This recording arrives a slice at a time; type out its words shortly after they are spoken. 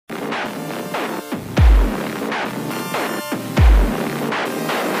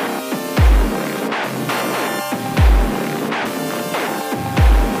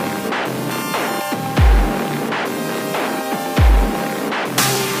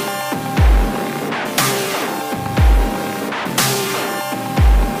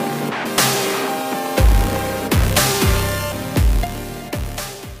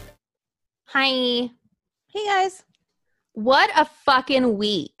Hi. Hey guys. What a fucking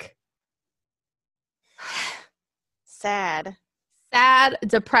week. Sad. Sad,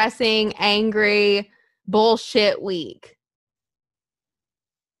 depressing, angry, bullshit week.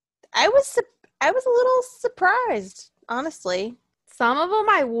 I was a little surprised, honestly. Some of them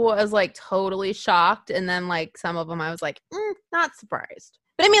I was like totally shocked, and then like some of them I was like, not surprised.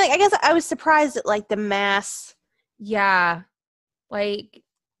 But I mean, like, I guess I was surprised at like the mass. Yeah, like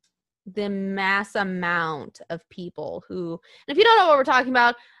the mass amount of people who, and if you don't know what we're talking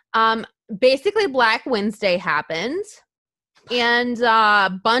about, basically Black Wednesday happened, and a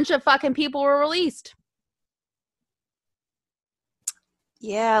bunch of fucking people were released.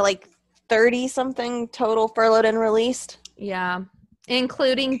 Yeah, like 30 something total furloughed and released. Yeah,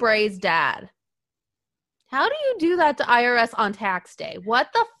 including Bray's dad. How do you do that to IRS on tax day? What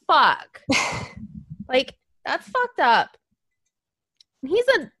the fuck? Like, that's fucked up.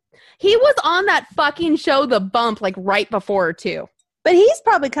 He was on that fucking show, The Bump, like right before too. But he's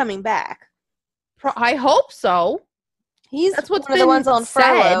probably coming back. I hope so. That's what's one of the ones on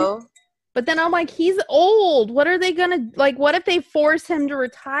furlough. But then I'm like, he's old. What are they gonna, like, what if they force him to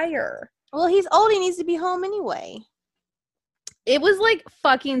retire? Well, he's old. He needs to be home anyway. It was like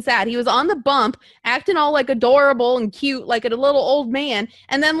fucking sad. He was on The Bump acting all like adorable and cute, like a little old man.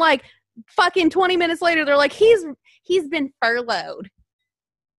 And then like fucking 20 minutes later, they're like, he's been furloughed.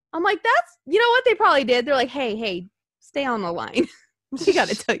 I'm like, that's, you know what they probably did? They're like, hey, stay on the line. We got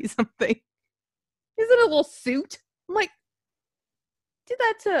to tell you something. He's in a little suit. I'm like, do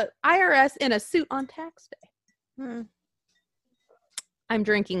that to IRS in a suit on tax day. I'm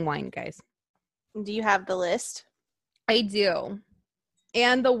drinking wine, guys. Do you have the list? I do.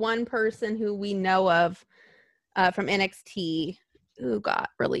 And the one person who we know of from NXT who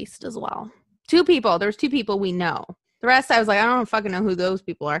got released as well. 2 people. There's 2 people we know. The rest, I was like, I don't fucking know who those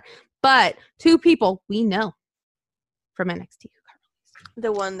people are. But 2 people we know from NXT who got released.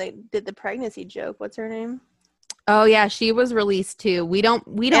 The one that did the pregnancy joke. What's her name? Oh, yeah. She was released, too. We don't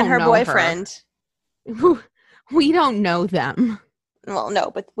and her know boyfriend. Her. We don't know them. Well,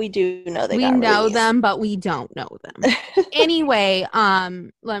 no, but we do know they we got know released. them, but we don't know them. Anyway,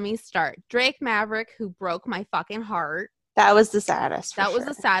 let me start. Drake Maverick, who broke my fucking heart. That was the saddest. That was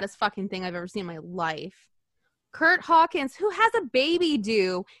the saddest fucking thing I've ever seen in my life. Kurt Hawkins, who has a baby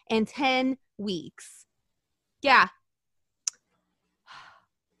due in 10 weeks. Yeah.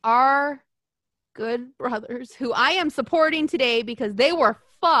 Our good brothers, who I am supporting today because they were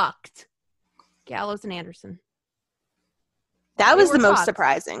fucked. Gallows and Anderson. That was the most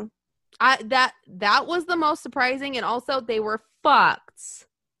surprising. That was the most surprising, and also they were fucked.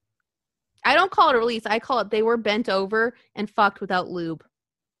 I don't call it a release. I call it they were bent over and fucked without lube.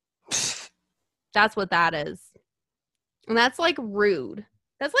 That's what that is. And that's like rude.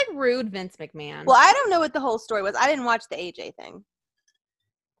 That's like rude, Vince McMahon. Well, I don't know what the whole story was. I didn't watch the AJ thing.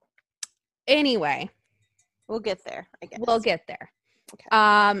 Anyway. We'll get there, I guess. We'll get there.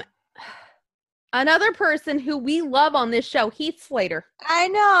 Okay. Another person who we love on this show, Heath Slater. I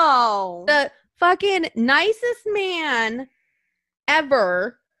know. The fucking nicest man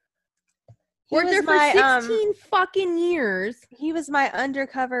ever. Worked there for 16 fucking years. He was my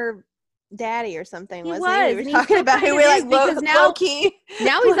undercover daddy or something, he wasn't he? We were talking about who we like low key.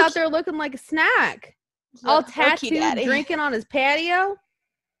 Now he's out there looking like a snack. All tattooed, drinking on his patio.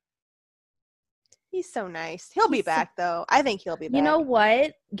 He's so nice. He'll be back, though. I think he'll be back. You know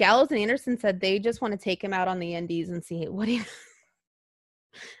what? Gallows and Anderson said they just want to take him out on the indies and see what he...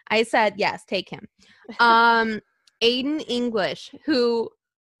 I said, yes, take him. Aiden English, who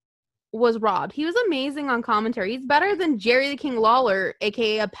was robbed. He was amazing on commentary. He's better than Jerry the King Lawler,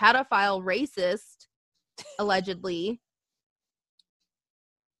 a.k.a. a pedophile racist, allegedly.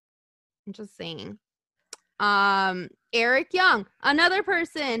 I'm just saying. Eric Young, another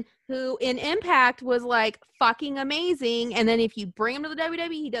person who in Impact was like fucking amazing, and then if you bring him to the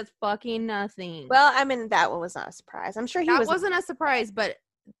WWE, he does fucking nothing. Well, I mean, that one was not a surprise. I'm sure that wasn't a surprise, but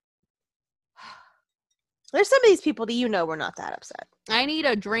there's some of these people that we're not that upset. I need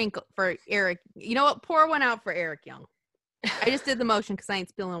a drink for Eric. You know what? Pour one out for Eric Young. I just did the motion because I ain't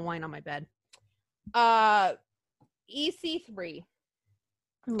spilling wine on my bed. EC3.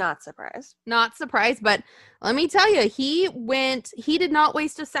 Not surprised. Not surprised, but let me tell you, he did not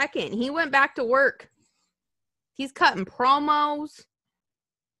waste a second. He went back to work. He's cutting promos.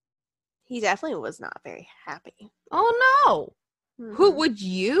 He definitely was not very happy. Oh, no. Mm-hmm. Who would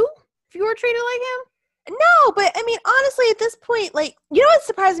you if you were treated like him? No, but I mean, honestly, at this point, like, you know what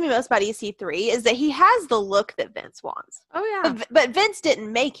surprised me most about EC3 is that he has the look that Vince wants. Oh, yeah. But Vince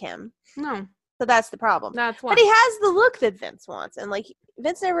didn't make him. No. So that's the problem. That's why. But he has the look that Vince wants, and like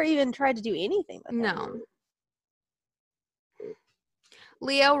Vince never even tried to do anything with him. No.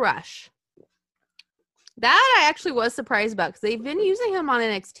 Leo Rush. That I actually was surprised about because they've been using him on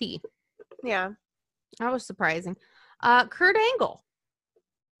NXT. Yeah. That was surprising. Kurt Angle.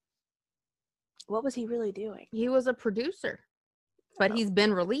 What was he really doing? He was a producer, but he's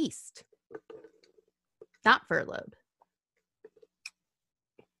been released. Not furloughed.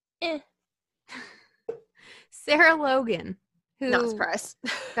 Sarah Logan, who Not surprised.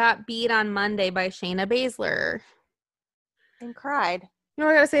 got beat on Monday by Shayna Baszler. And cried. You know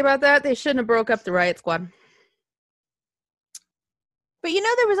what I gotta say about that? They shouldn't have broke up the Riot Squad. But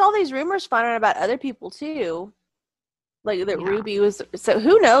there was all these rumors flying out about other people too. Like that Ruby was, so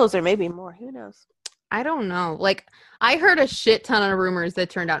who knows? There may be more. Who knows? I don't know. Like, I heard a shit ton of rumors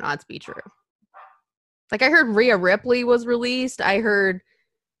that turned out not to be true. Like, I heard Rhea Ripley was released. I heard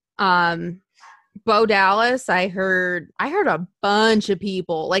Bo Dallas. I heard a bunch of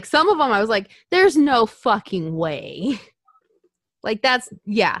people. Like, some of them I was like, there's no fucking way. Like, that's,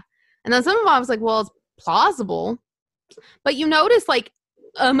 yeah. And then some of them I was like, well, it's plausible. But you notice, like,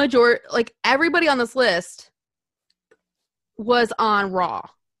 a majority, like, everybody on this list was on Raw.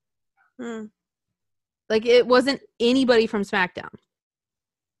 Like, it wasn't anybody from SmackDown.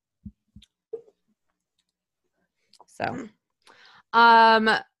 So,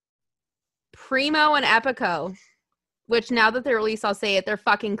 Primo and Epico, which now that they're released, I'll say it, they're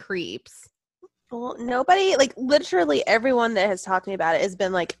fucking creeps. Well, nobody, like, literally everyone that has talked to me about it has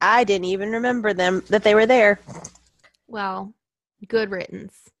been like, I didn't even remember them, that they were there. Well, good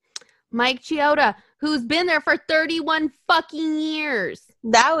riddance. Mike Chioda, who's been there for 31 fucking years.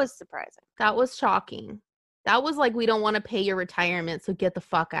 That was surprising. That was shocking. That was like, we don't want to pay your retirement, so get the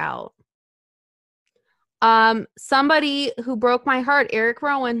fuck out. Somebody who broke my heart, Eric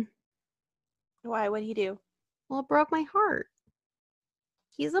Rowan. Why? What'd he do? Well, it broke my heart.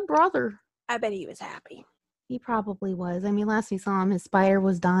 He's a brother. I bet he was happy. He probably was. I mean, last we saw him, his spider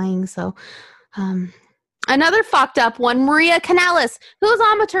was dying, so... Another fucked up one, Maria Kanellis, who's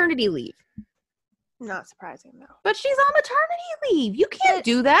on maternity leave. Not surprising, though. But she's on maternity leave. You can't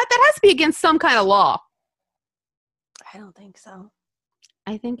do that. That has to be against some kind of law. I don't think so.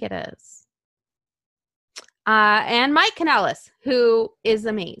 I think it is. And Mike Kanellis, who is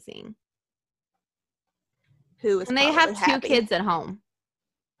amazing. And they have two kids at home.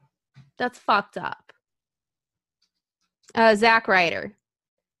 That's fucked up. Zack Ryder.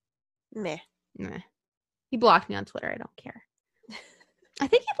 Meh. He blocked me on Twitter. I don't care. I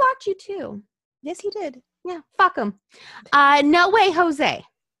think he blocked you too. Yes, he did. Yeah, fuck him. No Way Jose.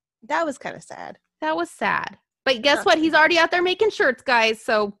 That was kind of sad. That was sad. But guess what? He's already out there making shirts, guys.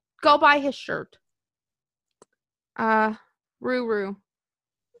 So go buy his shirt. Ruru.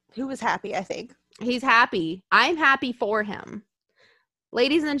 Who was happy, I think. He's happy. I'm happy for him.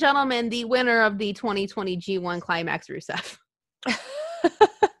 Ladies and gentlemen, the winner of the 2020 G1 Climax, Rusev.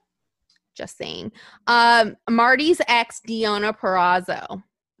 Just saying. Marty's ex, Deonna Purrazzo.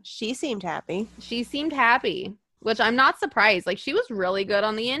 She seemed happy. Which I'm not surprised. Like, she was really good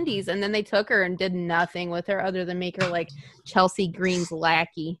on the indies, and then they took her and did nothing with her other than make her like Chelsea Green's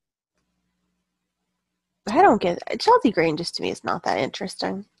lackey. I don't get it. Chelsea Green just to me is not that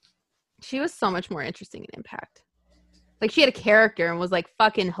interesting. She was so much more interesting in Impact. Like, she had a character and was like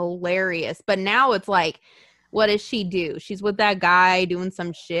fucking hilarious. But now it's like, what does she do? She's with that guy doing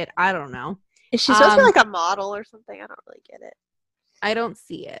some shit. I don't know. Is she supposed to be like a model or something? I don't really get it. I don't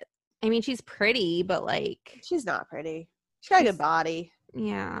see it. I mean, she's pretty, but like... She's not pretty. She's got a good body.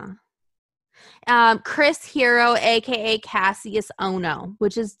 Yeah. Chris Hero, a.k.a. Cassius Ono,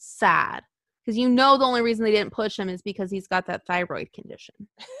 which is sad. Because you know the only reason they didn't push him is because he's got that thyroid condition.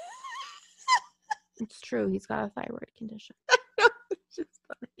 It's true. He's got a thyroid condition.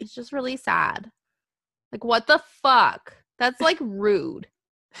 It's just really sad. Like, what the fuck? That's, like, rude.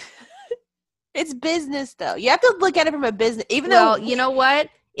 It's business, though. You have to look at it from a business. Though, you know what?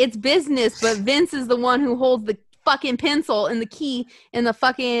 It's business, but Vince is the one who holds the fucking pencil and the key and the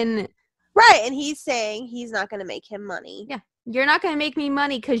fucking... Right, and he's saying he's not going to make him money. Yeah. You're not going to make me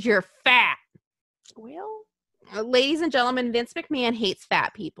money because you're fat. Well... Ladies and gentlemen, Vince McMahon hates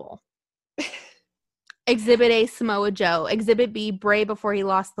fat people. Exhibit A, Samoa Joe. Exhibit B, Bray before he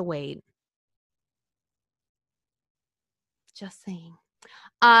lost the weight. Just saying.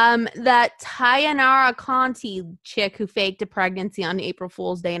 That Tayanara Conti chick who faked a pregnancy on April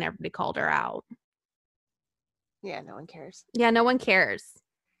Fool's Day and everybody called her out. Yeah, no one cares. Yeah, no one cares.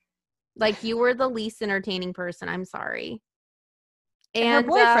 Like, you were the least entertaining person. I'm sorry. Her And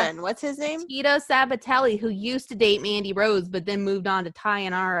boyfriend, what's his name? Tita Sabatelli, who used to date Mandy Rose, but then moved on to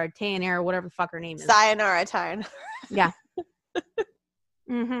Tayanara, whatever the fuck her name is. Sayonara Tyne. Yeah.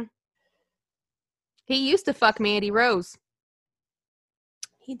 Mm-hmm. He used to fuck Mandy Rose.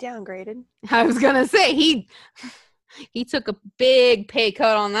 He downgraded. I was gonna say he took a big pay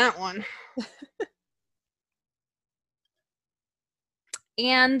cut on that one.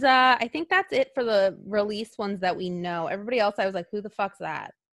 And I think that's it for the released ones that we know. Everybody else, I was like, who the fuck's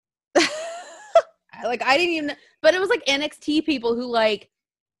that? Like, I didn't even, but it was like NXT people who, like,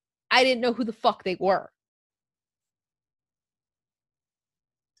 I didn't know who the fuck they were.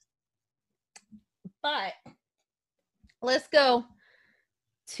 But let's go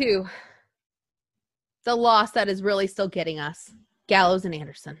to the loss that is really still getting us. Gallows and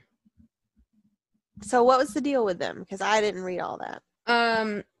Anderson. So what was the deal with them? Because I didn't read all that.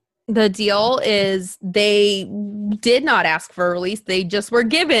 The deal is they did not ask for a release. They just were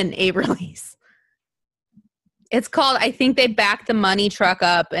given a release. It's called, I think they backed the money truck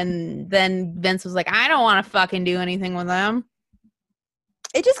up, and then Vince was like, I don't want to fucking do anything with them.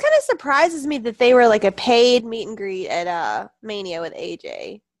 It just kind of surprises me that they were like a paid meet and greet at Mania with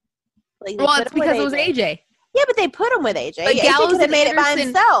AJ. Like, Well, it's because it was AJ. Yeah, but they put him with AJ. But AJ Gallows could have and made it by Anderson,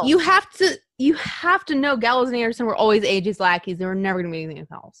 himself. you have to know Gallows and Anderson were always AJ's lackeys. They were never going to be anything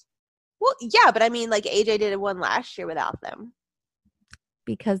else. Well, yeah, but I mean, like, AJ did one last year without them.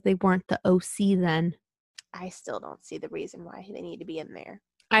 Because they weren't the OC then. I still don't see the reason why they need to be in there.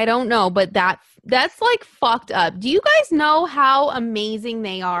 I don't know, but that's like fucked up. Do you guys know how amazing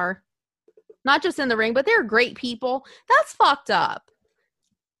they are? Not just in the ring, but they're great people. That's fucked up.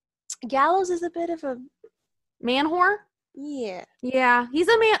 Gallows is a bit of a Man whore? yeah. Yeah, he's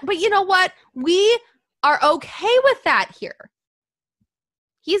a man. But you know what? We are okay with that here.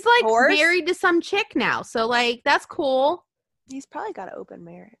 He's like Horse? married to some chick now. So like, that's cool. He's probably got an open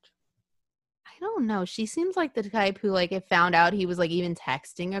marriage. I don't know. She seems like the type who, like, if found out he was like even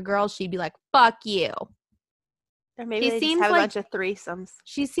texting a girl, she'd be like, fuck you. Or maybe He they seems just have like- a bunch of threesomes.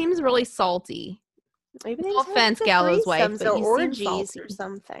 She seems really salty. Maybe they No just have offense, a bunch of Gallows' wife, threesomes but or he seems orgies salty. or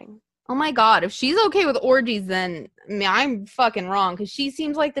something. Oh my God. If she's okay with orgies, then I mean, I'm fucking wrong. Because she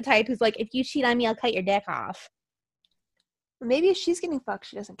seems like the type who's like, if you cheat on me, I'll cut your dick off. Maybe if she's getting fucked,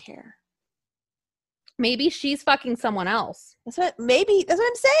 she doesn't care. Maybe she's fucking someone else. That's what I'm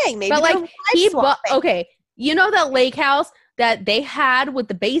saying. Maybe But they're like, wife swapping. okay, you know that lake house that they had with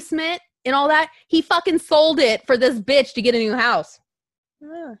the basement and all that? He fucking sold it for this bitch to get a new house.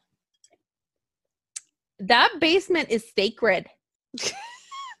 Yeah. That basement is sacred.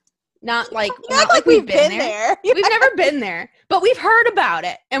 Not like, You not act like we've been there. We've never been there, but we've heard about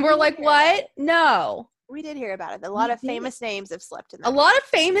it. And we're like, Yeah. what? No. We did hear about it. A lot We of did. famous names have slept in A that. lot of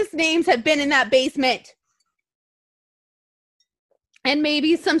famous names have been in that basement. And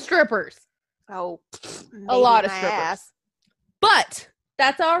maybe some strippers. Oh, A lot of my strippers. ass. But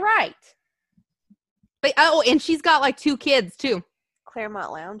that's all right. But and she's got like 2 kids too.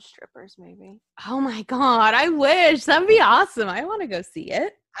 Claremont Lounge strippers, maybe. Oh my God, I wish. That'd be awesome. I want to go see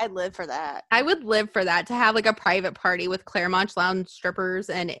it. I'd live for that. I would live for that, to have like a private party with Claremont Lounge strippers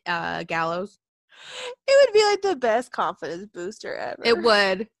and Gallows. It would be like the best confidence booster ever. It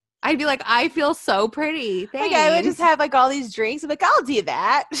would. I'd be like, I feel so pretty. Like, I would Thanks. just have like all these drinks. I'm like, I'll do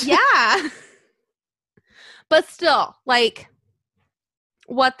that. Yeah. But still, like,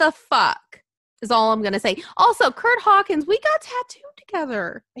 what the fuck is all I'm going to say. Also, Kurt Hawkins, we got tattooed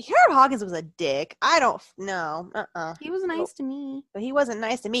together. Harold Hawkins was a dick. I don't know. He was nice to me. But he wasn't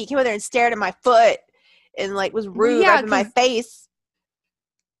nice to me. He came over there and stared at my foot and like was rude Yeah, up in my 'cause- face.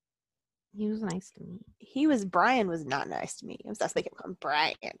 He was nice to me. Brian was not nice to me. That's making him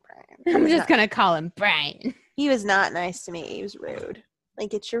Brian. I'm just going to call him Brian. He was not nice to me. He was rude.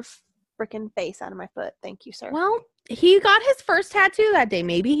 Like, get your freaking face out of my foot. Thank you, sir. Well, he got his first tattoo that day.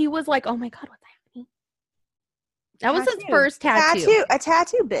 Maybe he was like, oh my God, what's happening? That was his Tattoo. first tattoo. A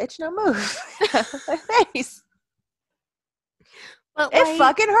tattoo, bitch. No move. My face. But It like,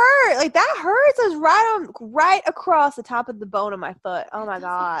 fucking hurt. Like, that hurts. It was right across the top of the bone of my foot. Oh my it doesn't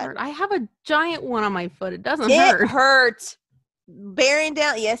God. hurt. I have a giant one on my foot. It doesn't It hurt. hurt. Bearing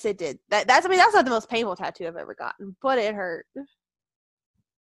down. Yes, it did. That's not the most painful tattoo I've ever gotten, but it hurt.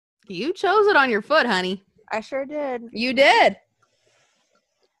 You chose it on your foot, honey. I sure did. You did.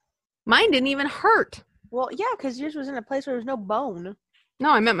 Mine didn't even hurt. Well, yeah, because yours was in a place where there was no bone. No,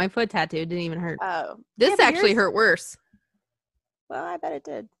 I meant my foot tattoo. It didn't even hurt. Oh. This yeah, but actually yours- hurt worse. Well, I bet it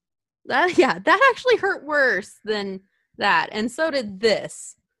did. That actually hurt worse than that. And so did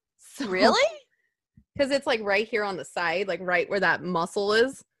this. So, Really? Because it's like right here on the side, like right where that muscle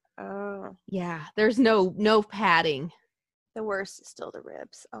is. Oh. Yeah, there's no padding. The worst is still the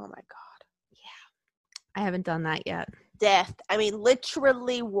ribs. Oh my God. I haven't done that yet. Death. I mean,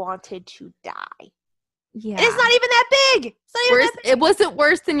 literally wanted to die. Yeah. And it's not even that big. It's not even worse, that big. it wasn't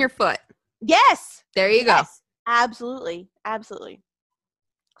worse than your foot. Yes. There you go. Yes. Absolutely. Absolutely.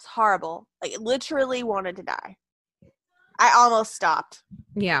 It's horrible. Like, literally wanted to die. I almost stopped.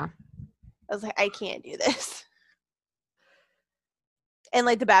 Yeah. I was like, I can't do this. And,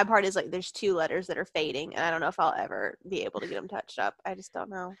 like, the bad part is, like, there's 2 letters that are fading, and I don't know if I'll ever be able to get them touched up. I just don't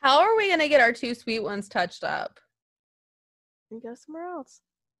know. How are we going to get our 2 sweet ones touched up? And go somewhere else.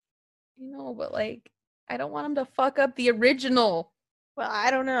 You know, but, like, I don't want them to fuck up the original. Well,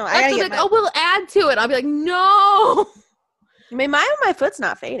 I don't know. I gotta get we'll add to it. I'll be like, no. I mean, my foot's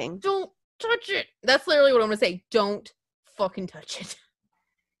not fading. Don't touch it. That's literally what I'm going to say. Don't fucking touch it.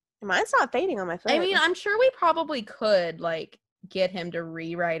 Mine's not fading on my foot. I mean, I'm sure we probably could, like, get him to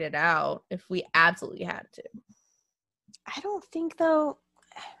rewrite it out if we absolutely had to. I don't think, though.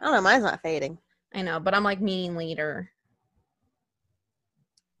 I don't know. Mine's not fading. I know, but I'm like mean leader.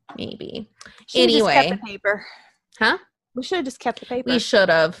 Maybe. Should've Anyway. just kept the paper. Huh? We should have just kept the paper. We should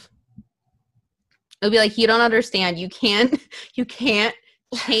have. It would be like, you don't understand. You can't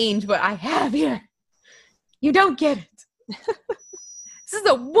change what I have here. You don't get it. This is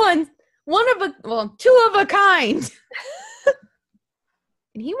two of a kind.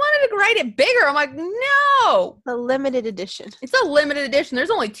 And he wanted to write it bigger. I'm like, no. A limited edition. It's a limited edition. There's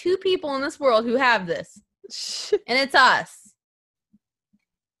only 2 people in this world who have this. And it's us.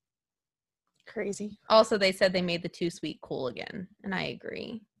 Crazy. Also, they said they made the 2 sweet cool again. And I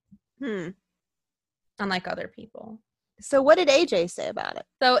agree. Unlike other people. So what did AJ say about it?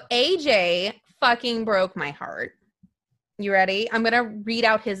 So AJ fucking broke my heart. You ready? I'm going to read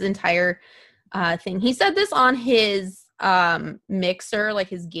out his entire thing. He said this on his Mixer, like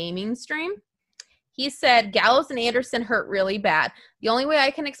his gaming stream. He said, Gallows and Anderson hurt really bad. The only way I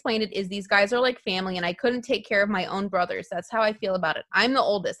can explain it is these guys are like family and I couldn't take care of my own brothers. That's how I feel about it. I'm the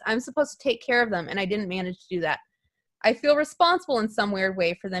oldest. I'm supposed to take care of them and I didn't manage to do that. I feel responsible in some weird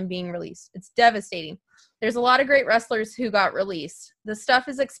way for them being released. It's devastating. There's a lot of great wrestlers who got released. The stuff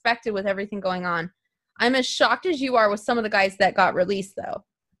is expected with everything going on. I'm as shocked as you are with some of the guys that got released, though.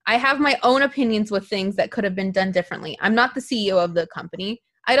 I have my own opinions with things that could have been done differently. I'm not the CEO of the company.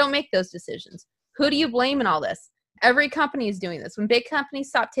 I don't make those decisions. Who do you blame in all this? Every company is doing this. When big companies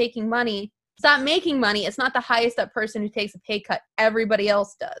stop making money, it's not the highest up person who takes a pay cut. Everybody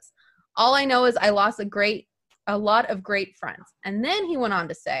else does. All I know is I lost a lot of great friends. And then he went on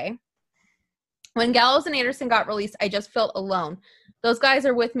to say, when Gallows and Anderson got released, I just felt alone. Those guys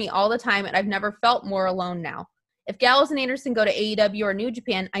are with me all the time, and I've never felt more alone now. If Gallows and Anderson go to AEW or New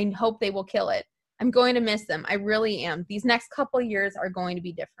Japan, I hope they will kill it. I'm going to miss them. I really am. These next couple of years are going to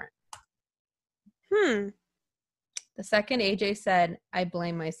be different. The second AJ said, I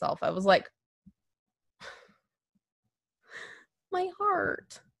blame myself. I was like, my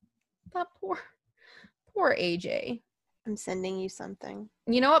heart. That poor AJ. I'm sending you something.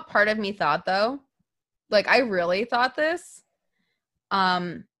 You know what part of me thought, though? Like, I really thought this.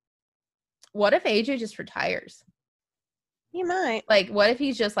 What if AJ just retires? He might. Like, what if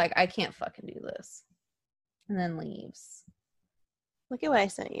he's just like, I can't fucking do this, and then leaves? Look at what I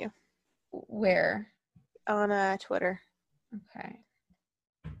sent you. Where? On Twitter. Okay.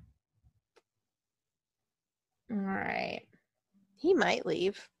 All right. He might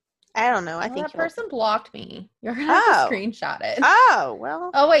leave. I don't know. I think that person blocked me. You're gonna have to screenshot it. Oh,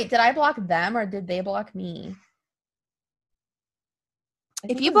 well. Oh wait, did I block them or did they block me?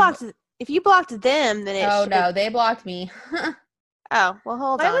 If you blocked them, then it Oh no, they blocked me. Oh, well,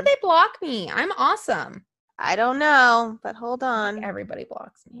 hold on. Why would they block me? I'm awesome. I don't know, but hold on. Everybody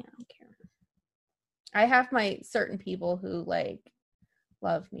blocks me. I don't care. I have my certain people who like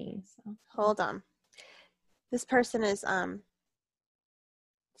love me. So hold on. This person is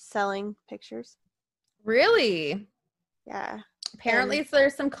selling pictures. Really? Yeah. Apparently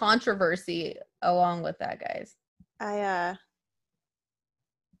there's some controversy along with that, guys. Okay,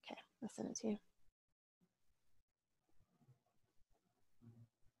 I'll send it to you.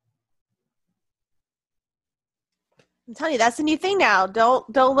 I'm telling you, that's the new thing now. Don't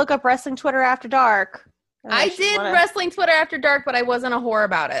look up wrestling Twitter after dark. I did wrestling Twitter after dark, but I wasn't a whore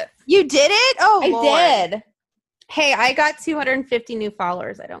about it. You did it? Oh, Lord. did. Hey, I got 250 new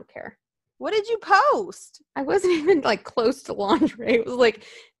followers. I don't care. What did you post? I wasn't even like close to lingerie. It was like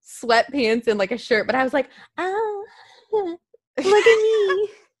sweatpants and like a shirt, but I was like, oh, look at me.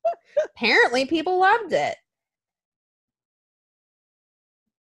 Apparently people loved it.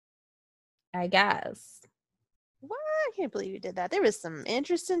 I guess. What? I can't believe you did that. There was some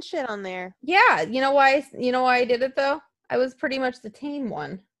interesting shit on there. Yeah, you know why I did it though? I was pretty much the tame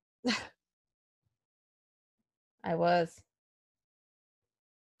one. I was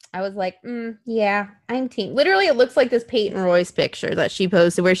like, yeah, I'm teen. Literally, it looks like this Peyton Royce picture that she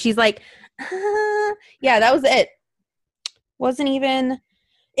posted where she's like, yeah, that was it.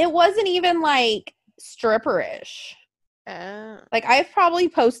 It wasn't even like stripperish. Like, I've probably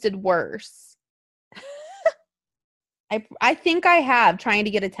posted worse. I think I have, trying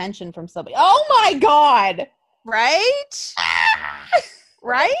to get attention from somebody. Oh my God. Right?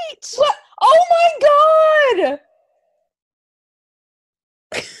 Right? What? Oh my God.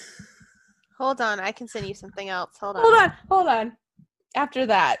 Hold on, I can send you something else. Hold on. After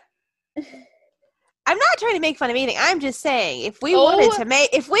that. I'm not trying to make fun of anything. I'm just saying if we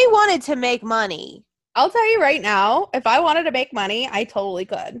wanted to make money. I'll tell you right now, if I wanted to make money, I totally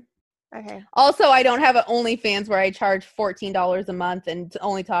could. Okay. Also, I don't have an OnlyFans where I charge $14 a month and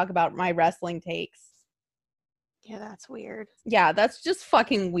only talk about my wrestling takes. Yeah, that's weird. Yeah, that's just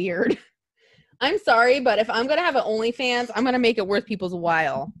fucking weird. I'm sorry, but if I'm going to have an OnlyFans, I'm going to make it worth people's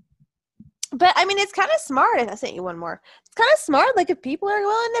while. But, I mean, it's kind of smart. I sent you one more. It's kind of smart, like, if people are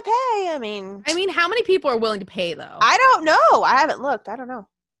willing to pay. I mean, how many people are willing to pay, though? I don't know. I haven't looked. I don't know.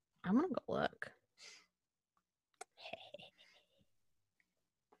 I'm going to go look.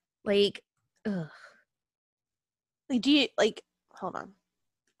 Like, ugh. Like, do you, like, hold on.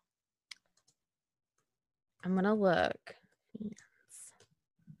 I'm going to look. Yes.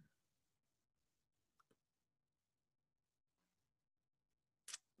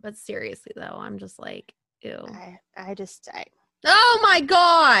 But seriously, though, I'm just like, ew. Oh my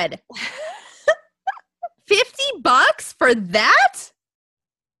God. $50 for that?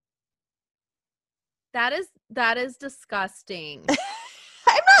 That is disgusting.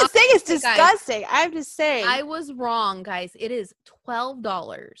 I'm not saying it's disgusting. I'm just saying. I was wrong, guys. It is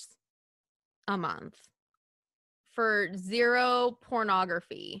 $12 a month for zero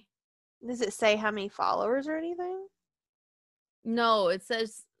pornography. Does it say how many followers or anything? No, it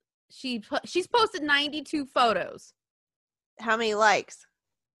says she's posted 92 photos. How many likes?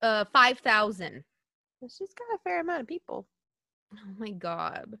 5,000. She's got a fair amount of people. Oh my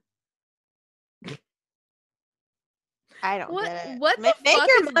God. I don't get it. What make fuck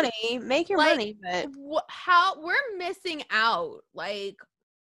your money. Make your money, but how we're missing out. Like,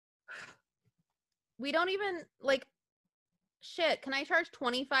 we don't even like. Shit, can I charge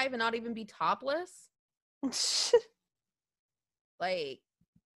 $25 and not even be topless? Like,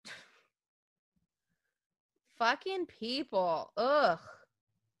 fucking people. Ugh.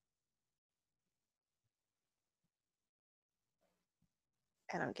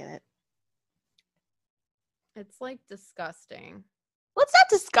 I don't get it. It's like disgusting. Well, it's not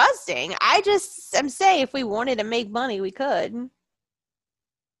disgusting. I'm saying if we wanted to make money, we could.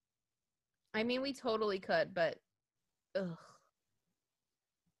 I mean, we totally could, but ugh.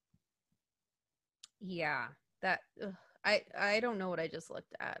 Yeah, that ugh. I don't know what I just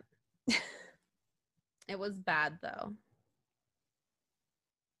looked at. It was bad though.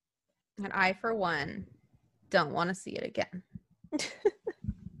 And I, for one, don't want to see it again.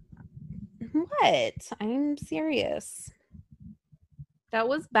 What? I'm serious. That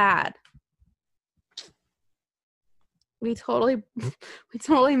was bad. We totally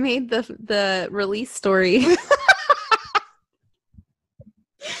made the release story.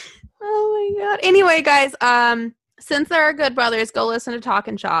 Oh my God. Anyway, guys, since there are Good Brothers, go listen to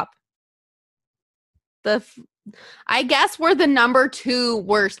Talkin' Shop. I guess we're the number 2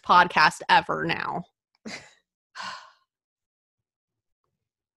 worst podcast ever now.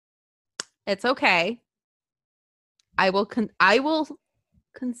 It's okay. I will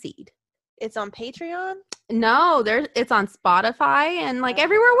concede. It's on Patreon? No, it's on Spotify and like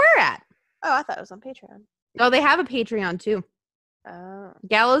everywhere we're at. Oh, I thought it was on Patreon. Oh, they have a Patreon too. Oh.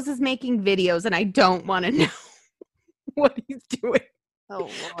 Gallows is making videos and I don't want to know what he's doing. Oh,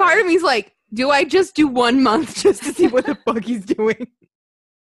 Lord. Part of me's like, do I just do 1 month just to see what the fuck he's doing?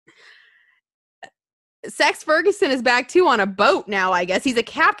 Sex Ferguson is back too on a boat now, I guess. He's a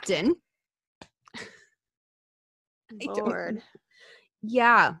captain. Lord.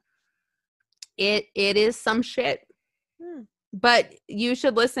 Yeah. It is some shit. But you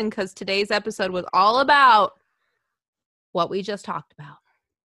should listen because today's episode was all about what we just talked about.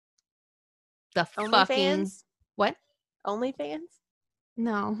 The fucking what? OnlyFans?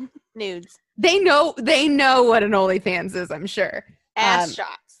 No. Nudes. They know what an OnlyFans is, I'm sure. Ass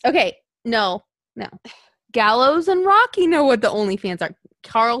shots. Okay. No. Gallows and Rocky know what the OnlyFans are.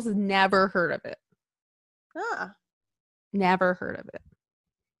 Carl's never heard of it. Never heard of it.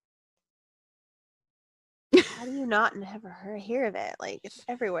 How do you not never hear of it? Like, it's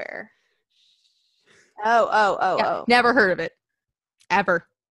everywhere. Oh. Never heard of it. Ever.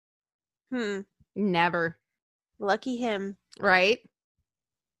 Never. Lucky him. Right?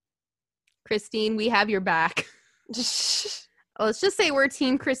 Christine, we have your back. Let's just say we're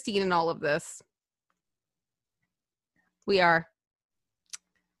Team Christine in all of this. We are.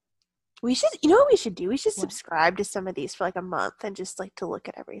 We should, you know what we should do? We should subscribe to some of these for like a month and just like to look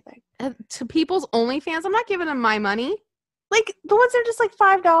at everything. To people's OnlyFans, I'm not giving them my money. Like the ones that are just like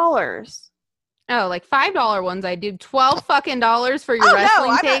 $5. Oh, like $5 ones. I do $12 fucking for your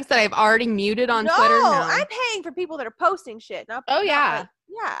wrestling takes that I've already muted on Twitter. No, I'm paying for people that are posting shit. Yeah.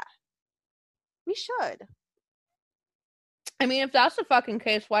 Yeah. We should. I mean, if that's the fucking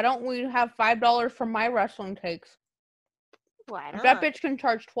case, why don't we have $5 for my wrestling takes? Why not? If that bitch can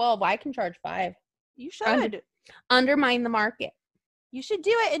charge $12, I can charge $5. You should. Undermine the market. You should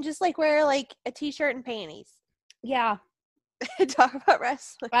do it and just like wear like a t-shirt and panties. Yeah. Talk about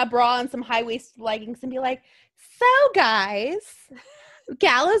wrestling. A bra and some high-waisted leggings and be like, so guys,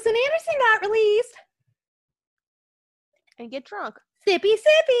 Gallows and Anderson got released. And get drunk. Sippy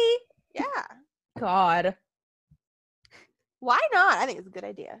sippy. Yeah. God. Why not? I think it's a good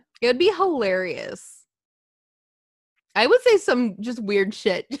idea. It would be hilarious. I would say some just weird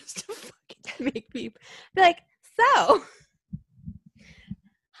shit just to fucking make people be like, so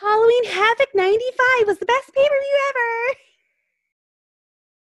Halloween Havoc 95 was the best pay-per-view ever.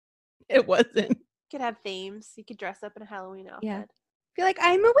 It wasn't. You could have themes. You could dress up in a Halloween outfit. Yeah. Feel like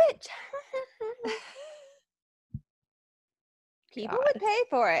I'm a witch. People would pay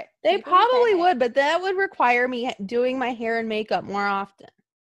for it. They probably would, but that would require me doing my hair and makeup more often.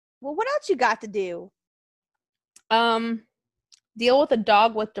 Well, what else you got to do? Deal with a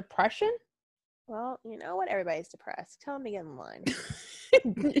dog with depression? Well, you know what? Everybody's depressed. Tell them to get in line.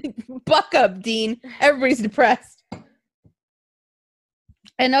 Buck up, Dean. Everybody's depressed.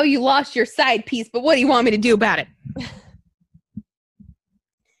 I know you lost your side piece, but what do you want me to do about it?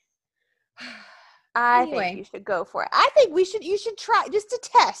 I think you should go for it. I think you should try just to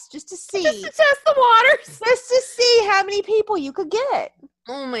test, just to see. Just to test the waters. Just to see how many people you could get.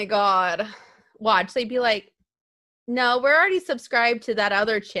 Oh my God. Watch. They'd be like, no, we're already subscribed to that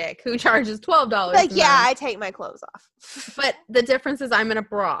other chick who charges $12. Like, yeah, I take my clothes off. But the difference is I'm in a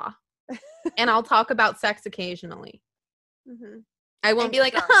bra. And I'll talk about sex occasionally. Mm-hmm. I won't be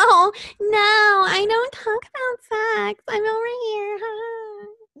like, oh, no, I don't talk about sex. I'm over here. Huh?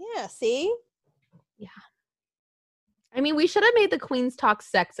 Yeah, see? Yeah. I mean, we should have made the Queens Talk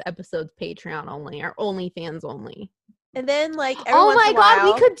sex episodes Patreon only, or OnlyFans only. And then, like, oh my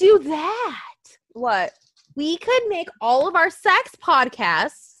God, we could do that. What? We could make all of our sex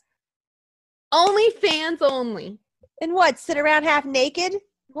podcasts OnlyFans only. And what, sit around half naked?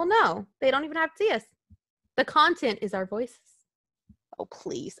 Well, no, they don't even have to see us. The content is our voices. Oh,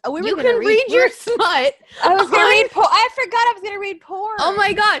 please. Oh, you can read your smut. I was going to read porn. I forgot I was going to read porn. Oh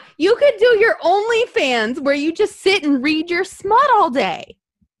my God. You could do your OnlyFans where you just sit and read your smut all day.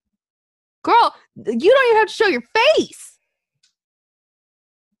 Girl, you don't even have to show your face.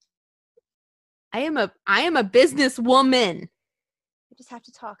 I am a businesswoman. You just have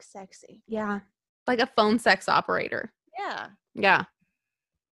to talk sexy. Yeah. Like a phone sex operator. Yeah. Yeah.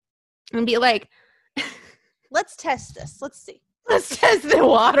 And be like, let's test this. Let's see. Let's test the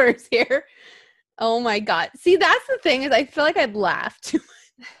waters here. Oh my God. See, that's the thing is I feel like I'd laugh too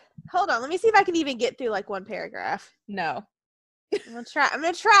much. Hold on. Let me see if I can even get through like one paragraph. No. I'm going to try.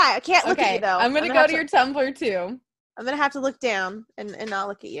 I can't look at you though. I'm going to go to your Tumblr too. I'm going to have to look down and not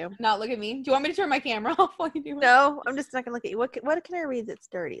look at you. Not look at me? Do you want me to turn my camera off while you do it? No, I'm just not going to look at you. What can I read that's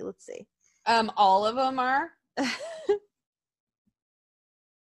dirty? Let's see. All of them are.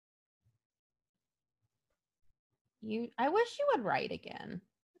 I wish you would write again.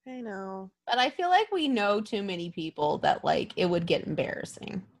 I know. But I feel like we know too many people that like it would get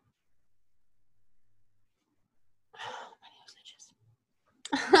embarrassing.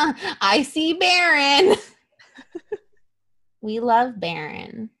 I see Baron. We love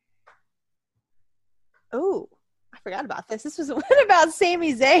Baron. Oh, I forgot about this. This was one about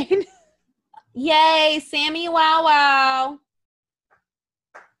Sami Zayn. Yay, Sammy Wow Wow.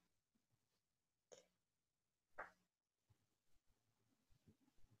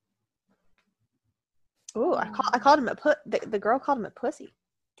 Oh, I called him the girl called him a pussy.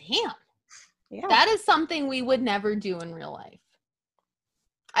 Damn. Yeah. That is something we would never do in real life.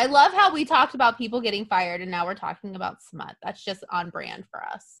 I love how we talked about people getting fired and now we're talking about smut. That's just on brand for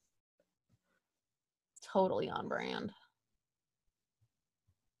us. Totally on brand.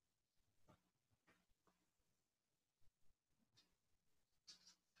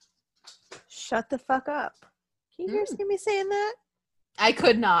 Shut the fuck up. Can you hear me saying that? I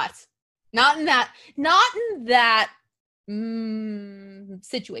could not. Not in that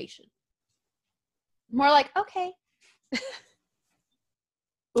situation. More like, okay.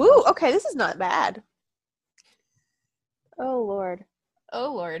 Ooh, okay, this is not bad. Oh, Lord.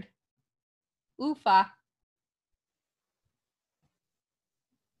 Oh, Lord. Oofa.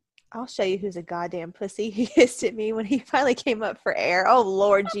 I'll show you who's a goddamn pussy. He hissed at me when he finally came up for air. Oh,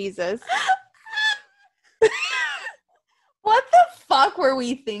 Lord Jesus. What the fuck were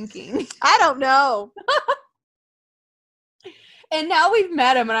we thinking? I don't know. And now we've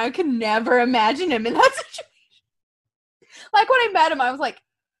met him, and I could never imagine him in that situation. Like, when I met him, I was like,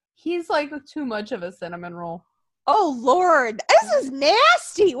 he's, like, too much of a cinnamon roll. Oh, Lord. This is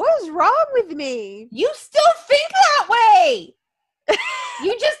nasty. What is wrong with me? You still think that way!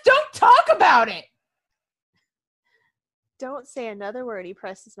 You just don't talk about it! Don't say another word. He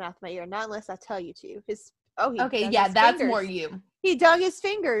pressed his mouth in my ear. Not unless I tell you to. Okay, yeah, that's fingers. more you. He dug his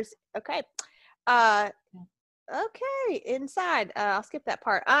fingers. Okay. Okay, inside. I'll skip that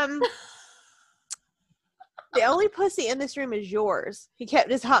part. The only pussy in this room is yours. He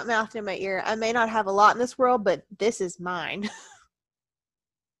kept his hot mouth in my ear. I may not have a lot in this world, but this is mine.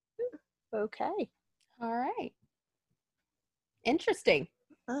 Okay. All right. Interesting.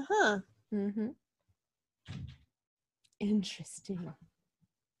 Uh-huh. Mm-hmm. Interesting.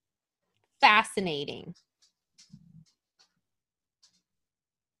 Fascinating.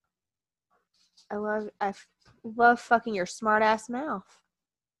 I love fucking your smart ass mouth.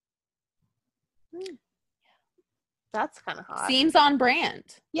 That's kind of hot. Seems on brand.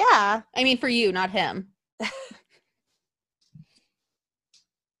 Yeah. I mean, for you, not him.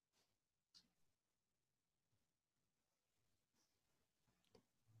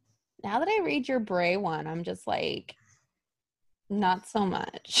 Now that I read your Bray one, I'm just like, not so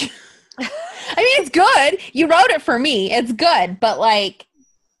much. I mean, it's good. You wrote it for me. It's good. But like,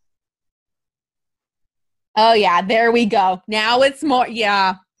 oh yeah, there we go. Now it's more,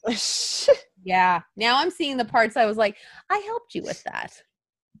 yeah. Yeah. Now I'm seeing the parts I was like, I helped you with that.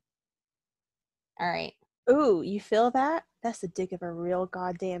 All right. Ooh, you feel that? That's the dick of a real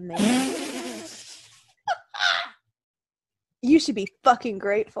goddamn man. You should be fucking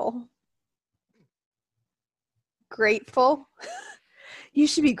grateful. Grateful? You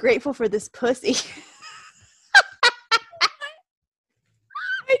should be grateful for this pussy. I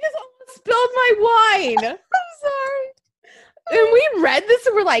just almost spilled my wine. I'm sorry. And we read this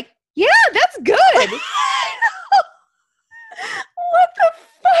and we're like, yeah, that's good. What the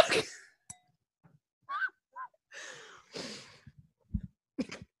fuck?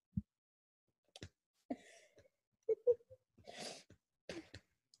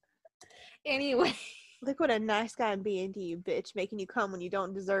 Anyway. Look what a nice guy I'm being to you, bitch, making you come when you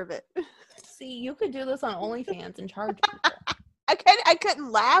don't deserve it. See, you could do this on OnlyFans and charge people. I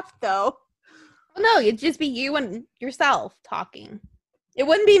couldn't laugh, though. No, it'd just be you and yourself talking. It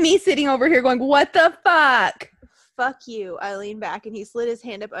wouldn't be me sitting over here going, what the fuck? Fuck you. I leaned back and he slid his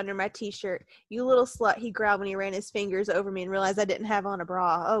hand up under my t-shirt. You little slut, he growled when he ran his fingers over me and realized I didn't have on a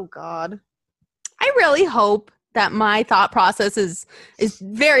bra. Oh, God. I really hope that my thought process is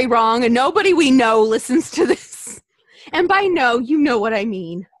very wrong and nobody we know listens to this. And by no, you know what I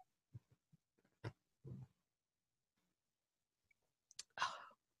mean.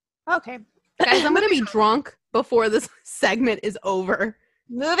 Okay. Guys, I'm going to be drunk before this segment is over.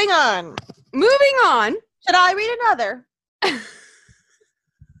 Moving on. Moving on. Should I read another? That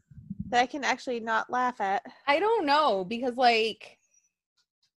I can actually not laugh at. I don't know because like.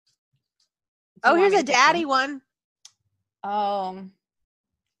 Oh, here's a daddy one.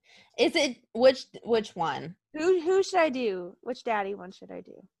 Is it which one? Who should I do? Which daddy one should I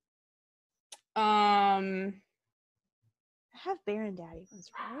do? I have Baron daddy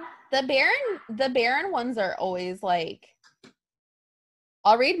ones, right? The Baron ones are always like.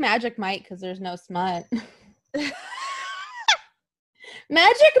 I'll read Magic Mike because there's no smut. Magic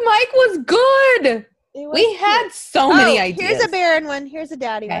Mike was good. We had so many ideas. Here's a Baron one. Here's a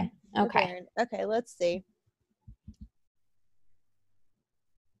daddy one. Okay. Okay, let's see.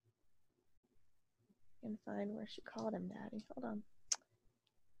 I can find where she called him daddy. Hold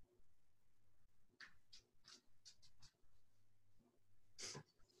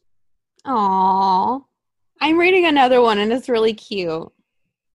on. Aww. I'm reading another one and it's really cute.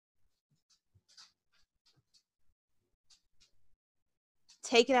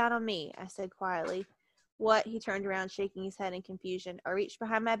 Take it out on me, I said quietly. What? He turned around, shaking his head in confusion. I reached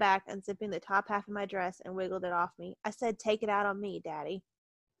behind my back, unzipping the top half of my dress and wiggled it off me. I said, take it out on me, Daddy.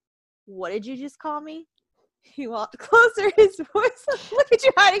 What did you just call me? He walked closer, his voice. Look at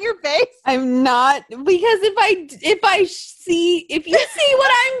you hiding your face. I'm not, because if you see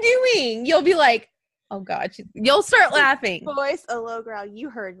what I'm doing, you'll be like, oh God, you'll start laughing. Voice, a low growl. You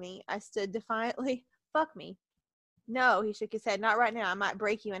heard me. I stood defiantly. Fuck me. No, he shook his head. Not right now. I might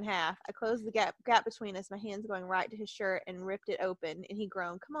break you in half. I closed the gap between us, my hands going right to his shirt, and ripped it open, and he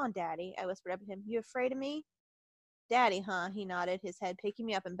groaned. Come on, Daddy, I whispered up at him. You afraid of me? Daddy, huh? He nodded, his head picking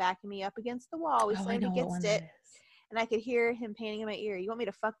me up and backing me up against the wall. We slammed against it, and I could hear him panting in my ear. You want me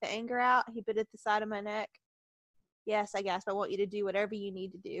to fuck the anger out? He bit at the side of my neck. Yes, I gasped. I want you to do whatever you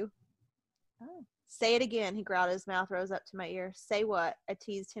need to do. Oh. Say it again, he growled. His mouth rose up to my ear. Say what? I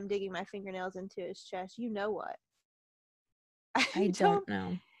teased him, digging my fingernails into his chest. You know what? I don't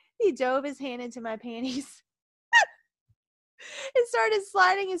know. He dove his hand into my panties and started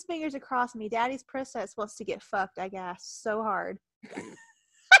sliding his fingers across me. Daddy's princess wants to get fucked, I gasped so hard.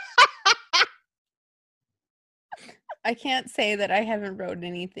 I can't say that I haven't wrote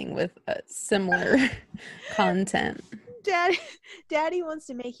anything with similar content. Daddy wants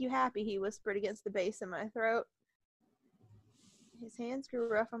to make you happy, he whispered against the base of my throat. His hands grew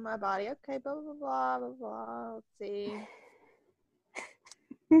rough on my body. Okay, blah, blah, blah, blah, blah. Let's see.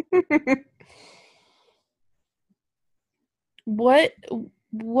 What?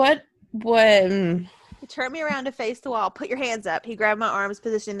 He turned me around to face the wall. Put your hands up. He grabbed my arms,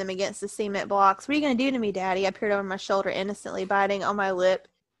 positioning them against the cement blocks. What are you going to do to me, Daddy? I peered over my shoulder innocently, biting on my lip.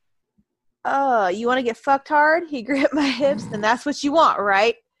 Oh, you want to get fucked hard? He gripped my hips, and that's what you want,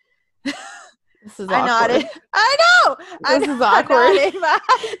 right? This is awkward. I nodded. I know. This is awkward.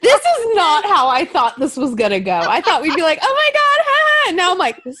 This is not how I thought this was going to go. I thought we'd be like, oh my God, ha. And now I'm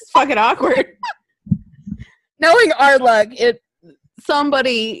like, this is fucking awkward. Knowing our luck,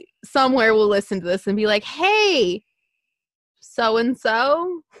 somebody somewhere will listen to this and be like, hey,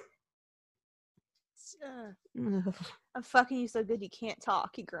 so-and-so. I'm fucking you so good you can't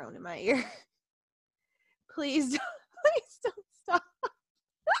talk, he groaned in my ear. Please don't stop.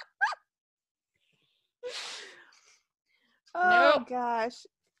 Oh, nope. Gosh.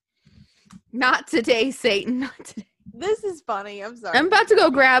 Not today, Satan. Not today. This is funny. I'm sorry. I'm about to go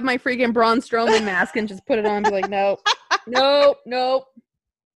grab my freaking Braun Strowman mask and just put it on and be like, nope. Nope. Nope.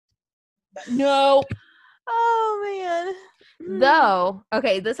 Nope. Oh, man. Though,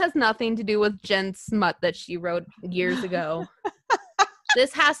 okay, this has nothing to do with Jen Smut that she wrote years ago.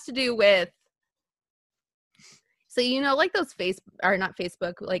 This has to do with, so you know, like those not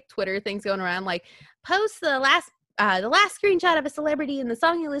Facebook, like Twitter things going around, like post the last screenshot of a celebrity and the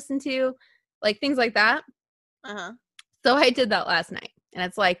song you listen to, like things like that. Uh-huh. So I did that last night, and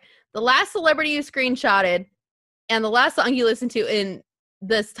it's like the last celebrity you screenshotted and the last song you listened to, and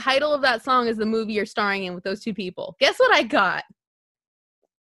the title of that song is the movie you're starring in with those two people. Guess what I got?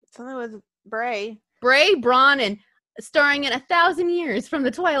 Something with Bray, Braun, and starring in 1,000 Years from the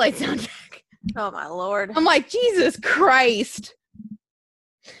Twilight soundtrack. Oh my Lord. I'm like, Jesus Christ.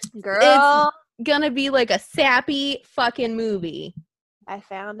 Girl. It's gonna be like a sappy fucking movie. I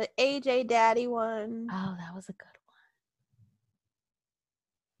found an AJ Daddy one. Oh, that was a good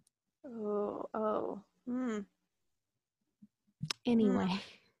one. Oh. Anyway.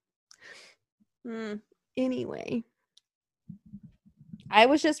 Anyway. I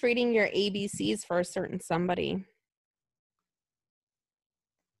was just reading your ABCs for a certain somebody.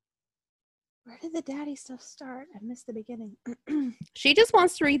 Where did the daddy stuff start? I missed the beginning. She just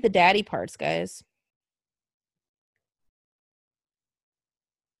wants to read the daddy parts, guys.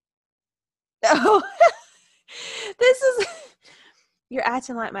 Oh, you're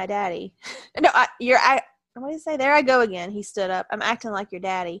acting like my daddy. No, what did he say? There I go again. He stood up. I'm acting like your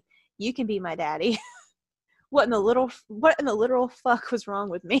daddy. You can be my daddy. What in the literal fuck was wrong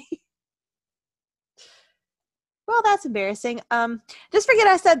with me? Well, that's embarrassing. Just forget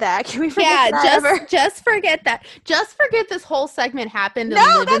I said that. Can we forget that? Just forget that. Just forget this whole segment happened.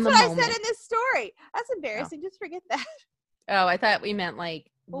 No, that's what I said in this story. That's embarrassing. Oh. Just forget that. Oh, I thought we meant like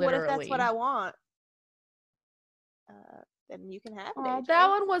literally. What if that's what I want? Then you can have it. Oh, that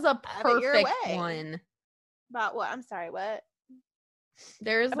one was a perfect one. About what? I'm sorry, what?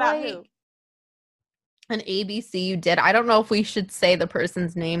 There's about like who? An ABC you did. I don't know if we should say the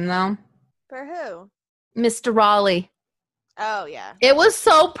person's name though. For who? Mr. Raleigh. Oh, yeah. It was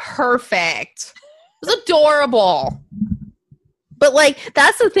so perfect. It was adorable. But like,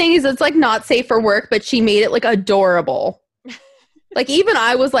 that's the thing, is it's like not safe for work, but she made it like adorable. Like even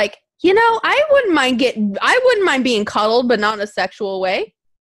I was like, you know, I wouldn't mind being cuddled, but not in a sexual way.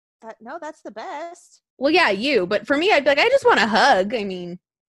 No, that's the best. Well, yeah, you. But for me, I'd be like, I just want a hug. I mean,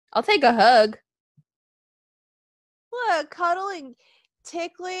 I'll take a hug. Look, cuddling.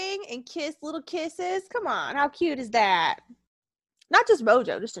 tickling and little kisses. Come on, how cute is that? Not just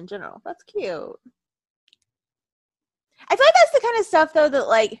Mojo, just in general. That's cute. I feel like that's the kind of stuff though that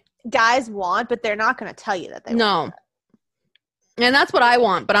like guys want, but they're not going to tell you that they want that. And that's what I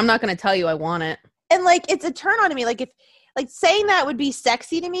want, but I'm not going to tell you I want it. And like it's a turn on to me. Like if like saying that would be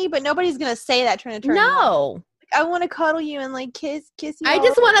sexy to me, but nobody's going to say that trying to turn you on. I want to cuddle you and like kiss you. I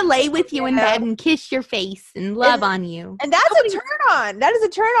just want to lay with you in bed and kiss your face and love on you. And that's a turn on. That is a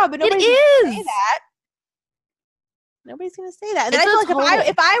turn on, but nobody's going to say that. Nobody's going to say that. And then I feel like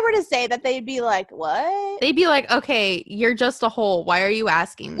if I were to say that, they'd be like, what? They'd be like, okay, you're just a hole. Why are you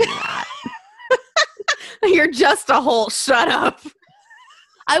asking me that? You're just a hole. Shut up.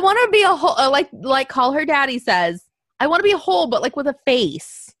 I want to be a hole, like Call Her Daddy says. I want to be a hole, but like with a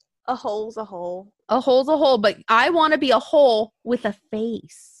face. A hole's a hole. A hole's a hole, but I want to be a hole with a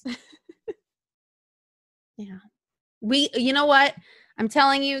face. Yeah. You know what? I'm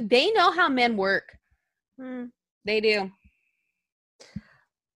telling you, they know how men work. They do.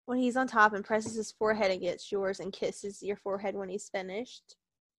 When he's on top and presses his forehead against yours and kisses your forehead when he's finished.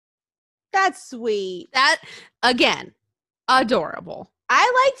 That's sweet. That, again, adorable.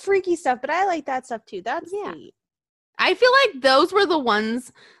 I like freaky stuff, but I like that stuff too. That's sweet. I feel like those were the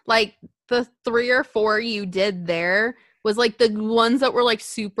ones, like the 3 or 4 you did there was like the ones that were like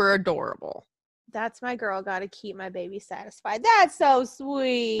super adorable. That's my girl. Got to keep my baby satisfied. That's so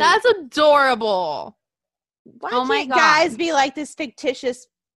sweet. That's adorable. Why can't guys be like this fictitious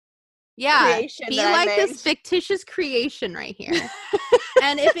creation? Be like this fictitious creation right here.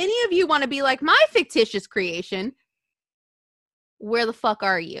 And if any of you want to be like my fictitious creation, where the fuck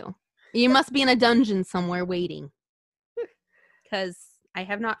are you? You must be in a dungeon somewhere waiting. Because I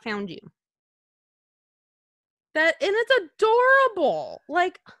have not found you. And it's adorable.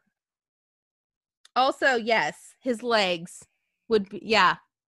 Like, also, yes, his legs would be, yeah.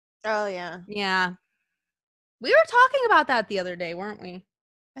 Oh, yeah. Yeah. We were talking about that the other day, weren't we?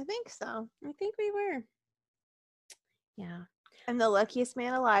 I think so. I think we were. Yeah. I'm the luckiest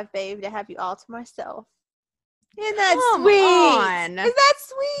man alive, babe, to have you all to myself. Isn't that sweet? Is that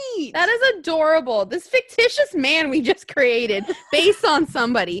sweet? That is adorable. This fictitious man we just created based on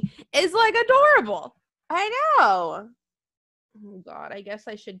somebody is like adorable. I know. Oh, God. I guess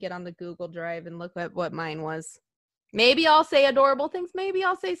I should get on the Google Drive and look at what mine was. Maybe I'll say adorable things. Maybe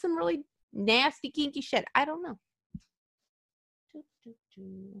I'll say some really nasty, kinky shit. I don't know.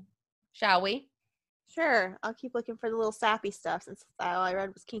 Shall we? Sure. I'll keep looking for the little sappy stuff since all I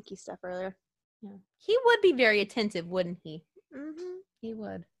read was kinky stuff earlier. Yeah. He would be very attentive, wouldn't he? Mm-hmm. He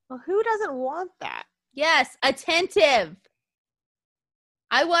would. Well, who doesn't want that? Yes, attentive.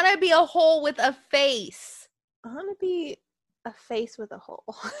 I want to be a hole with a face. I want to be a face with a hole.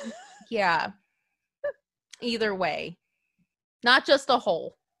 Yeah. Either way. Not just a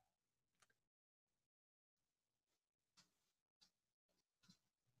hole.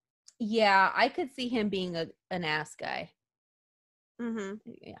 Yeah, I could see him being an ass guy. Mm-hmm.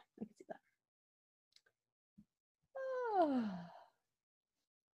 Yeah, I could see that.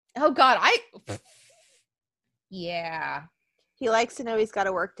 Oh, God, yeah. He likes to know he's got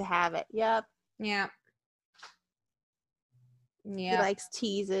to work to have it. Yep. Yeah. Yeah. He likes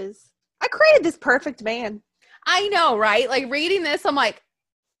teases. I created this perfect man. I know, right? Like, reading this, I'm like,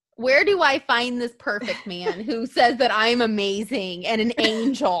 where do I find this perfect man who says that I'm amazing and an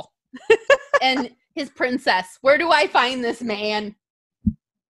angel and his princess? Where do I find this man?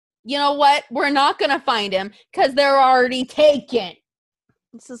 You know what? We're not going to find him because they're already taken.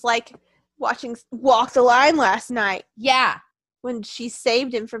 This is like watching Walk the Line last night. Yeah. When she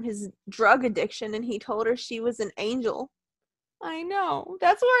saved him from his drug addiction and he told her she was an angel. I know.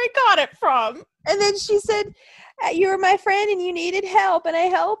 That's where I got it from. And then she said, you were my friend and you needed help and I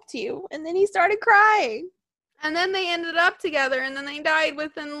helped you. And then he started crying. And then they ended up together and then they died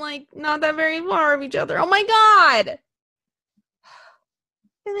within like not that very far of each other. Oh my God.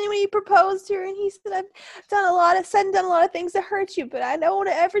 And then when he proposed to her and he said, I've done a lot of things that hurt you, but I don't want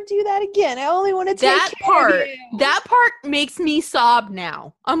to ever do that again. I only want to take care of you. That part makes me sob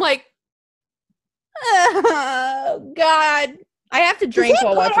now. I'm like, oh God. I have to drink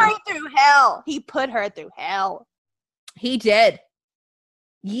while watching. He put her through hell. He did.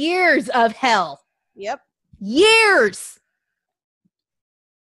 Years of hell. Yep. Years.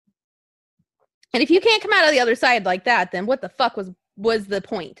 And if you can't come out of the other side like that, then what the fuck was the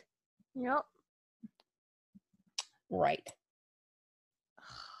point? Yep. Right.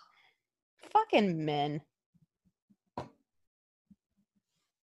 Fucking men.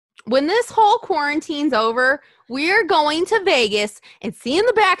 When this whole quarantine's over, we're going to Vegas and seeing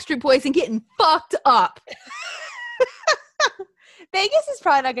the Backstreet Boys and getting fucked up. Vegas is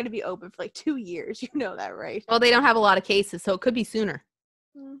probably not going to be open for like 2 years. You know that, right? Well, they don't have a lot of cases, so it could be sooner.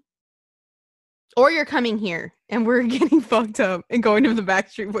 Mm. Or you're coming here and we're getting fucked up and going to the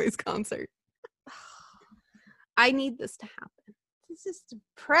Backstreet Boys concert. I need this to happen. This is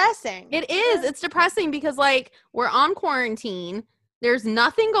depressing. It is. It's depressing because, like, we're on quarantine. There's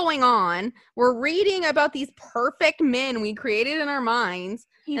nothing going on. We're reading about these perfect men we created in our minds.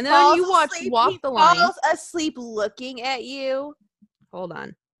 And then you watch Walk the Line. He falls asleep looking at you. Hold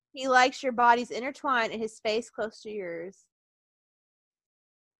on. He likes your bodies intertwined and his face close to yours.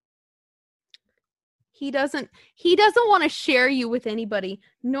 He doesn't want to share you with anybody,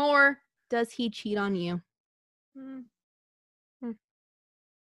 nor does he cheat on you.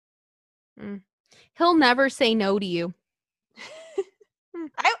 He'll never say no to you.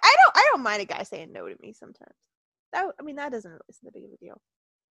 I don't mind a guy saying no to me sometimes. That doesn't really seem that big of a deal.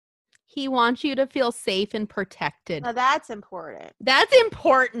 He wants you to feel safe and protected. Now that's important. That's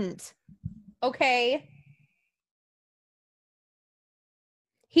important. Okay.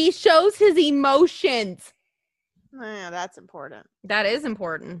 He shows his emotions. Yeah, that's important. That is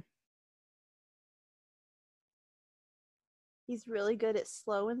important. He's really good at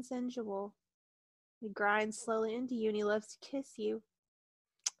slow and sensual. He grinds slowly into you and he loves to kiss you.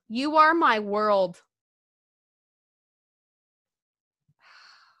 You are my world.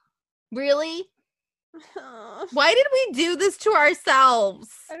 Really? Why did we do this to ourselves?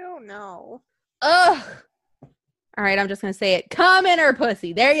 I don't know. Ugh. All right, I'm just going to say it. Come in her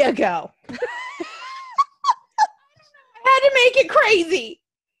pussy. There you go. I had to make it crazy.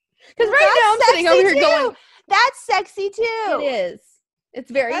 Because right now I'm sitting over here going, that's sexy too. It is.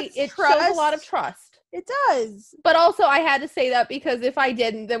 It's very, it shows a lot of trust. It does. But also I had to say that because if I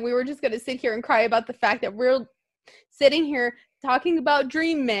didn't, then we were just going to sit here and cry about the fact that we're sitting here talking about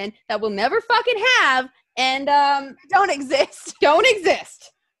dream men that we'll never fucking have and don't exist. Don't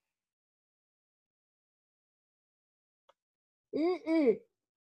exist. And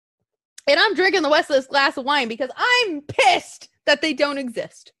I'm drinking the rest of this glass of wine because I'm pissed that they don't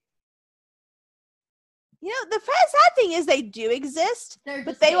exist. You know, the sad thing is they do exist,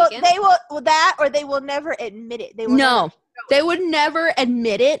 but they will never admit it. They would never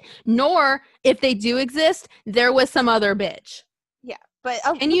admit it, nor if they do exist, there was some other bitch. Yeah, but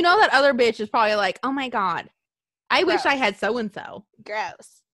and you know that other bitch is probably like, oh my God, I wish I had so-and-so.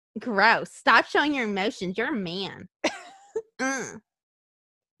 Gross. Stop showing your emotions. You're a man.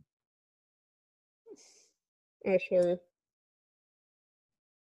 Actually.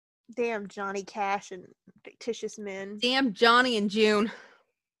 Damn Johnny Cash and fictitious men. Damn Johnny and June.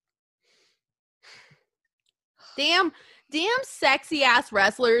 Damn sexy ass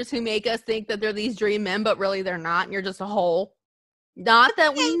wrestlers who make us think that they're these dream men, but really they're not, and you're just a hole. Not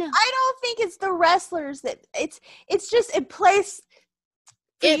that we know. I don't think it's the wrestlers that it's just a place.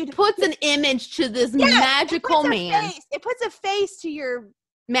 It puts an image to this magical man. It puts a face to your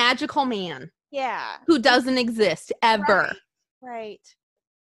magical man. Yeah. Who doesn't exist ever. Right.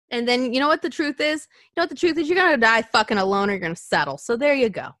 And then you know what the truth is? You know what the truth is? You're going to die fucking alone or you're going to settle. So there you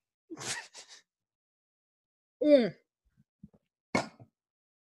go.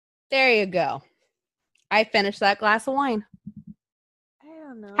 There you go. I finished that glass of wine. I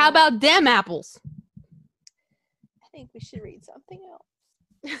don't know. How about them apples? I think we should read something else.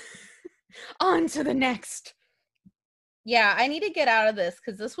 On to the next. Yeah, I need to get out of this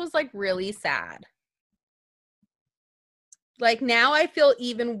because this was like really sad. Like now I feel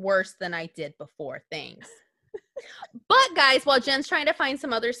even worse than I did before. Thanks. But guys, while Jen's trying to find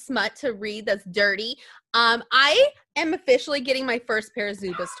some other smut to read that's dirty, I am officially getting my first pair of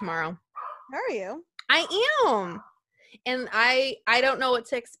Zubas tomorrow. Are you? I am. And I don't know what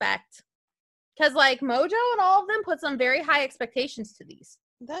to expect. Because like Mojo and all of them put some very high expectations to these.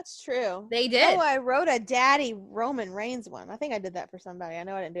 That's true. They did. Oh, I wrote a daddy Roman Reigns one. I think I did that for somebody. I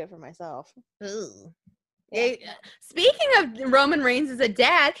know I didn't do it for myself. Ooh. Yeah. Speaking of Roman Reigns as a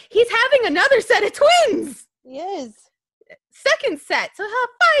dad, he's having another set of twins. He is. Second set. So he'll have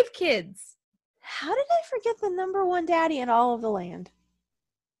 5 kids. How did I forget the number one daddy in all of the land?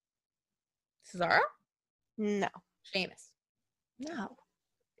 Cesaro? No. Sheamus? No.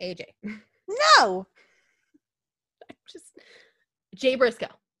 AJ? No. Just Jay Briscoe?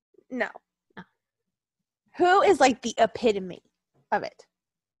 No. Who is like the epitome of it?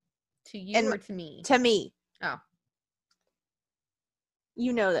 To you or to me? To me. Oh.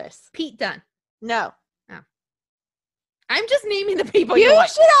 You know this. Pete Dunne? No. Oh. I'm just naming the people you should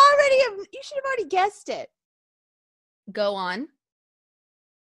have already guessed it. Go on.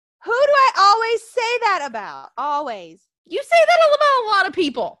 Who do I always say that about? Always. You say that about a lot of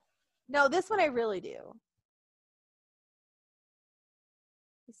people. No, this one I really do.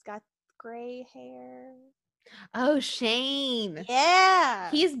 He's got gray hair. Oh, Shane.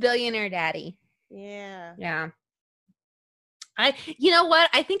 Yeah. He's billionaire daddy. Yeah. Yeah. You know what?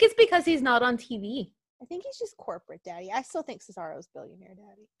 I think it's because he's not on TV. I think he's just corporate daddy. I still think Cesaro's billionaire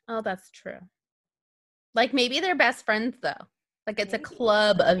daddy. Oh, that's true. Like, maybe they're best friends, though. Like, it's Maybe. a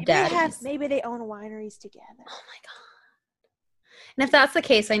club of daddies. Maybe they own wineries together. Oh, my God. And if that's the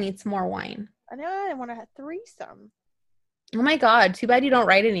case, I need some more wine. I know. I want to have threesome. Oh, my God. Too bad you don't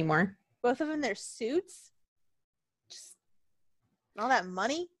write anymore. Both of them in their suits. Just all that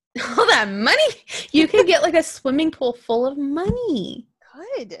money. All that money? You could get, like, a swimming pool full of money.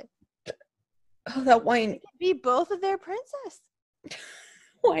 Good. Oh, that wine. Be both of their princess.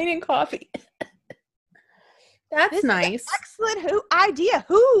 Wine and coffee. That's This nice. Is an excellent idea.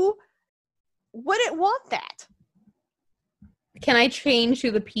 Who wouldn't want that? Can I change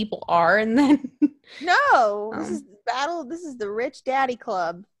who the people are and then? No. This is battle. This is the rich daddy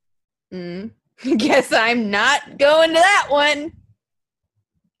club. Guess I'm not going to that one.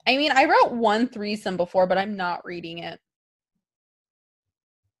 I mean, I wrote one threesome before, but I'm not reading it.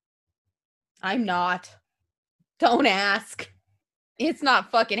 I'm not. Don't ask. It's not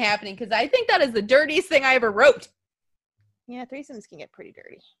fucking happening because I think that is the dirtiest thing I ever wrote. Yeah, threesomes can get pretty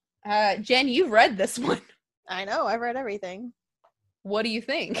dirty. Jen, you've read this one. I know. I've read everything. What do you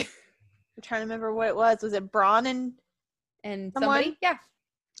think? I'm trying to remember what it was. Was it Braun and And someone? somebody? Yeah.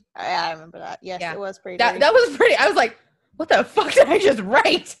 Yeah, I remember that. Yes, Yeah. it was pretty dirty. That was pretty. I was like, what the fuck did I just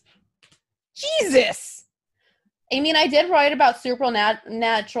write? Jesus. I mean, I did write about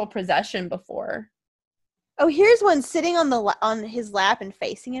supernatural possession before. Oh, here's one sitting on his lap and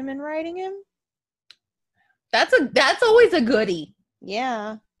facing him and writing him. That's always a goodie.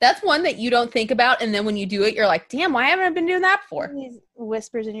 Yeah. That's one that you don't think about, and then when you do it, you're like, damn, why haven't I been doing that before? He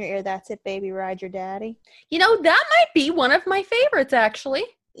whispers in your ear, "That's it, baby, ride your daddy." You know, that might be one of my favorites, actually.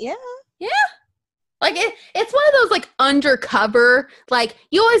 Yeah. Like, it's one of those, like, undercover, like,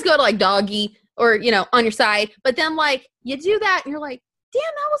 you always go to, like, doggy or, you know, on your side, but then, like, you do that, and you're like, damn,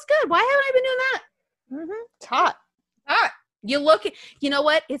 that was good. Why haven't I been doing that? Mm-hmm. It's hot. You look at, you know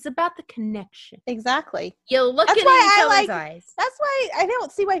what? It's about the connection. Exactly. You look That's at why each I other's like- eyes. That's why I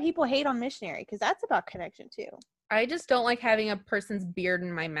don't see why people hate on Missionary, because that's about connection too. I just don't like having a person's beard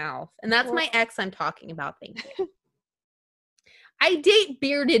in my mouth. And that's my ex I'm talking about. Thank you. I date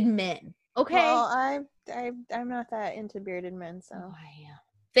bearded men. Okay. Well, I'm not that into bearded men, so. Oh, yeah.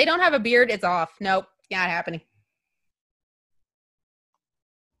 If they don't have a beard, it's off. Nope. Not happening.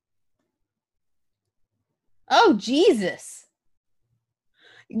 Oh, Jesus.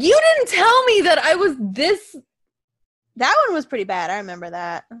 You didn't tell me that I was this. That one was pretty bad. I remember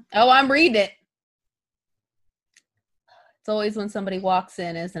that. Oh, I'm reading it. It's always when somebody walks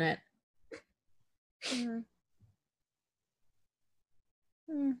in, isn't it? Mm-hmm.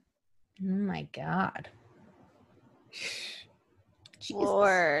 Oh my God. Jesus.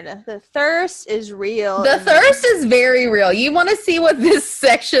 Lord, the thirst is real. The thirst is very real. You want to see what this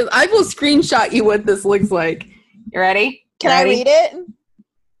section, I will screenshot you what this looks like. You ready? Can I read it?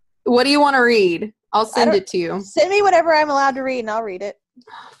 What do you want to read? I'll send it to you. Send me whatever I'm allowed to read and I'll read it.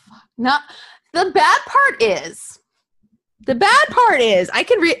 Not the bad part is I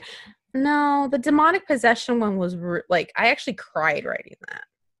can read. No, the demonic possession one was like, I actually cried writing that.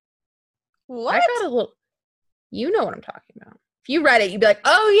 What? I got a little, you know what I'm talking about. If you read it, you'd be like,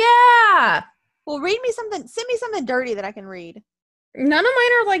 oh yeah. Well, read me something. Send me something dirty that I can read. None of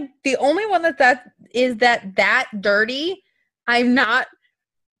mine are like, the only one that is that dirty, I'm not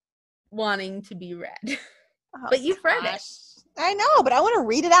wanting to be read. Oh, But you've read it. I know, but I want to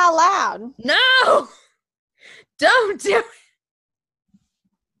read it out loud. No! Don't do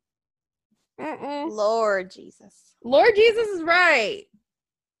it. Lord Jesus. Lord Jesus is right.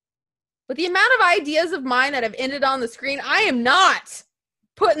 With the amount of ideas of mine that have ended on the screen, I am not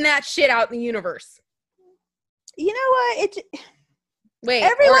putting that shit out in the universe. You know what? Wait.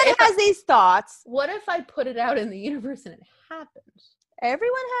 Everyone has these thoughts. What if I put it out in the universe and it happens?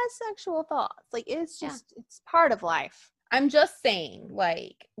 Everyone has sexual thoughts. Like, it's just, it's part of life. I'm just saying,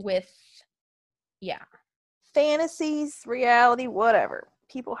 like, Fantasies, reality, whatever.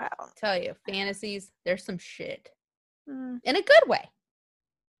 People have them. Tell you, fantasies, there's some shit. Mm. In a good way.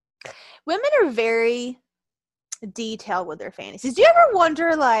 Women are very detailed with their fantasies. Do you ever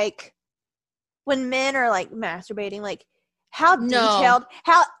wonder, like, when men are, like, masturbating, like, how detailed,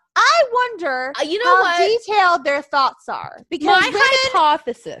 I wonder you know how what? detailed their thoughts are. Because my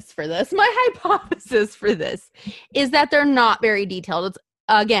hypothesis for this is that they're not very detailed. It's,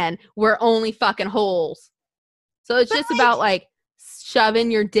 again, we're only fucking holes. So it's just about, like, shoving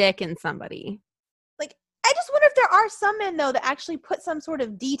your dick in somebody. Like, I just wonder if there are some men though that actually put some sort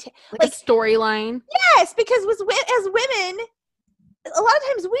of detail, like a storyline. Yes, because as women, a lot of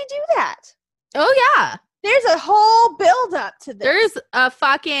times we do that. Oh yeah, there's a whole build up to this.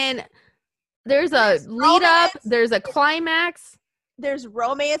 There's a lead up. There's a climax. There's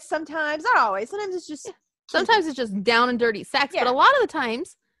romance sometimes, not always. Sometimes it's just down and dirty sex, but a lot of the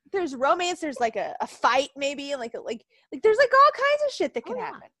times there's romance. There's like a fight, maybe, like there's like all kinds of shit that can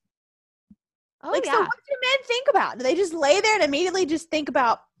happen. Oh like, so what do men think about? Do they just lay there and immediately just think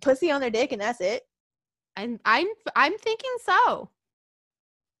about pussy on their dick and that's it? And I'm thinking so.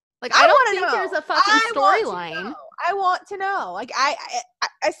 Like I don't think there's a fucking storyline. I want to know. Like I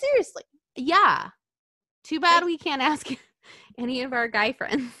seriously. Yeah. Too bad we can't ask any of our guy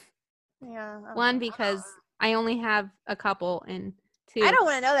friends. Yeah. One, because I only have a couple, and two, I don't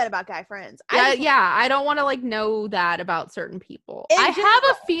want to know that about guy friends. I don't want to like know that about certain people. I have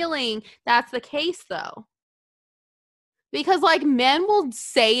a feeling that's the case though. Because like men will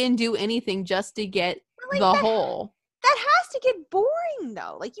say and do anything just to get the whole. That has to get boring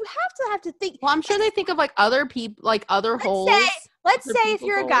though. Like you have to think. Well, I'm sure they think of like other people, like other holes. Let's say if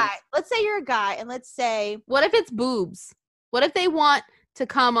you're a guy. Let's say you're a guy, and let's say. What if it's boobs? What if they want to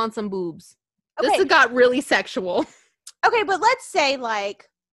come on some boobs? Okay. This has got really sexual. Okay, but let's say like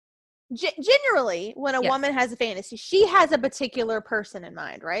generally when a woman has a fantasy, she has a particular person in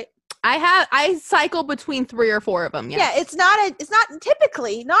mind, right? I cycle between 3 or 4 of them. Yes. Yeah, it's not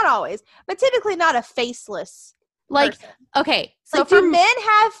typically, not always, but typically not a faceless person. Okay, so like, do men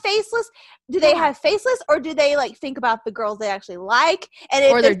have faceless? Do they have faceless, or do they like think about the girls they actually like? And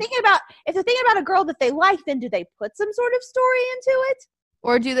if they're thinking about a girl that they like, then do they put some sort of story into it?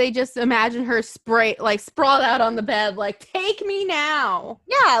 Or do they just imagine her sprawled out on the bed, like, take me now?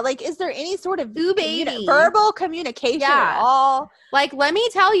 Yeah, like, is there any sort of baby verbal communication at all? Like, let me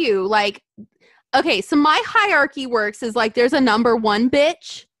tell you, like, okay, so my hierarchy works is like there's a number 1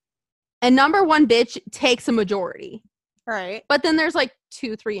 bitch, and number 1 bitch takes a majority. Right. But then there's like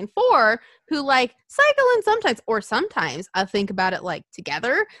 2, 3, and 4 who like cycle in sometimes I think about it like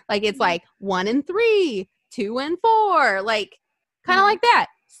together. Like it's like 1 and 3, 2 and 4, like kind of like that.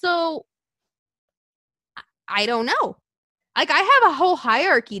 So I don't know. Like I have a whole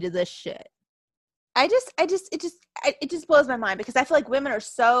hierarchy to this shit. It just blows my mind because I feel like women are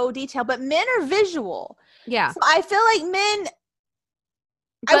so detailed, but men are visual. Yeah. So I feel like men.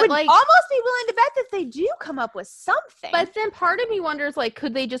 I would almost be willing to bet that they do come up with something. But then part of me wonders, like,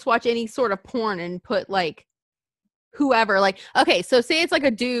 could they just watch any sort of porn and put, like, whoever? Like, okay, so say it's, like,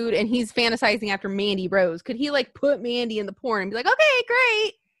 a dude and he's fantasizing after Mandy Rose. Could he, like, put Mandy in the porn and be like, okay,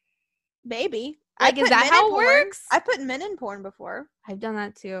 great? Maybe. Like, is that how it works? I put men in porn before. I've done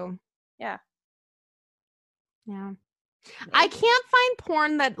that, too. Yeah. Yeah. Maybe. I can't find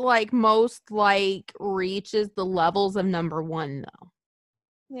porn that, like, most, like, reaches the levels of number 1, though.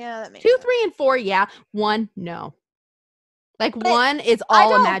 Yeah, that makes 2, 3, and 4, yeah. 1, no. Like, but 1 is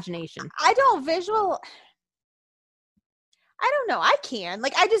all imagination. I don't know. I can.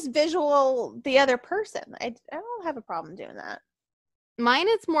 Like, I just visual the other person. I don't have a problem doing that. Mine,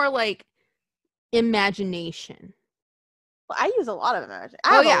 it's more like imagination. Well, I use a lot of imagination.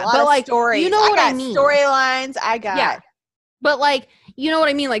 I have a lot of like, stories. You know what I mean? Storylines. I got. Yeah. But, like, you know what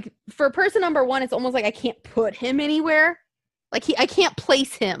I mean? Like, for person number 1, it's almost like I can't put him anywhere. Like, I can't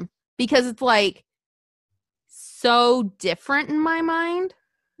place him because it's, like, so different in my mind.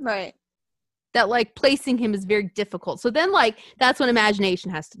 Right. That, like, placing him is very difficult. So then, like, that's when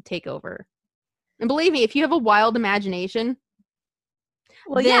imagination has to take over. And believe me, if you have a wild imagination,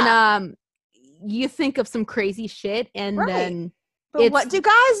 then you think of some crazy shit, and then... But what do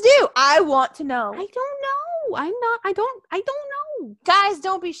guys do? I want to know. I don't know. I don't know. Guys,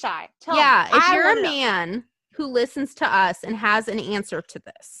 don't be shy. Tell me. If you're a man who listens to us and has an answer to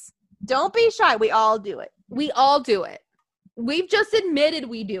this, don't be shy. We all do it. We've just admitted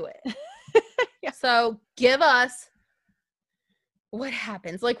we do it. Yeah. So give us what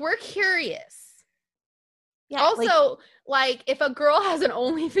happens. Like, we're curious. Yeah. Also, like if a girl has an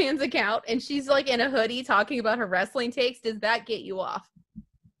OnlyFans account and she's like in a hoodie talking about her wrestling takes, does that get you off?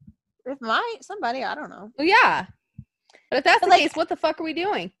 It might. Somebody, I don't know. Well, yeah. But if that's the case, what the fuck are we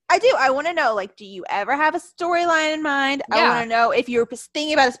doing? I do. I want to know, like, do you ever have a storyline in mind? Yeah. I want to know if you're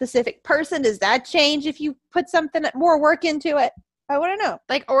thinking about a specific person. Does that change if you put something more work into it? I want to know.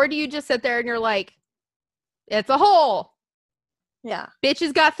 Like, or do you just sit there and you're like, it's a hole. Yeah.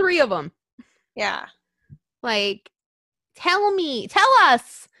 Bitches got 3 of them. Yeah. Like, tell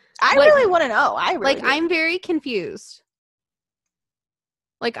us. I really want to know. I'm very confused.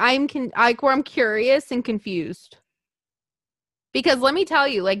 Like, I'm curious and confused. Because let me tell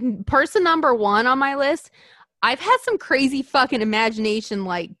you, like, person number 1 on my list, I've had some crazy fucking imagination,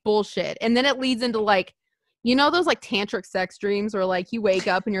 like, bullshit. And then it leads into, like, you know those, like, tantric sex dreams where, like, you wake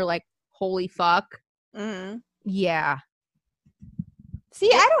up and you're like, holy fuck? Mm-hmm. Yeah.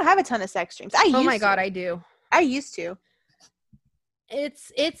 See, I don't have a ton of sex dreams. Oh my God, I do. I used to.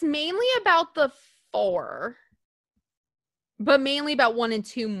 It's mainly about the 4, but mainly about 1 and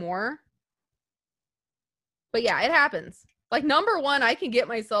 2 more. But yeah, it happens. Like, number 1, I can get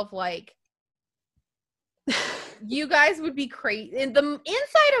myself, like, you guys would be crazy. And the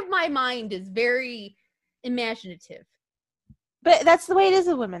inside of my mind is very imaginative. But that's the way it is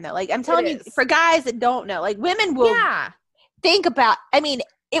with women, though. Like, I'm telling you, for guys that don't know, like, women will think about, I mean,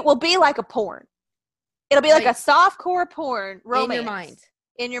 it will be like a porn. It'll be like a softcore porn romance.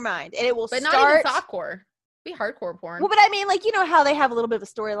 In your mind. And it will but start. But not even softcore. Be hardcore porn. Well, but I mean, like, you know how they have a little bit of a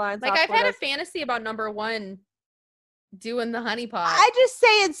storyline. Like, I've had a fantasy about number 1 doing the honeypot. I'm just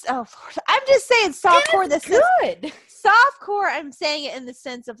saying softcore. It's good. Softcore, I'm saying it in the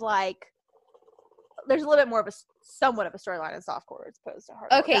sense of, like, there's a little bit more of a somewhat of a storyline in softcore as opposed to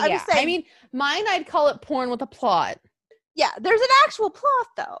hardcore. Okay, yeah. I mean, mine, I'd call it porn with a plot. Yeah, there's an actual plot,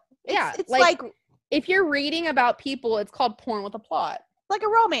 though. It's like if you're reading about people, it's called porn with a plot. Like a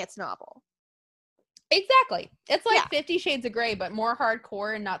romance novel. Exactly. It's like 50 Shades of Grey, but more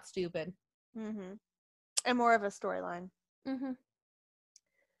hardcore and not stupid. Mm-hmm. And more of a storyline. Mm-hmm.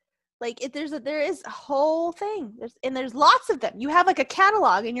 Like, there is a whole thing. There's lots of them. You have, like, a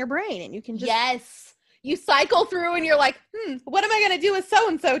catalog in your brain, and you can just... Yes. You cycle through, and you're like, what am I going to do with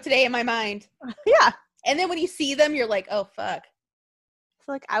so-and-so today in my mind? Yeah. And then when you see them, you're like, oh, fuck.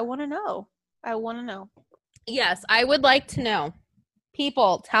 So, like, I want to know. Yes, I would like to know.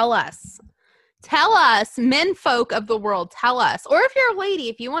 People, tell us. Tell us, men folk of the world, tell us. Or if you're a lady,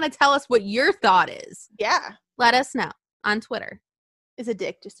 if you want to tell us what your thought is. Yeah. Let us know on Twitter. Is a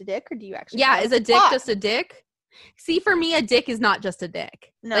dick just a dick, or do you actually? Yeah, is a dick just a dick? See, for me, a dick is not just a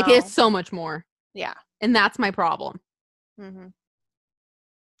dick. No. Like, it's so much more. Yeah. And that's my problem. Mm-hmm.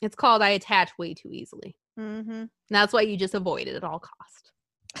 It's called I attach way too easily. Mm-hmm. And that's why you just avoid it at all cost.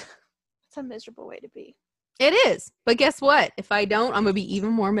 It's a miserable way to be. It is. But guess what? If I don't, I'm going to be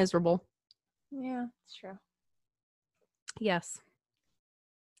even more miserable. Yeah, it's true. Yes.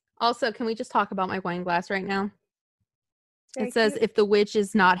 Also, can we just talk about my wine glass right now? It says, if the witch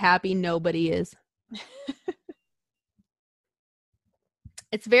is not happy, nobody is.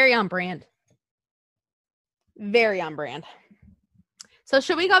 It's very on brand. Very on brand. So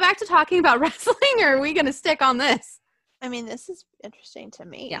should we go back to talking about wrestling, or are we going to stick on this? I mean, this is interesting to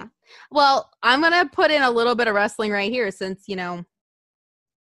me. Yeah. Well, I'm going to put in a little bit of wrestling right here since, you know,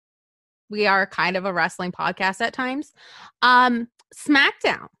 we are kind of a wrestling podcast at times.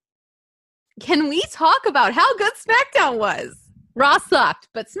 SmackDown. Can we talk about how good SmackDown was? Raw sucked,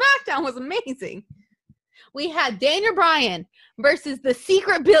 but SmackDown was amazing. We had Daniel Bryan versus the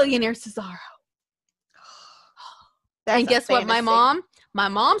secret billionaire Cesaro. And guess what? My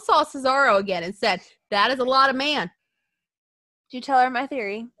mom saw Cesaro again and said, that is a lot of man. Did you tell her my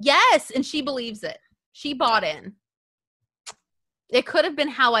theory? Yes, and she believes it. She bought in. It could have been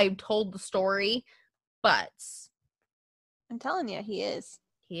how I told the story, but I'm telling you, he is.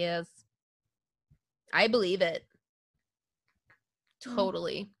 He is. I believe it.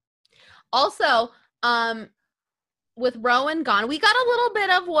 Totally. Also, with Rowan gone, we got a little bit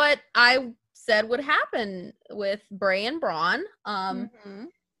of what I said would happen with Bray and Braun.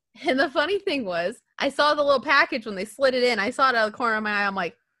 And the funny thing was, I saw the little package when they slid it in. I saw it out of the corner of my eye. I'm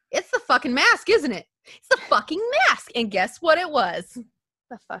like, it's the fucking mask, isn't it? It's the fucking mask. And guess what it was?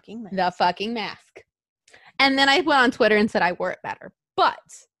 The fucking mask. The fucking mask. And then I went on Twitter and said I wore it better. But,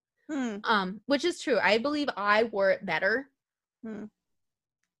 which is true. I believe I wore it better.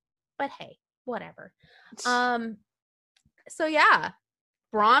 But hey, whatever. So yeah,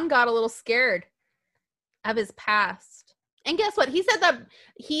 Braun got a little scared of his past. And guess what? He said that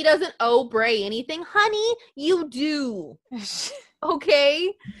he doesn't owe Bray anything. Honey, you do.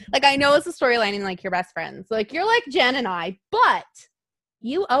 Okay? Like, I know it's a storyline in, like, your best friends. Like, you're like Jen and I, but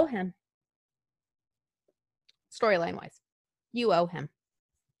you owe him. Storyline-wise. You owe him.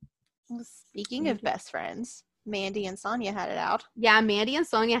 Speaking of best friends, Mandy and Sonya had it out. Yeah, Mandy and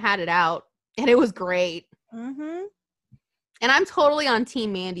Sonya had it out, and it was great. And I'm totally on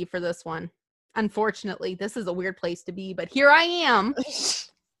Team Mandy for this one. Unfortunately, this is a weird place to be, but here I am.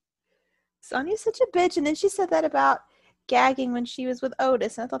 Sonya's such a bitch, and then she said that about gagging when she was with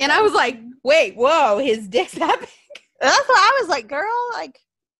Otis. And I was like, wait, whoa, his dick's that big? That's what I was like, girl, like.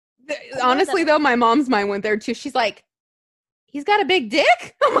 Honestly, though, my mom's mind went there, too. She's like, he's got a big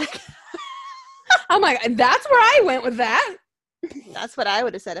dick? I'm like, that's where I went with that. That's what I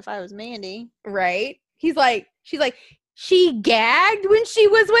would have said if I was Mandy. Right? She's like, she gagged when she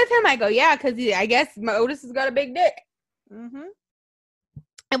was with him. I go, yeah, because I guess Otis has got a big dick. Mm-hmm.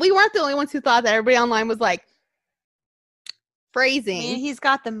 And we weren't the only ones who thought that. Everybody online was like, phrasing. I mean, he's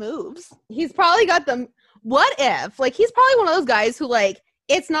got the moves. He's probably got them. What if? Like, he's probably one of those guys who, like,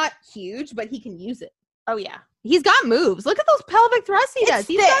 it's not huge, but he can use it. Oh, yeah. He's got moves. Look at those pelvic thrusts he does.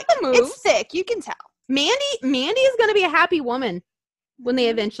 He's got the moves. It's thick. You can tell. Mandy is going to be a happy woman when they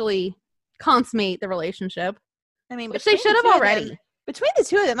eventually consummate the relationship. I mean, which they should have already. Between the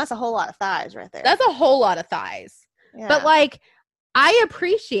two of them, that's a whole lot of thighs right there. That's a whole lot of thighs. Yeah. But, like, I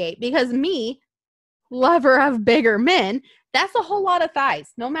appreciate, because me, lover of bigger men, that's a whole lot of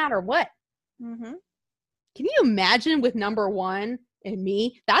thighs, no matter what. Mm-hmm. Can you imagine with number one and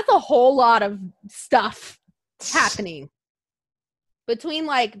me? That's a whole lot of stuff happening. Between,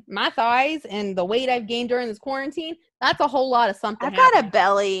 like, my thighs and the weight I've gained during this quarantine, that's a whole lot of something. I've got a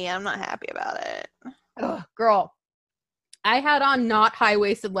belly. I'm not happy about it. Ugh, girl, I had on not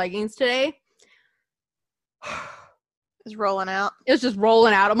high-waisted leggings today. It's rolling out. It was just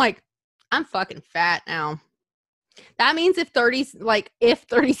rolling out. I'm like, I'm fucking fat now. That means if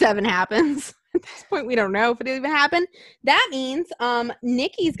 37 happens, at this point we don't know if it even happened. That means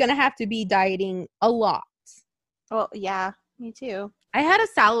Nikki's gonna have to be dieting a lot. Well, yeah, me too. I had a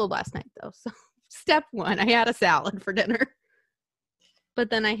salad last night though, so step one, I had a salad for dinner. But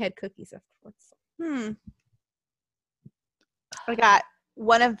then I had cookies afterwards. I got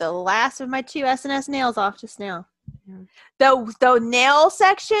one of the last of my 2 S&S nails off just now. Yeah. The nail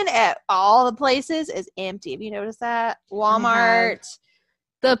section at all the places is empty. Have you noticed that? Walmart.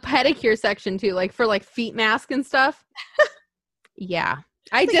 The pedicure section too, like for like feet mask and stuff. Yeah.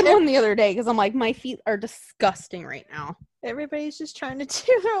 I did one the other day because I'm like, my feet are disgusting right now. Everybody's just trying to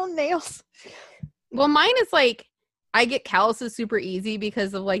do their own nails. Well, mine is like, I get calluses super easy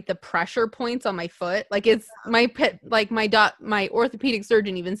because of like the pressure points on my foot. Like it's my orthopedic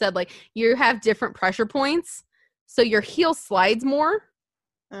surgeon even said like you have different pressure points, so your heel slides more.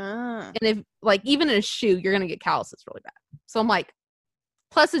 And if like even in a shoe, you're gonna get calluses really bad. So I'm like,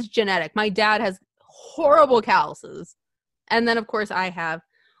 plus it's genetic. My dad has horrible calluses, and then of course I have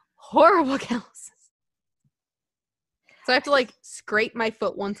horrible calluses. So I have to like scrape my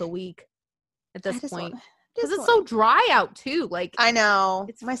foot once a week at this point. Because it's so dry out too. Like I know.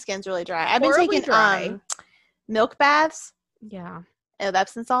 My skin's really dry. I've been taking milk baths. Yeah. With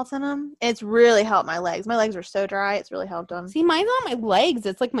Epsom salts in them. It's really helped my legs. My legs are so dry. It's really helped them. See, mine's not my legs.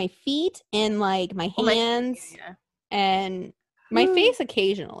 It's like my feet and like my hands and my face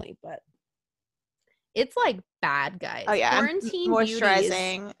occasionally. But it's like bad, guys. Oh yeah, quarantine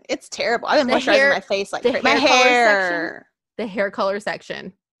moisturizing. Beauties. It's terrible. I've been moisturizing my face like my hair. The hair color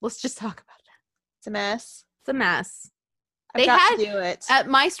section. Let's just talk about it. It's a mess. It's a mess. I've got to do it. At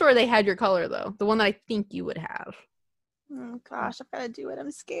my store, they had your color, though. The one that I think you would have. Oh, gosh. I've got to do it.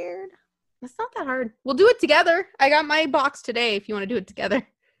 I'm scared. It's not that hard. We'll do it together. I got my box today if you want to do it together.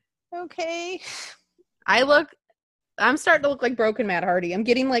 Okay. I'm starting to look like Broken Matt Hardy. I'm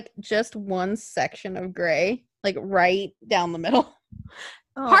getting, like, just one section of gray. Like, right down the middle.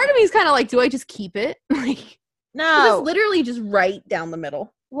 Oh. Part of me is kind of like, do I just keep it? Like, no. It's literally just right down the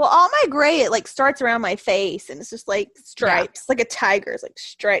middle. Well, all my gray, it like starts around my face, and it's just like stripes, like a tiger's, like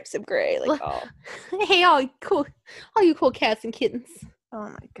stripes of gray. Like, hey, all you cool cats and kittens. Oh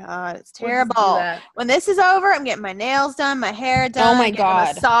my god, it's terrible. When this is over, I'm getting my nails done, my hair done. Oh my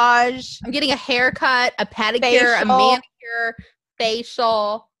god, a massage. I'm getting a haircut, a pedicure, a manicure,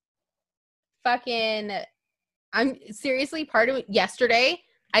 facial. Fucking, I'm seriously part of it. Yesterday,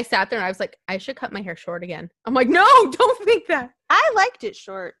 I sat there and I was like, I should cut my hair short again. I'm like, no, don't think that. I liked it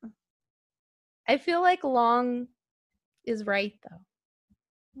short. I feel like long is right,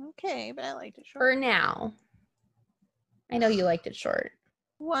 though. Okay, but I liked it short. For now. I know you liked it short.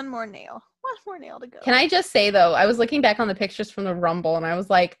 One more nail. One more nail to go. Can I just say, though, I was looking back on the pictures from the Rumble, and I was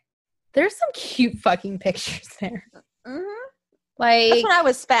like, there's some cute fucking pictures there. Mm-hmm. Like, that's when I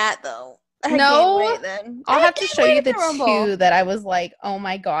was fat, though. No, I'll have to show you the two that I was like, oh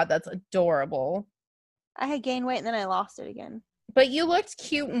my god, that's adorable. I had gained weight and then I lost it again. But you looked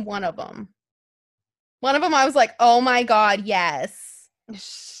cute in one of them. One of them I was like, oh my god, yes.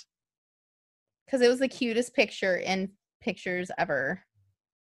 Because it was the cutest picture in pictures ever.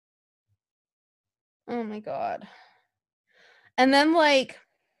 Oh my god. And then like,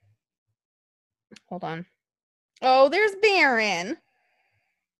 hold on. Oh, there's Baron.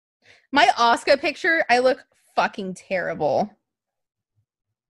 My Oscar picture, I look fucking terrible.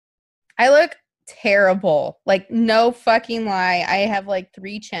 I look terrible. Like, no fucking lie. I have like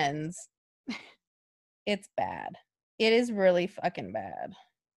 3 chins. It's bad. It is really fucking bad.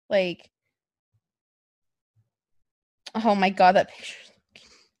 Like, oh my God, that picture.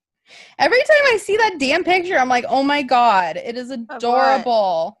 Every time I see that damn picture, I'm like, oh my God, it is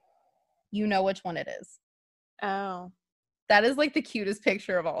adorable. You know which one it is. Oh. That is like the cutest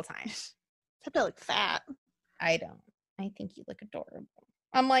picture of all time. Except I look fat. I don't. I think you look adorable.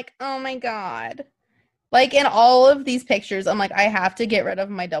 I'm like, oh my God. Like in all of these pictures, I'm like, I have to get rid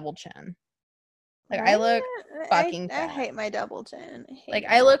of my double chin. Like I look fucking fat. I hate my double chin.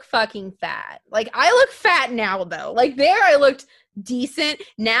 I look fucking fat. Like I look fat now though. Like there I looked decent.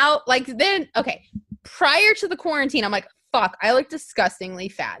 Now, like then, okay. Prior to the quarantine, I'm like, fuck, I look disgustingly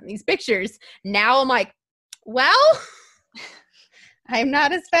fat in these pictures. Now I'm like, well, I'm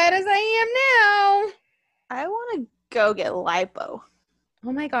not as fat as I am now. I want to go get lipo.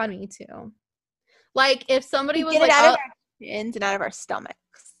 Oh my God, me too. Like if somebody was get like, it out of our chins and out of our stomachs.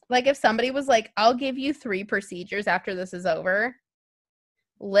 Like if somebody was like, I'll give you 3 procedures after this is over.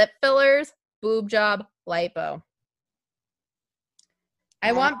 Lip fillers, boob job, lipo.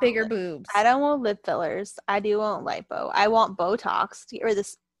 I want bigger boobs. I don't want lip fillers. I do want lipo. I want Botox to get rid of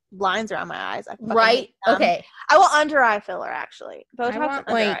this lines around my eyes. Right? Okay. I want under eye filler, actually. Botox I want,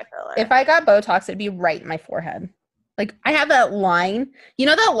 and under eye filler. If I got Botox, it'd be right in my forehead. Like, I have that line. You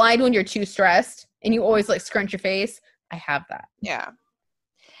know that line when you're too stressed and you always, like, scrunch your face? I have that. Yeah.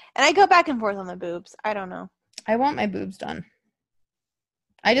 And I go back and forth on the boobs. I don't know. I want my boobs done.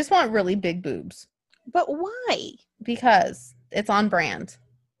 I just want really big boobs. But why? Because it's on brand.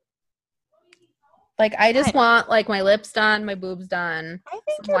 Like, I just want, like, my lips done, my boobs done. I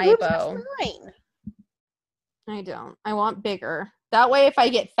think your boobs are fine. I don't. I want bigger. That way, if I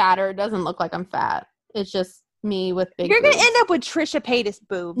get fatter, it doesn't look like I'm fat. It's just me with big You're boobs. going to end up with Trisha Paytas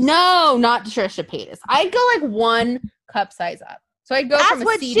boobs. No, not Trisha Paytas. I'd go, like, 1 cup size up. So I'd go from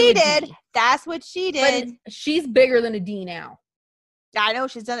a C to a D. That's what she did. But she's bigger than a D now. I know.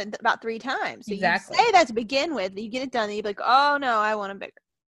 She's done it about 3 times. So exactly. You say that to begin with. You get it done. And you'd be like, oh, no, I want them bigger.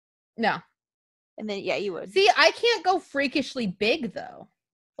 No. And then, yeah, you would. See, I can't go freakishly big, though.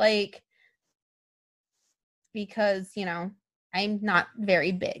 Like, because, you know, I'm not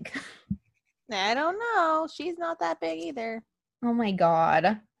very big. I don't know. She's not that big either. Oh, my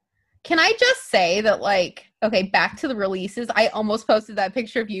God. Can I just say that, like, okay, back to the releases. I almost posted that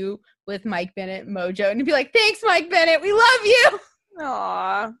picture of you with Mike Bennett and Mojo. And be like, thanks, Mike Bennett. We love you.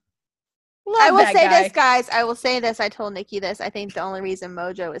 Aw. I will say this, guys. I will say this. I told Nikki this. I think the only reason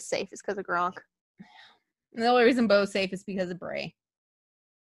Mojo is safe is because of Gronk. And the only reason Bo's safe is because of Bray.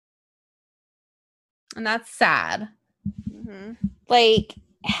 And that's sad. Mm-hmm. Like,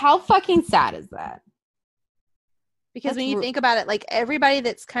 how fucking sad is that? Because when you think about it, like, everybody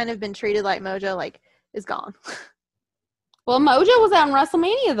that's kind of been treated like Mojo, like, is gone. Well, Mojo was out in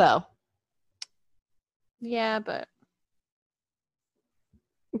WrestleMania, though. Yeah, but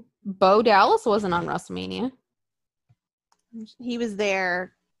Bo Dallas wasn't on WrestleMania. He was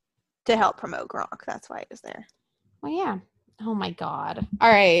there to help promote Gronk. That's why he was there. Well, yeah. Oh, my God. All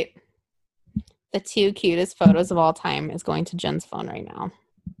right. The 2 cutest photos of all time is going to Jen's phone right now.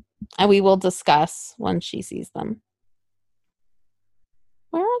 And we will discuss when she sees them.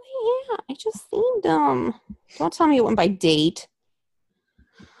 Where are they at? I just seen them. Don't tell me it went by date.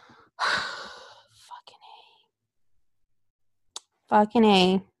 Fucking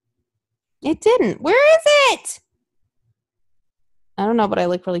A. It didn't. Where is it? I don't know, but I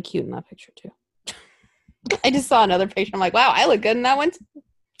look really cute in that picture too. I just saw another picture. I'm like, wow, I look good in that one too.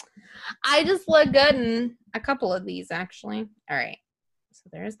 I just look good in a couple of these, actually. All right. So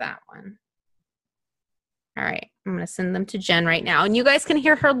there's that one. All right. I'm going to send them to Jen right now. And you guys can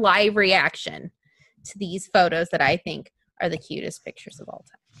hear her live reaction to these photos that I think are the cutest pictures of all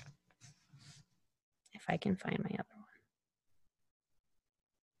time. If I can find my other one.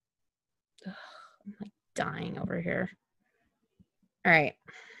 Ugh, I'm like dying over here. All right.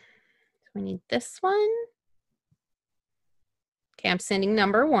 So we need this one. Okay, I'm sending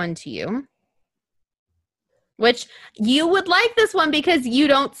number 1 to you. Which you would like this one because you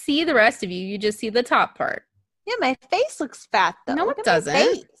don't see the rest of you. You just see the top part. Yeah, my face looks fat, though. No, it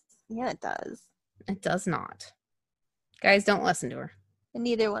doesn't. Yeah, it does. It does not. Guys, don't listen to her. And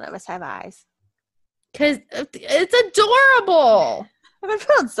neither one of us have eyes. Because it's adorable. I'm going to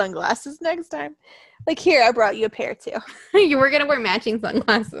put on sunglasses next time. Like, here, I brought you a pair, too. You were going to wear matching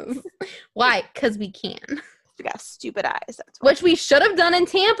sunglasses. Why? Because we can. We got stupid eyes. That's why. Which we should have done in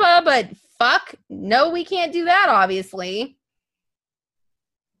Tampa, but fuck. No, we can't do that, obviously.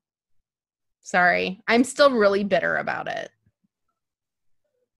 Sorry. I'm still really bitter about it.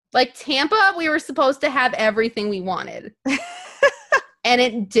 Like, Tampa, we were supposed to have everything we wanted. And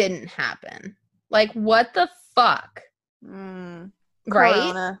it didn't happen. Like, what the fuck? Mm. Right?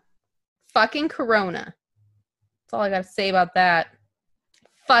 Corona. Fucking Corona. That's all I gotta say about that.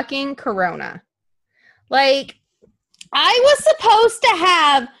 Fucking Corona. Like, I was supposed to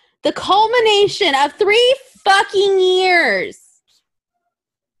have the culmination of 3 fucking years.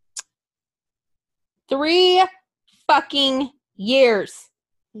 3 fucking years.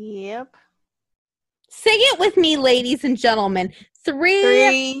 Yep. Say it with me, ladies and gentlemen. 3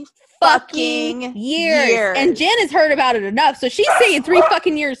 fucking fucking years. And Jen has heard about it enough, so she's saying 3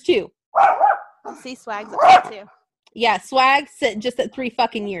 fucking years too. I see Swag's up there too. Yeah, Swag just at 3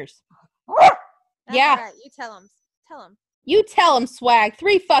 fucking years. That's Yeah. right. You tell him. Tell him. You tell him, Swag.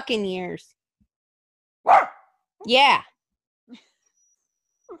 3 fucking years. Yeah.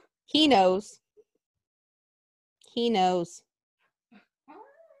 He knows. He knows.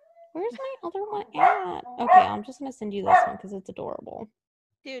 Where's my other one at? Okay, I'm just going to send you this one because it's adorable.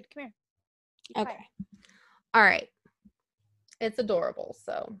 Dude, come here. Keep Okay. quiet. All right. It's adorable,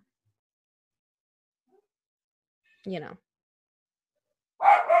 so. You know.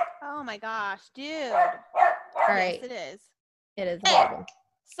 Oh my gosh, dude. All right. Yes, it is. It is Hey. adorable.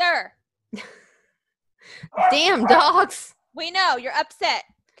 Sir, Damn, dogs. we know you're upset.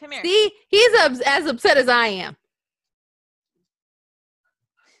 Come here. See, he's as upset as I am.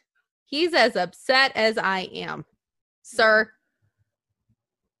 He's as upset as I am, sir.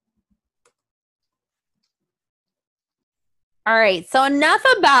 All right, so enough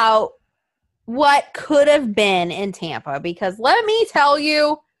about what could have been in Tampa, because let me tell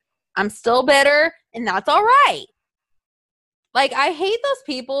you, I'm still bitter, and that's all right. Like, I hate those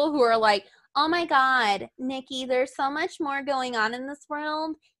people who are like, oh my God, Nikki, there's so much more going on in this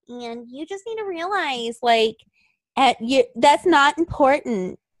world, and you just need to realize, like, that's not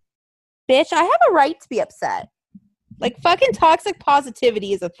important. Bitch, I have a right to be upset. Like, fucking toxic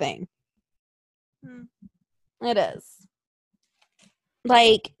positivity is a thing. It is.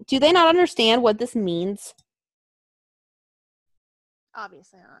 Like, do they not understand what this means?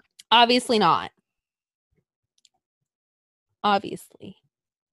 Obviously not. Obviously not. Obviously.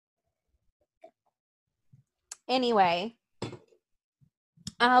 Anyway.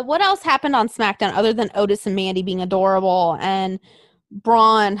 What else happened on SmackDown other than Otis and Mandy being adorable and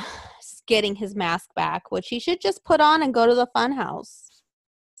Braun getting his mask back, which he should just put on and go to the funhouse?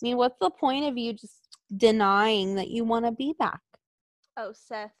 I mean, what's the point of you just denying that you want to be back? Oh,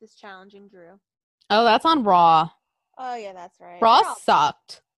 Seth is challenging Drew. Oh, that's on Raw. Oh, yeah, that's right. Raw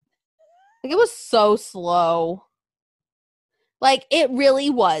sucked. Like, it was so slow. Like, it really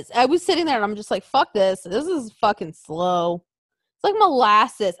was. I was sitting there and I'm just like, fuck this. This is fucking slow. It's like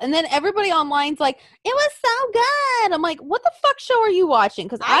molasses. And then everybody online's like, it was so good. I'm like, what the fuck show are you watching?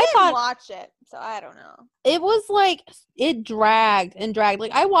 Because I didn't thought watch it, so I don't know. it was like, it dragged and dragged.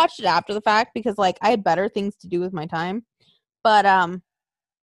 Like, I watched it after the fact because, like, I had better things to do with my time. But,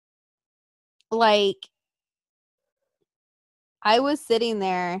 like, I was sitting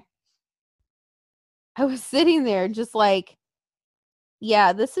there just like,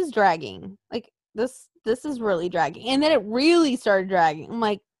 yeah, this is dragging. Like, this is really dragging. And then it really started dragging. I'm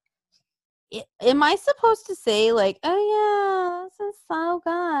like, am I supposed to say, like, oh, yeah, this is so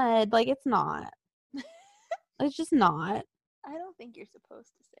good? Like, it's not. It's just not. I don't think you're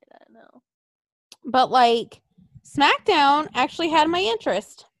supposed to say that, no. But, like, SmackDown actually had my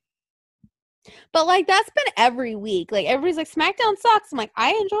interest. But, like, that's been every week. Like, everybody's like, SmackDown sucks. I'm like,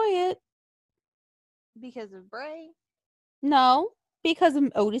 I enjoy it. Because of Bray? No, because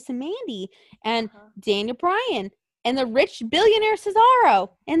of Otis and Mandy and Daniel Bryan and the rich billionaire Cesaro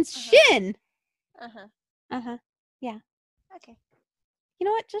and Shin. Yeah. Okay. You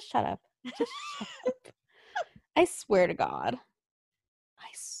know what? Just shut up. Just shut up. I swear to God. I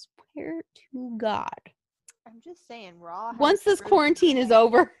swear to God. I'm just saying, Raw. Once this quarantine is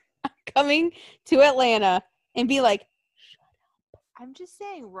over, I'm coming to Atlanta and be like, shut up. I'm just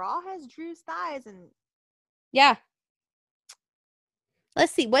saying, Raw has Drew's thighs and. Yeah.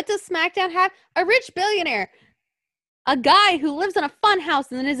 Let's see. What does SmackDown have? A rich billionaire. A guy who lives in a fun house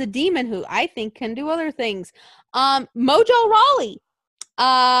and then is a demon who I think can do other things. Mojo Rawley.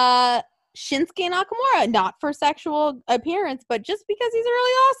 Shinsuke Nakamura. Not for sexual appearance, but just because he's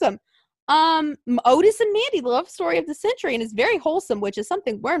really awesome. Otis and Mandy, love story of the century, and is very wholesome, which is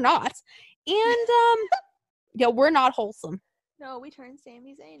something we're not. And yeah, we're not wholesome. No, we turned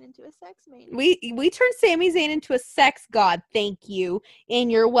Sami Zayn into a sex maniac. We turned Sami Zayn into a sex god. Thank you,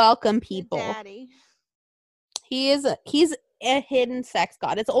 and you're welcome, people. Daddy. He's a hidden sex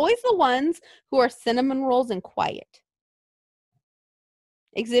god. It's always the ones who are cinnamon rolls and quiet.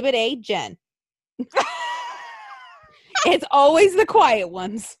 Exhibit A, Jen. It's always the quiet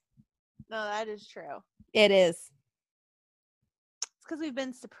ones. No, that is true. It is. because we've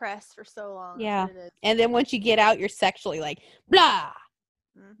been suppressed for so long. Yeah. That's what it is. And then once you get out, you're sexually like, blah.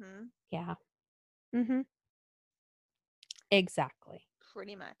 Mm-hmm. Yeah. Mm-hmm. Exactly.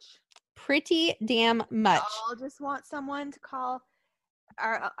 Pretty much. Pretty damn much. We all just want someone to call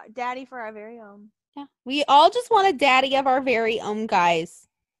our daddy for our very own. Yeah. We all just want a daddy of our very own, guys.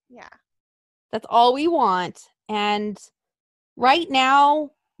 Yeah. That's all we want. And right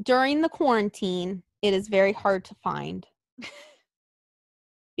now, during the quarantine, it is very hard to find.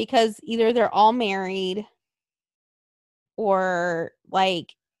 Because either they're all married or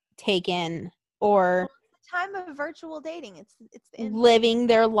like taken or Time of virtual dating. It's the end. living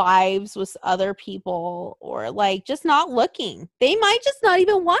their lives with other people or like just not looking. They might just not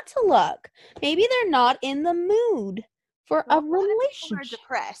even want to look. Maybe they're not in the mood for a lot of people are relationship.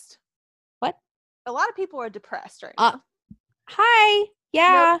 depressed. What? A lot of people are depressed right now. Hi.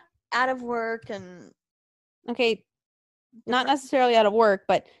 Yeah. Out of work and Okay. Not necessarily out of work,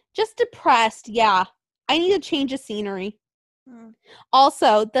 but just depressed. Yeah. I need to change the scenery.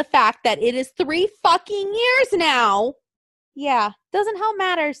 Also, the fact that it is 3 fucking years now. Yeah. Doesn't help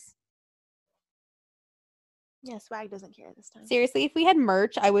matters. Yeah, Swag doesn't care this time. Seriously, if we had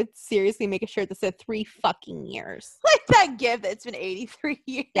merch, I would seriously make a shirt that said 3 fucking years. Like that gift that's been 83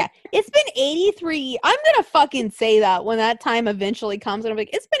 years. Yeah. It's been 83. I'm going to fucking say that when that time eventually comes. And I'm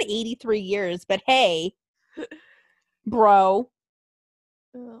like, it's been 83 years, but hey, bro.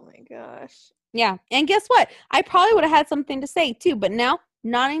 Oh my gosh. Yeah. And guess what? I probably would have had something to say too, but now,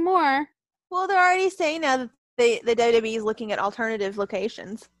 not anymore. Well, they're already saying now that the WWE is looking at alternative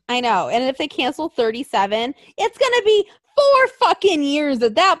locations. I know. And if they cancel 37, it's going to be 4 fucking years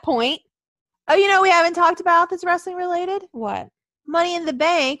at that point. Oh, you know, we haven't talked about this wrestling related? What? Money in the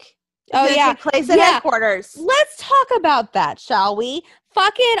Bank. Oh, yeah. Take place at headquarters. Let's talk about that, shall we?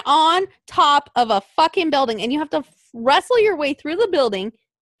 Fucking on top of a fucking building. And you have to wrestle your way through the building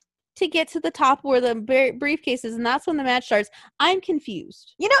to get to the top where the briefcase is. And that's when the match starts. I'm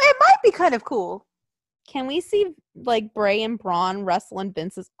confused. You know, it might be kind of cool. Can we see, like, Bray and Braun wrestle in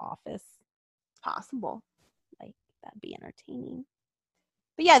Vince's office? Possible. Like, that'd be entertaining.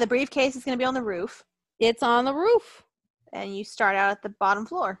 But yeah, the briefcase is going to be on the roof. It's on the roof. And you start out at the bottom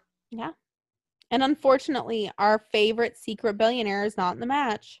floor. Yeah. And unfortunately, our favorite secret billionaire is not in the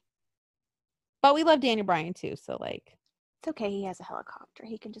match. But we love Daniel Bryan too, so like... It's okay, he has a helicopter.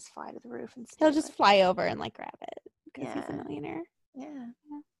 He can just fly to the roof and he'll just fly over and like grab it. Because he's a Yeah. millionaire. Yeah.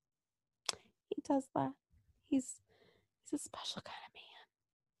 He does that. He's a special kind of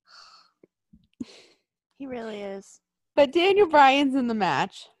man. He really is. But Daniel Bryan's in the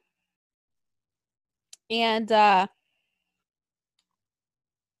match. And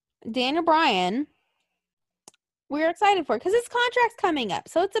Daniel Bryan, we're excited for it because his contract's coming up.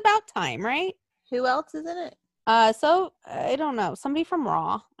 So it's about time, right? Who else is in it? So I don't know. Somebody from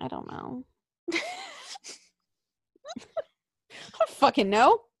Raw. I don't know. I don't fucking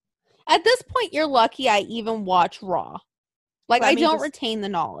know. At this point, you're lucky I even watch Raw. Like, I don't retain the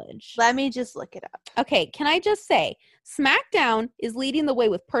knowledge. Let me just look it up. Okay, can I just say, SmackDown is leading the way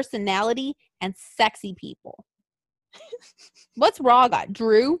with personality and sexy people. What's Raw got?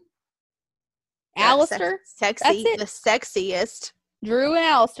 Drew? Yeah, Alistair? Sexy. That's it. The sexiest. Drew and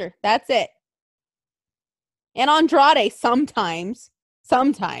Alistair. That's it. And Andrade sometimes.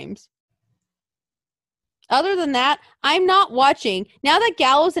 Sometimes. Other than that, I'm not watching. Now that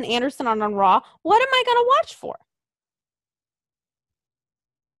Gallows and Anderson are on Raw, what am I going to watch for?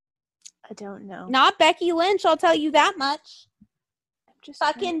 I don't know. Not Becky Lynch, I'll tell you that much. I'm just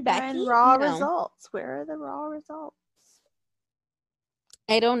fucking Becky. Raw No. results. Where are the Raw results?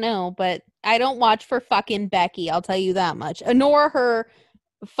 I don't know, but I don't watch for fucking Becky, I'll tell you that much. Nor her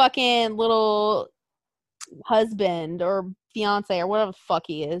fucking little husband or fiance or whatever the fuck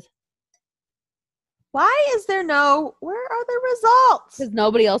he is. Why is there no... Where are the results? Because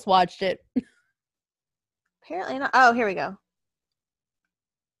nobody else watched it. Apparently not. Oh, here we go.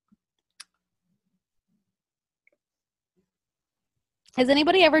 Has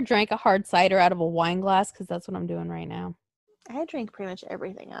anybody ever drank a hard cider out of a wine glass? Because that's what I'm doing right now. I drink pretty much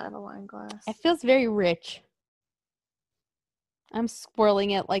everything out of a wine glass. It feels very rich. I'm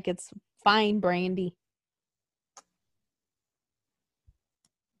swirling it like it's fine brandy.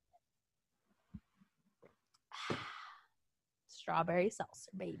 Strawberry seltzer,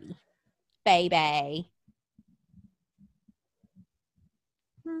 baby. Baby.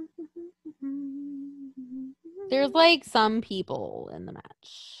 There's like some people in the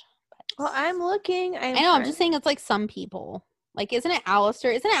match. Well, I'm looking. I know, I'm just saying it's like some people. Like, isn't it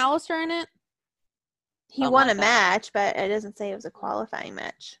Alistair? Isn't Alistair in it? He won a match, but it doesn't say it was a qualifying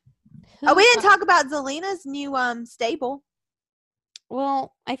match. Who Oh, we didn't talk about Zelina's new stable.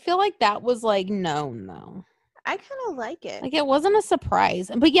 Well, I feel like that was like known though. I kind of like it. Like it wasn't a surprise.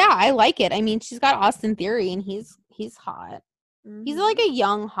 But yeah, I like it. I mean, she's got Austin Theory and he's hot. He's like a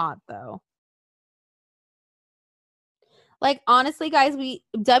young hot though. Like honestly, guys,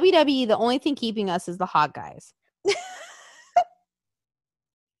 WWE, the only thing keeping us is the hot guys.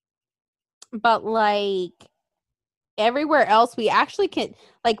 But like everywhere else, we actually can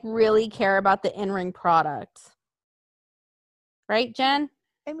like really care about the in-ring product. Right, Jen?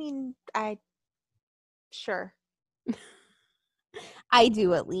 I mean, sure. I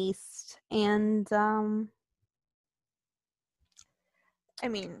do at least. And I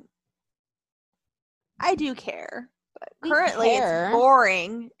mean, I do care, but We currently care. it's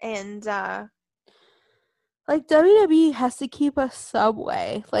boring and like WWE has to keep a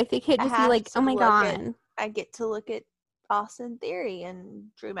Subway. Like they can't I just be have like, to oh my look god. I get to look at Austin Theory and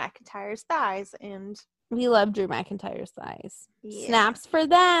Drew McIntyre's thighs and We love Drew McIntyre's thighs. yeah. Snaps for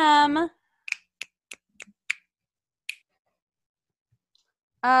them.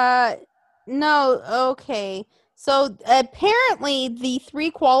 No, okay. So apparently the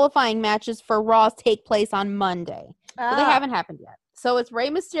 3 qualifying matches for Raw take place on Monday. But they haven't happened yet. So it's Rey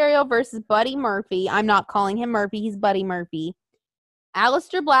Mysterio versus Buddy Murphy. I'm not calling him Murphy. He's Buddy Murphy.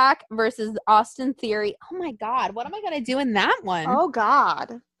 Aleister Black versus Austin Theory. Oh my god, what am I going to do in that one? Oh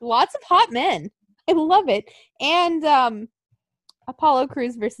god. Lots of hot men. I love it. And Apollo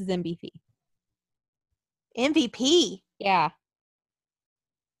Crews versus MVP. MVP. Yeah.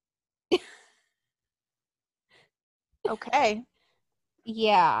 Okay.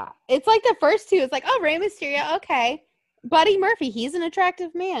 Yeah. It's like the first two. It's like, oh, Rey Mysterio, okay. Buddy Murphy, he's an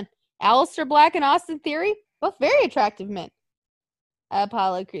attractive man. Aleister Black and Austin Theory, both very attractive men.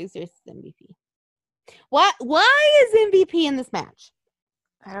 Apollo Crews versus MVP. Why is MVP in this match?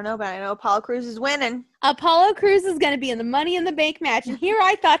 I don't know, but I know Apollo Crews is winning. Apollo Crews is going to be in the Money in the Bank match, and here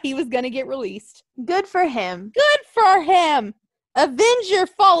I thought he was going to get released. Good for him. Good for him. Avenge your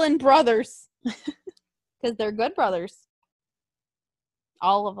fallen brothers. Because they're good brothers.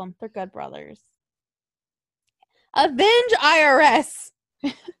 All of them. They're good brothers. Avenge IRS.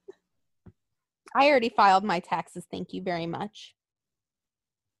 I already filed my taxes. Thank you very much.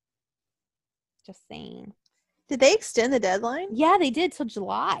 Just saying. Did they extend the deadline? Yeah, they did till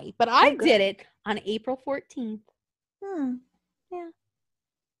July. But I did it on April 14th. Yeah.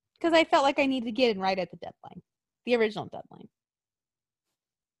 Because I felt like I needed to get in right at the deadline. The original deadline.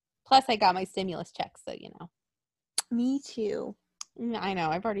 Plus, I got my stimulus check, so you know. Me too. I know.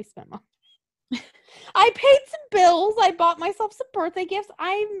 I've already spent one. I paid some bills. I bought myself some birthday gifts.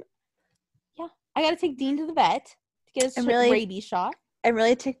 I got to take Dean to the vet to get his rabies shot. I'm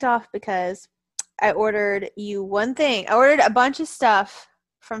really ticked off because I ordered you one thing. I ordered a bunch of stuff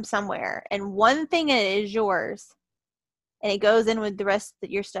from somewhere, and one thing in it is yours. And it goes in with the rest of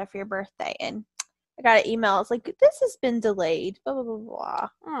your stuff for your birthday. And I got an email. It's like, this has been delayed. Blah, blah, blah, blah.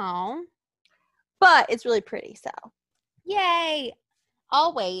 Oh. But it's really pretty, so. Yay.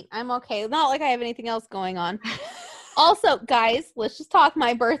 I'll wait. I'm okay. Not like I have anything else going on. Also, guys, let's just talk.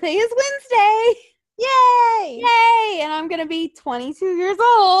 My birthday is Wednesday. Yay! Yay! And I'm going to be 22 years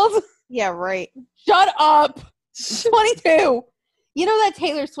old. Yeah, right. Shut up. 22. You know that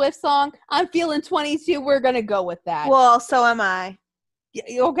Taylor Swift song? I'm feeling 22. We're going to go with that. Well, so am I.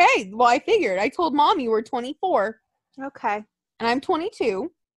 Okay. Well, I figured. I told Mom you were 24. Okay. And I'm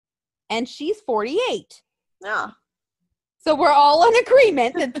 22. And she's 48. Oh. So we're all in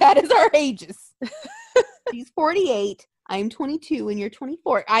agreement that is our ages. She's 48. I'm 22 and you're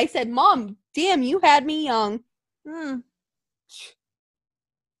 24. I said, Mom, damn, you had me young.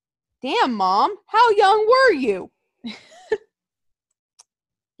 Damn, Mom, how young were you?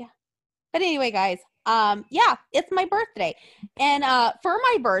 Yeah. But anyway, guys, yeah, it's my birthday. And for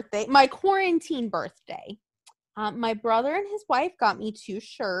my birthday, my quarantine birthday, my brother and his wife got me 2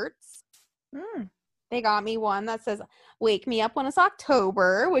 shirts. They got me one that says, Wake Me Up When It's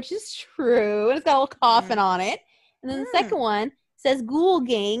October, which is true. And it's got a little coffin on it. And then the second one says Ghoul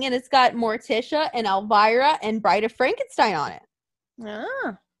Gang, and it's got Morticia and Elvira and Bride of Frankenstein on it.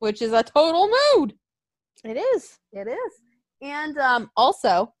 Which is a total mood. It is. It is. And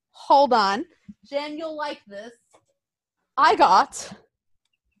also, hold on. Jen, you'll like this. I got,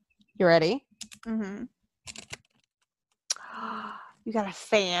 you ready? Mm-hmm. You got a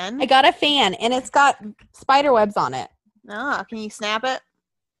fan? I got a fan, and it's got spider webs on it. Oh, can you snap it?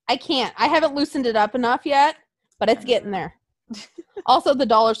 I can't. I haven't loosened it up enough yet, but it's getting there. Also, the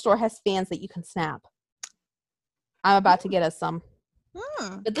dollar store has fans that you can snap. I'm about to get us some.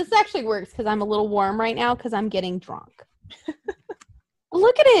 But this actually works because I'm a little warm right now because I'm getting drunk.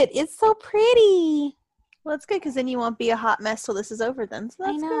 Look at it. It's so pretty. Well, it's good because then you won't be a hot mess till this is over then. So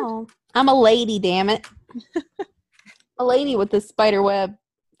I that's know. I'm a lady, damn it. A lady with this spider web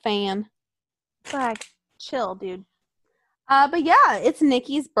fan. good. Flag. Chill, dude. But yeah, it's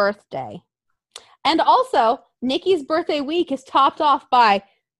Nikki's birthday. And also, Nikki's birthday week is topped off by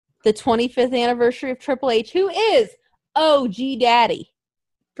the 25th anniversary of Triple H, who is OG Daddy.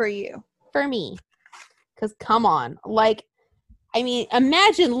 For you. For me. Because come on. Like, I mean,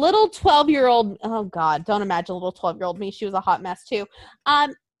 imagine little 12-year-old, oh God, don't imagine little 12-year-old me. She was a hot mess too.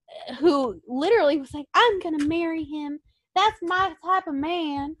 Who literally was like, I'm going to marry him. That's my type of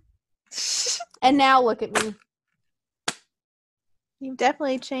man. And now look at me. You've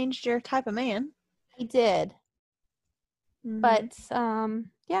definitely changed your type of man. I did. Mhm. But,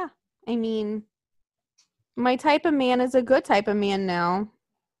 yeah. I mean, my type of man is a good type of man now.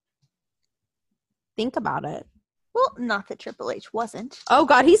 Think about it. Well, not that Triple H wasn't. Oh,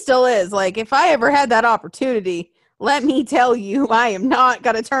 God, he still is. Like, if I ever had that opportunity, let me tell you, I am not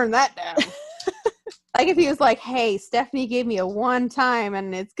going to turn that down. Like, if he was like, hey, Stephanie gave me a one time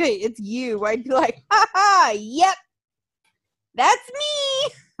and it's good, it's you, I'd be like, ha ha, yep, that's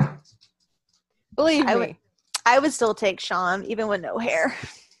me. Believe me. I would still take Sean, even with no hair.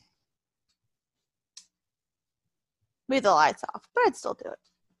 With the lights off, but I'd still do it.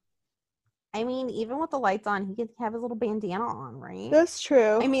 I mean, even with the lights on, he could have his little bandana on, right? That's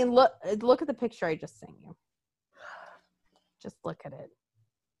true. I mean, look at the picture I just sent you. Just look at it.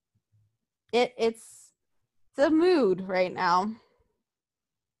 It's a mood right now.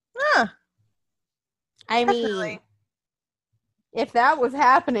 Huh. I mean, Definitely. if that was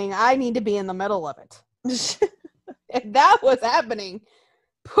happening, I need to be in the middle of it. If that was happening,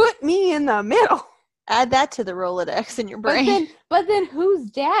 put me in the middle. Add that to the Rolodex in your brain. But then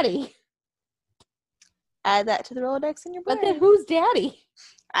who's daddy? Add that to the Rolodex in your brain. But then who's daddy?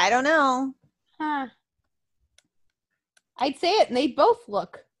 I don't know. Huh. I'd say it, and they'd both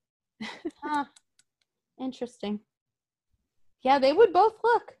look. Huh. Interesting. Yeah, they would both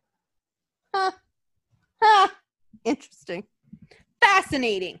look. Huh. Huh. Interesting.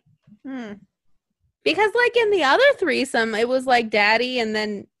 Fascinating. Because, like, in the other threesome, it was, like, daddy and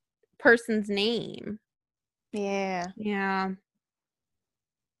then person's name. Yeah. Yeah.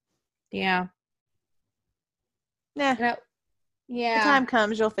 Yeah. Nah. Yeah. The time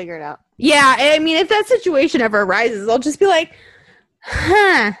comes, you'll figure it out. Yeah, I mean, if that situation ever arises, I'll just be like,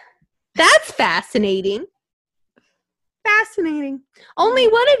 huh, that's fascinating. Fascinating. Only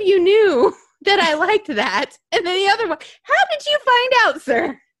one of you knew that I liked that. And then the other one, how did you find out,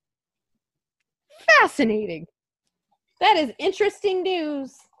 sir? Fascinating. That is interesting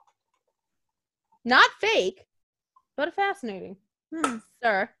news. Not fake, but fascinating.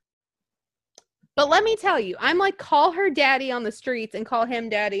 Sir. But let me tell you, I'm like, call her daddy on the streets and call him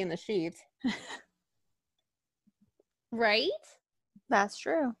daddy in the sheets. Right? That's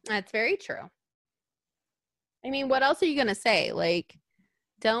true. That's very true. I mean, what else are you going to say? Like,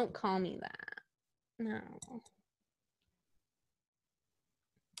 don't call me that. No.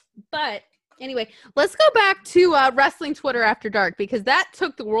 But anyway, let's go back to Wrestling Twitter After Dark, because that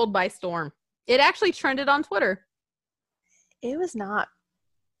took the world by storm. It actually trended on Twitter. It was not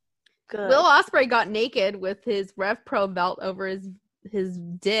good. Will Ospreay got naked with his Rev Pro belt over his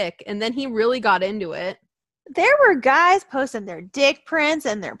dick, and then he really got into it. There were guys posting their dick prints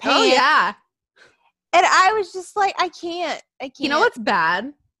and their pants. Oh, yeah. And I was just like, I can't. You know what's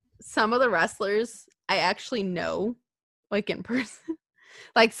bad? Some of the wrestlers I actually know, like, in person.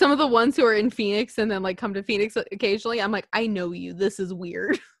 Like, some of the ones who are in Phoenix and then, like, come to Phoenix occasionally, I'm like, I know you. This is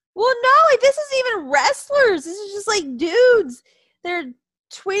weird. Well, no, like, this is even wrestlers. This is just, like, dudes. They're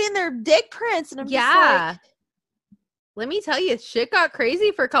tweeting their dick prints, and I'm just like... Let me tell you, shit got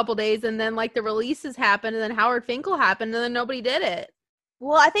crazy for a couple days, and then, like, the releases happened, and then Howard Finkel happened, and then nobody did it.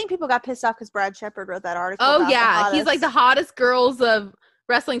 Well, I think people got pissed off because Brad Shepard wrote that article. Oh, yeah. He's, like, the hottest girls of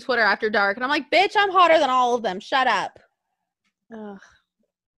Wrestling Twitter After Dark. And I'm like, bitch, I'm hotter than all of them. Shut up. Ugh.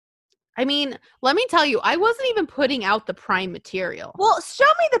 I mean, let me tell you, I wasn't even putting out the prime material. Well, show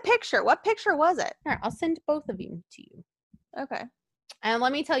me the picture. What picture was it? Here, I'll send both of you to you. Okay. And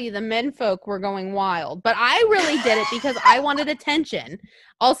let me tell you, the men folk were going wild. But I really did it because I wanted attention.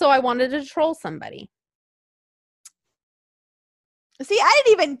 Also, I wanted to troll somebody. See, I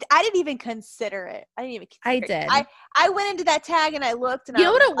didn't even consider it. I did. I went into that tag and I looked and you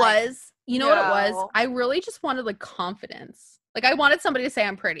know I what it like, was? You know what it was? no. I really just wanted, like, confidence. Like, I wanted somebody to say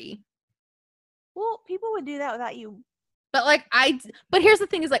I'm pretty. Well, people would do that without you. But, like, but here's the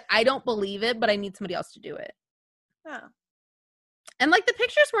thing is, like, I don't believe it, but I need somebody else to do it. Oh. And, like, the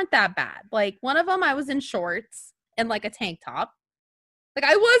pictures weren't that bad. Like, one of them I was in shorts and, like, a tank top. Like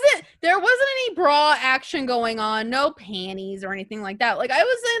there wasn't any bra action going on, no panties or anything like that. Like I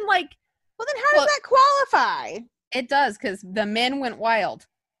was in like. Well, then how does that qualify? It does, because the men went wild.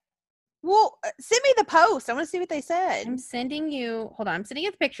 Well, send me the post. I want to see what they said. I'm sending you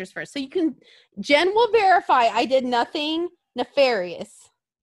the pictures first. So Jen will verify I did nothing nefarious.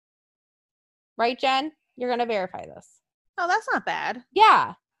 Right, Jen? You're going to verify this. Oh, that's not bad.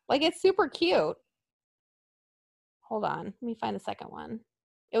 Yeah. Like, it's super cute. Hold on. Let me find the second one.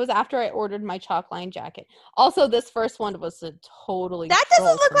 It was after I ordered my chalk line jacket. Also, this first one was a totally. That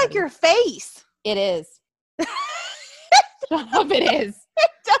doesn't look like your face. It is. Shut up, it is. It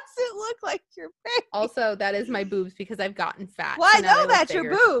doesn't look like your face. Also, that is my boobs because I've gotten fat. Well, I know that's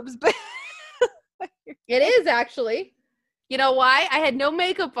your boobs, but. It is, actually. You know why? I had no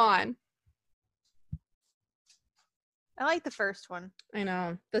makeup on. I like the first one. I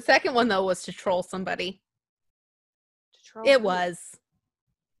know. The second one, though, was to troll somebody. It was.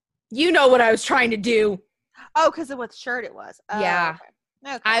 You know what I was trying to do. Oh, because of what shirt it was. Oh, yeah.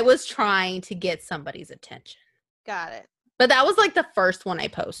 Okay. I was trying to get somebody's attention. Got it. But that was like the first one I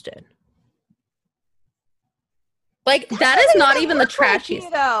posted. Like, that is not even the trashiest.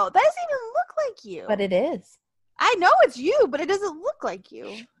 Like though. That doesn't even look like you. But it is. I know it's you, but it doesn't look like you.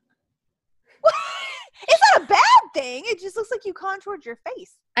 It's not a bad thing. It just looks like you contoured your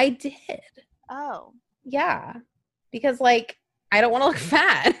face. I did. Oh. Yeah. Because, like, I don't want to look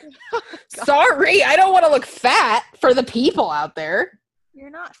fat. Sorry, I don't want to look fat for the people out there. You're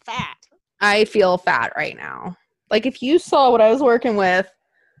not fat. I feel fat right now. Like, if you saw what I was working with,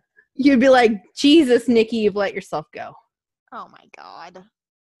 you'd be like, Jesus, Nikki, you've let yourself go. Oh, my God.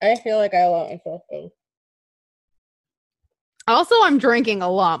 I feel like I let myself go. Also, I'm drinking a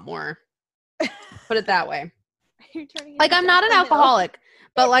lot more. Put it that way. You're turning like, I'm not an alcoholic,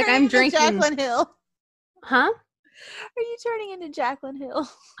 but, like, I'm drinking. Jaclyn Hill. Huh? Are you turning into Jaclyn Hill?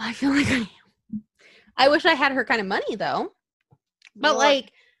 I feel like I am. I wish I had her kind of money, though. But,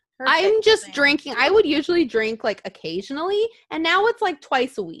 like, I'm just drinking. I would usually drink, like, occasionally, and now it's, like,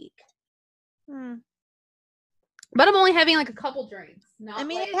 twice a week. But I'm only having, like, a couple drinks.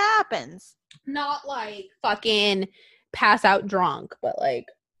 It happens. Not, like, fucking pass out drunk, but, like,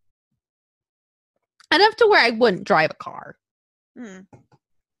 enough to where I wouldn't drive a car. You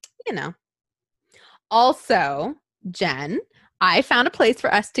know. Also, Jen, I found a place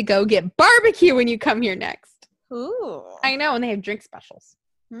for us to go get barbecue when you come here next. Ooh. I know, and they have drink specials.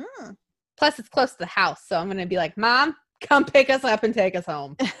 Plus, it's close to the house, so I'm going to be like, Mom, come pick us up and take us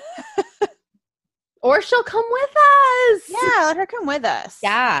home. Or she'll come with us. Yeah, let her come with us.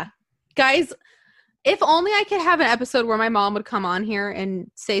 Yeah. Guys, if only I could have an episode where my mom would come on here and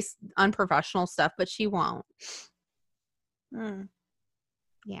say unprofessional stuff, but she won't.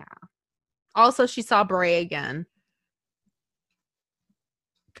 Yeah. Also, she saw Bray again.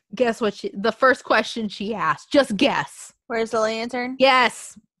 Guess what? The first question she asked. Just guess. Where's the lantern?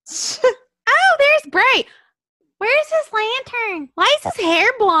 Yes. Oh, there's Bray. Where's his lantern? Why is his hair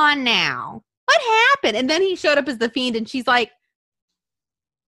blonde now? What happened? And then he showed up as the Fiend, and she's like,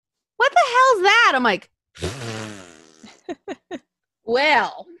 what the hell's that? I'm like,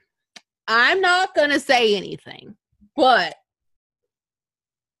 well, I'm not going to say anything, but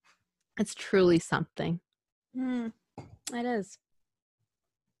it's truly something. It is.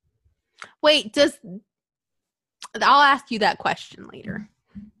 Wait, I'll ask you that question later.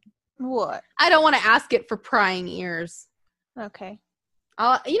 What? I don't want to ask it for prying ears. Okay. You know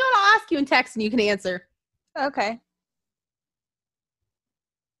what? I'll ask you in text and you can answer. Okay.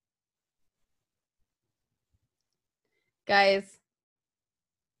 Guys,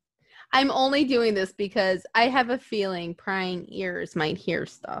 I'm only doing this because I have a feeling prying ears might hear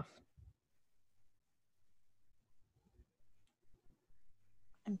stuff.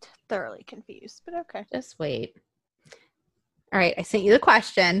 I'm thoroughly confused, but okay. Just wait. All right, I sent you the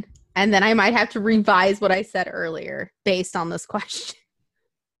question, and then I might have to revise what I said earlier based on this question.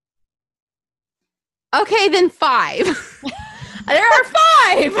 Okay, then 5. There are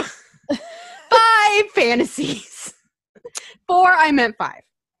 5. 5 fantasies. 4, I meant 5.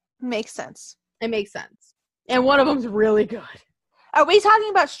 Makes sense. It makes sense. And one of them's really good. Are we talking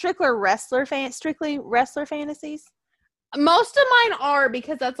about strictly wrestler fantasies? Most of mine are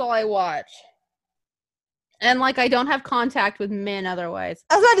because that's all I watch. And, like, I don't have contact with men otherwise.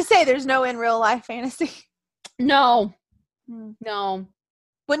 I was about to say, there's no in real life fantasy. No. No.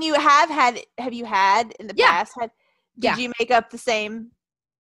 When you have you had in the past, did you make up the same?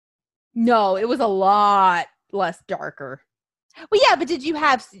 No, it was a lot less darker. Well, yeah, but did you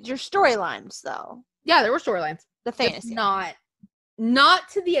have your storylines, though? Yeah, there were storylines. The fantasy. Not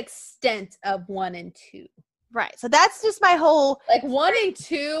to the extent of 1 and 2. Right. So that's just my whole. Like 1 and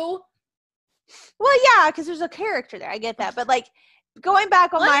 2. Well, yeah, because there's a character there. I get that, but like going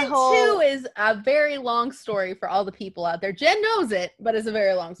back on 1 my and whole. 2 is a very long story for all the people out there. Jen knows it, but it's a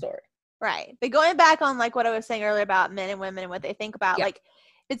very long story. Right. But going back on like what I was saying earlier about men and women and what they think about, like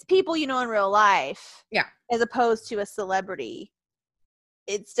it's people you know in real life. Yeah. As opposed to a celebrity.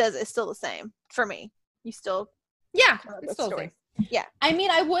 It's still the same for me. You still. Yeah. It's still the same. Yeah. I mean,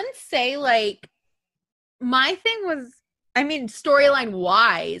 I wouldn't say like my thing was, I mean, storyline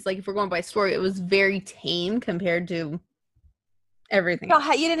wise, like if we're going by story, it was very tame compared to everything.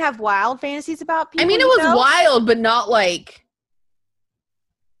 You didn't have wild fantasies about people. I mean, it was wild, but not like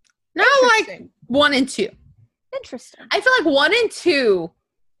 1 and 2. Interesting. I feel like 1 and 2,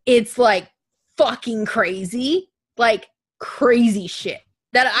 it's like fucking crazy, like crazy shit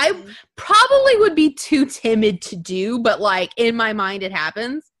that I probably would be too timid to do, but like in my mind it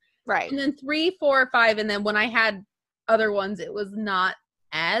happens. Right. And then 3, 4, 5, and then when I had other ones, it was not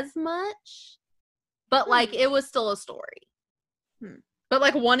as much, but like it was still a story. But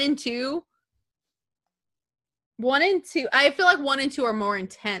like 1 and 2, I feel like 1 and 2 are more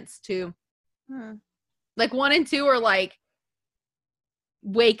intense too. Like 1 and 2 are like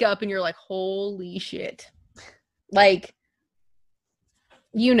wake up and you're like, holy shit. Like,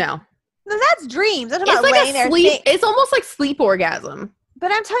 you know. No, that's dreams. I'm talking It's about like laying there. it's almost like sleep orgasm.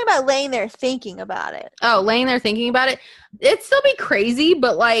 But I'm talking about laying there thinking about it. Oh, laying there thinking about it. It'd still be crazy,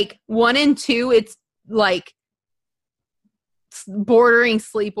 but like 1 and 2, it's like bordering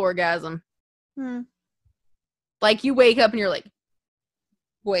sleep orgasm. Like you wake up and you're like,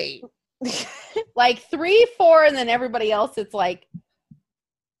 wait. Like 3, 4, and then everybody else, it's like.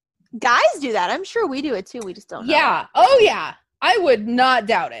 Guys do that. I'm sure we do it too. We just don't know. Yeah. Oh, yeah. I would not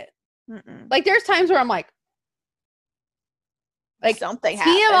doubt it. Like there's times where I'm like something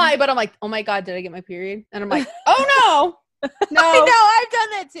happened. TMI, but I'm like, oh my God, did I get my period? And I'm like, oh no. No. I know, I've done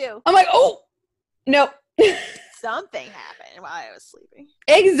that too. I'm like, oh, no. Something happened while I was sleeping.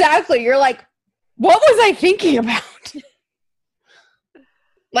 Exactly. You're like, what was I thinking about?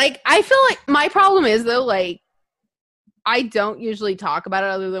 Like, I feel like my problem is though, like, I don't usually talk about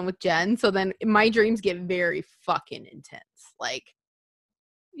it other than with Jen. So then my dreams get very fucking intense. Like,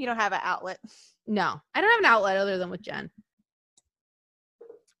 you don't have an outlet. No, I don't have an outlet other than with Jen.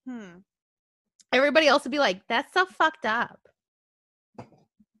 Everybody else would be like, that's so fucked up.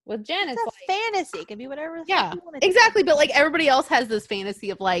 With Jen, it's like fantasy. It can be whatever. Yeah, exactly. But like everybody else has this fantasy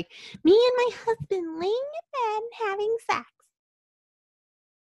of like me and my husband laying in bed and having sex.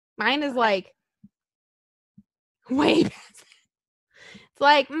 Mine is like way past that. It's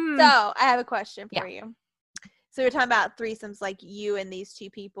like, So I have a question for you. So you're talking about threesomes, like you and these two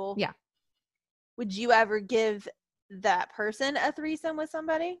people. Yeah. Would you ever give that person a threesome with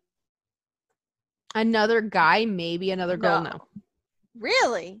somebody? Another guy, maybe. Another girl, no.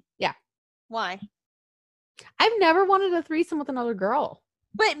 Really? Yeah. Why? I've never wanted a threesome with another girl.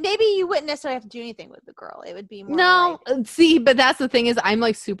 But maybe you wouldn't necessarily have to do anything with the girl. It would be more see, but that's the thing is I'm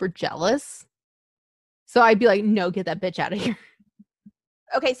like super jealous. So I'd be like, no, get that bitch out of here.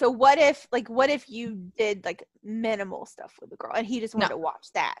 Okay, so what if you did like minimal stuff with the girl and he just wanted to watch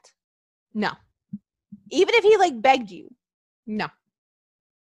that? No. Even if he like begged you? No.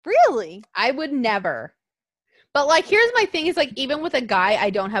 Really? I would never. But like, here's my thing is like, even with a guy, I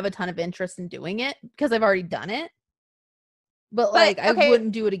don't have a ton of interest in doing it because I've already done it. But like, I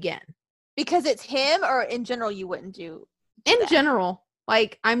wouldn't do it again. Because it's him, or in general, you wouldn't do in that? General,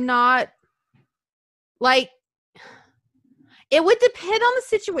 like, I'm not, like, it would depend on the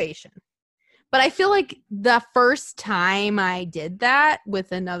situation. But I feel like the first time I did that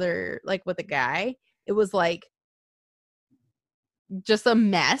with another, like with a guy, it was like just a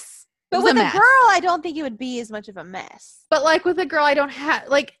mess. But with a girl, I don't think it would be as much of a mess. But like with a girl, I don't have,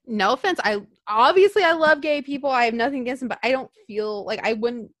 like, no offense. I love gay people. I have nothing against them, but I don't feel like I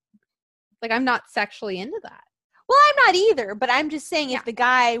wouldn't, like, I'm not sexually into that. Well, I'm not either, but I'm just saying if the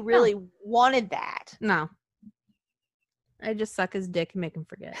guy really wanted that. No. I just suck his dick and make him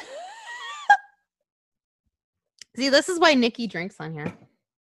forget. See, this is why Nikki drinks on here.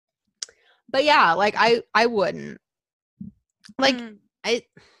 But yeah, like I wouldn't. Like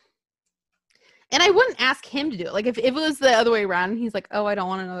and I wouldn't ask him to do it. Like if it was the other way around and he's like, "Oh, I don't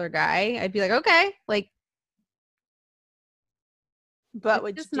want another guy." I'd be like, "Okay." Like, but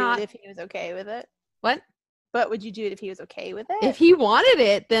would you do it if he was okay with it? What? But would you do it if he was okay with it? If he wanted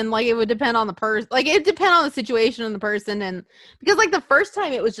it, then like it would depend on the person. Like it would depend on the situation and the person, and because like the first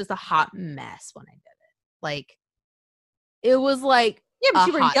time it was just a hot mess when I did it. Like it was like but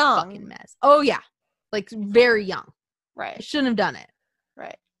you were young. Fucking mess. Oh yeah, like very young. Right. I shouldn't have done it.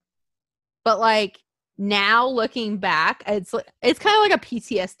 Right. But like now looking back, it's kind of like a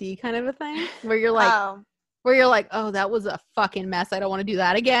PTSD kind of a thing where you're like, oh, that was a fucking mess. I don't want to do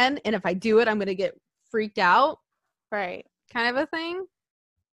that again. And if I do it, I'm going to get freaked out. Right. Kind of a thing.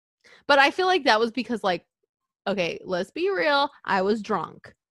 But I feel like that was because, like, okay, let's be real. I was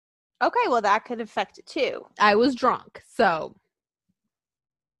drunk. Okay, well, that could affect it too. I was drunk. So,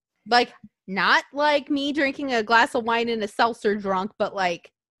 like, not like me drinking a glass of wine and a seltzer drunk, but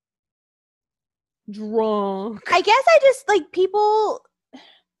like drunk. I guess I just like people.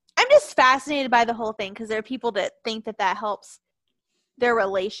 I'm just fascinated by the whole thing because there are people that think that helps their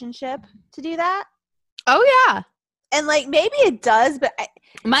relationship to do that. Oh, yeah. And like maybe it does, but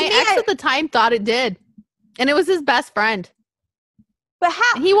my ex at the time thought it did. And it was his best friend. But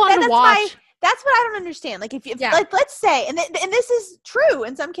how? And he wanted to watch. That's what I don't understand. Like if like let's say, and this is true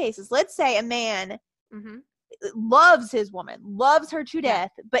in some cases. Let's say a man loves his woman, loves her to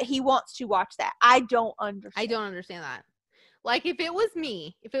death, but he wants to watch that. I don't understand. I don't understand that. Like if it was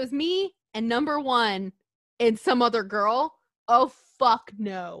me and number one and some other girl, oh fuck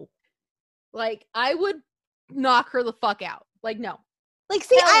no. Like I would knock her the fuck out. Like no. Like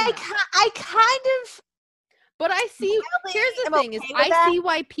see, I kind of. But I see, here's the thing, is I see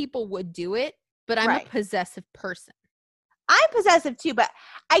why people would do it, but I'm a possessive person. I'm possessive too, but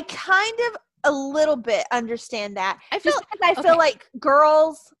I kind of a little bit understand that. I feel like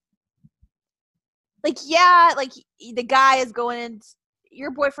girls, like, yeah, like the guy is going in, your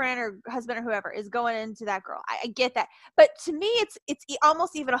boyfriend or husband or whoever is going into that girl. I get that. But to me, it's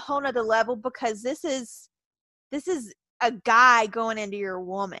almost even a whole nother level because this is a guy going into your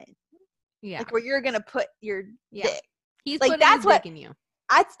woman. Yeah. Like where you're gonna put your dick. He's like putting his dick in you.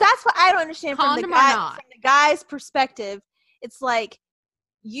 That's what I don't understand from the guy's perspective. It's like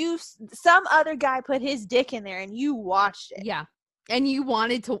some other guy put his dick in there and you watched it. Yeah. And you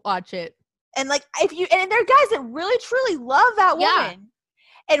wanted to watch it. And like and there are guys that really truly love that woman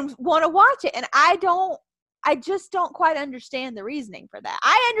and want to watch it. And I just don't quite understand the reasoning for that.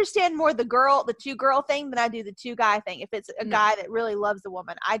 I understand more the two girl thing than I do the two guy thing. If it's a guy that really loves the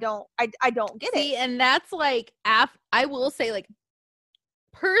woman, I don't get it. See, and that's like, I will say, like,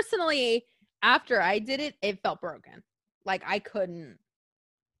 personally, after I did it, it felt broken. Like, I couldn't,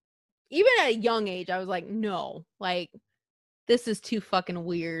 even at a young age, I was like, no, like, this is too fucking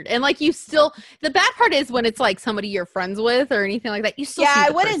weird. And like the bad part is when it's like somebody you're friends with or anything like that, you still I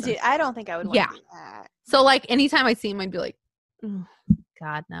wouldn't do. I don't think I would want to do that. So like anytime I see him, I'd be like, oh,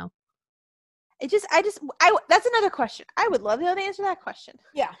 God, no. That's another question. I would love to know the answer to that question.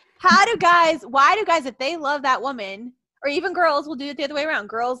 Yeah. Why do guys, if they love that woman, or even girls will do it the other way around,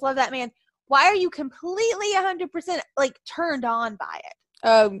 girls love that man, why are you completely 100% like turned on by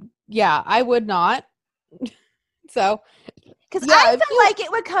it? Yeah, I would not. So, because I feel like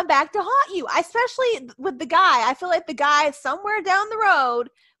it would come back to haunt you, especially with the guy. I feel like the guy somewhere down the road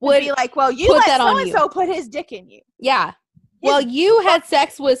would be like, well, you let so-and-so put his dick in you. Yeah. Well, you had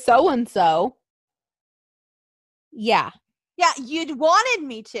sex with so-and-so. Yeah. Yeah, you'd wanted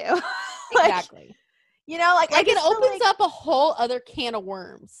me to. Like, exactly. You know, like it opens up a whole other can of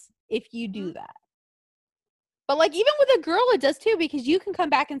worms if you do that. But like even with a girl, it does too, because you can come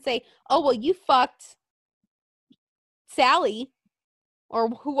back and say, oh, well, you fucked Sally or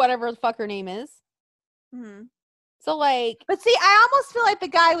whatever the fuck her name is. Mm-hmm. So like, but see, I almost feel like the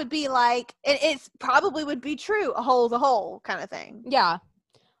guy would be like, it probably would be true, a hole's a hole kind of thing. Yeah.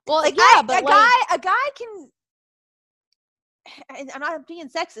 Well, like yeah, but a guy can. I'm not being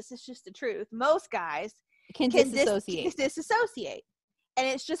sexist. It's just the truth. Most guys can disassociate, and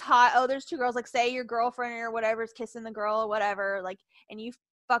it's just hot. Oh, there's two girls. Like, say your girlfriend or whatever is kissing the girl or whatever. Like, and you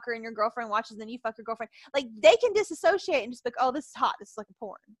fuck her and your girlfriend watches, then you fuck your girlfriend. Like, they can disassociate and just be like, oh, this is hot. This is like a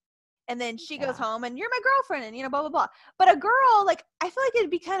porn. And then she goes home and you're my girlfriend and, you know, blah, blah, blah. But a girl, like, I feel like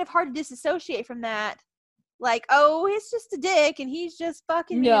it'd be kind of hard to disassociate from that. Like, oh, he's just a dick and he's just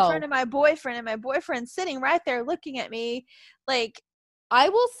fucking me in front of my boyfriend and my boyfriend's sitting right there looking at me. Like, I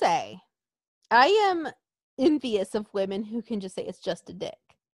will say, I am envious of women who can just say it's just a dick.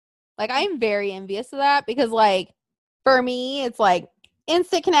 Like, I am very envious of that because, like, for me, it's like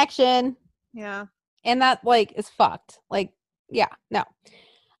instant connection. Yeah. And that, like, is fucked. Like, yeah, no.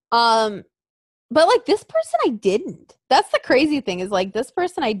 But like this person I didn't. That's the crazy thing is like this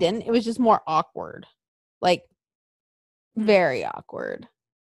person I didn't. It was just more awkward. Like very awkward.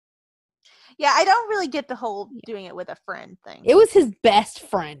 Yeah, I don't really get the whole doing it with a friend thing. It was his best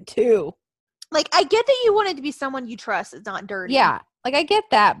friend too. Like I get that you wanted to be someone you trust. It's not dirty. Yeah, like I get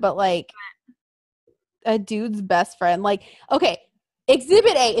that, but like a dude's best friend. Like, okay,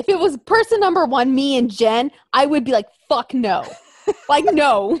 Exhibit A, if it was person number one, me and Jen, I would be like, fuck no. Like,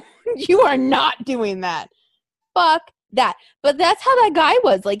 no. You are not doing that. Fuck that. But that's how that guy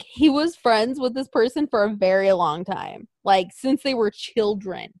was. Like, he was friends with this person for a very long time. Like, since they were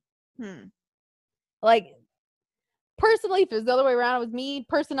children. Like, personally, if it was the other way around, it was me,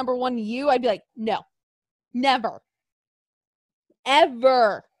 person number one, you, I'd be like, no. Never.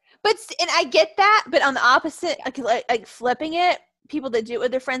 Ever. But, and I get that, but on the opposite, like flipping it, people that do it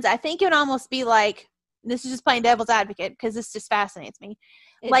with their friends, I think it would almost be like, this is just playing devil's advocate because this just fascinates me.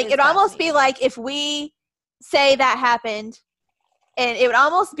 It'd almost be like if we say that happened, and it would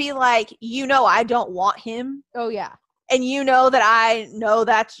almost be like, I don't want him. Oh, yeah. And that I know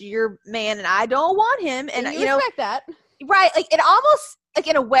that's your man and I don't want him. And you respect that. Right. Like, it almost, like,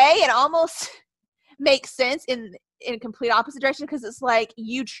 in a way, it almost makes sense in a complete opposite direction, because it's like,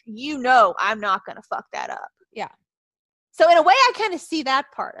 I'm not going to fuck that up. Yeah. So in a way, I kind of see that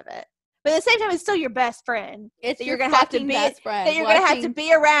part of it. But at the same time, it's still your best friend. It's that your you're gonna have to be best friend. that you're going to have to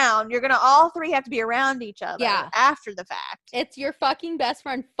be around. You're going to all three have to be around each other after the fact. It's your fucking best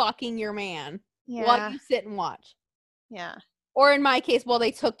friend fucking your man while you sit and watch. Yeah. Or in my case, while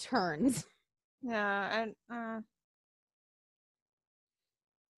they took turns. Yeah. I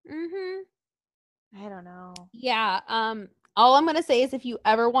don't know. Yeah. All I'm going to say is if you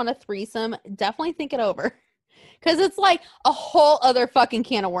ever want a threesome, definitely think it over. Because it's like a whole other fucking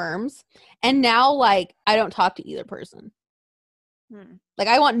can of worms. And now, like, I don't talk to either person. Like,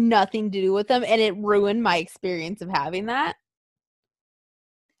 I want nothing to do with them. And it ruined my experience of having that.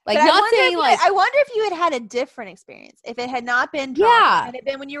 Like, but not saying, like... I wonder if you had a different experience. If it had not been drunk. Yeah. Had it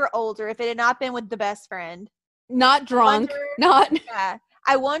been when you were older. If it had not been with the best friend. Not drunk. Yeah.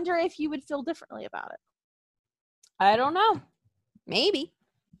 I wonder if you would feel differently about it. I don't know. Maybe.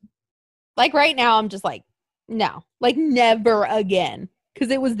 Like, right now, I'm just like, no, like, never again,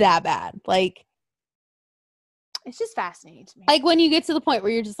 because it was that bad. Like, it's just fascinating to me. Like, when you get to the point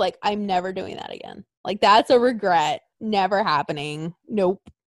where you're just like, I'm never doing that again. Like, that's a regret. Never happening. Nope.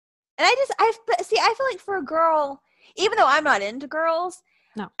 And I feel like for a girl, even though I'm not into girls,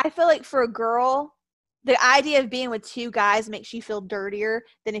 no, I feel like for a girl, the idea of being with two guys makes you feel dirtier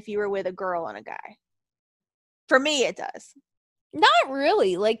than if you were with a girl and a guy. For me, it does. Not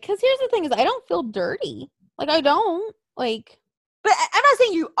really. Like, because here's the thing is, I don't feel dirty. Like, I don't. Like, but I'm not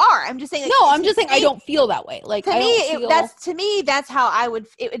saying you are. I'm just saying. Like, no, I'm just saying I don't feel that way. Like, to me, that's how I would.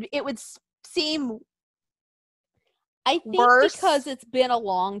 It would seem. I think worse. Because it's been a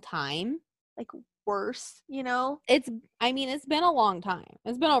long time. Like, worse, It's been a long time.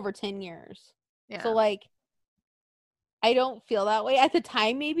 It's been over 10 years. Yeah. So, like, I don't feel that way. At the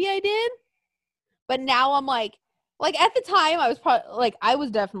time, maybe I did. But now I'm like at the time, I was probably, like, I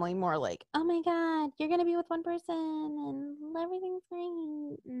was definitely more like, oh my God, you're going to be with one person and everything's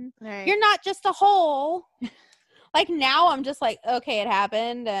great. Right. You're not just a hole. Like, now I'm just like, okay, it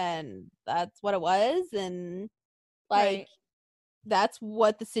happened and that's what it was. And, like, that's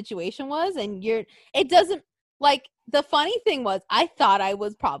what the situation was. And it doesn't, like, the funny thing was, I thought I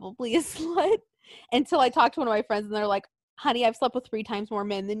was probably a slut until I talked to one of my friends and they're like, honey, I've slept with 3 times more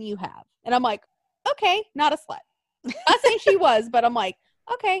men than you have. And I'm like, okay, not a slut. Not saying she was, but I'm like,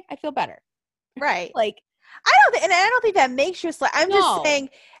 okay, I feel better. Right. Like, I don't think that makes you a slut. I'm just saying,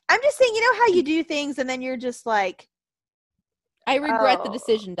 how you do things and then you're just like, I regret the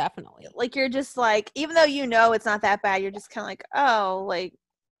decision, definitely. Like, you're just like, even though it's not that bad, you're just kind of like, oh, like,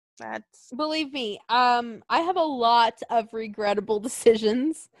 that's... Believe me, I have a lot of regrettable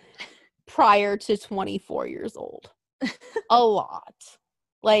decisions prior to 24 years old. A lot.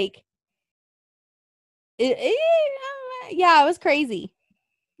 Like, it was crazy.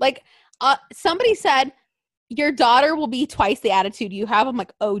 Like, somebody said, your daughter will be twice the attitude you have. I'm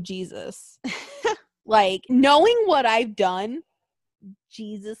like, oh, Jesus. Like, knowing what I've done,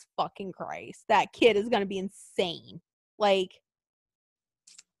 Jesus fucking Christ, that kid is going to be insane. Like,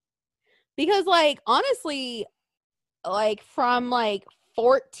 because, like, honestly, like, from, like,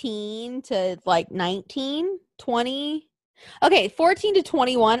 14 to, like, 19, 20. Okay, 14 to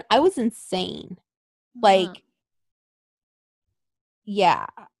 21, I was insane. Like, yeah.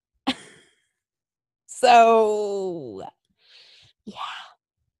 So, yeah.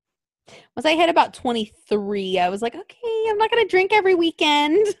 Once I hit about 23, I was like, okay, I'm not going to drink every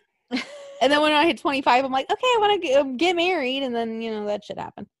weekend. And then when I hit 25, I'm like, okay, I want to get married. And then, that shit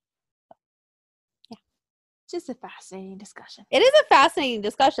happened. Yeah. Just a fascinating discussion. It is a fascinating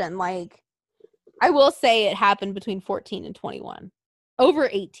discussion. Like, I will say it happened between 14 and 21. Over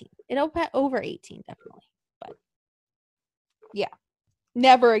 18. Over 18, definitely. But, yeah.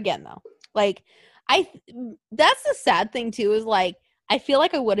 Never again, though. Like, that's the sad thing, too, is, like, I feel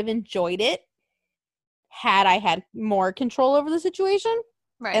like I would have enjoyed it had I had more control over the situation.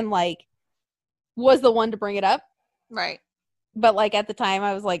 Right. and like was the one to bring it up. Right. But like at the time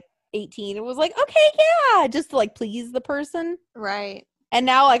I was like 18. It was like, okay, yeah, just to like please the person. Right. And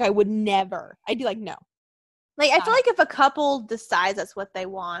now like I would never. I'd be like, no. Like, I Not feel like if a couple decides that's what they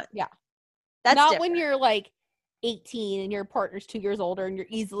want. Yeah. That's not different. when you're like 18 and your partner's 2 years older and you're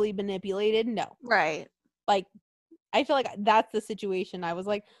easily manipulated. No. Right. Like, I feel like that's the situation. I was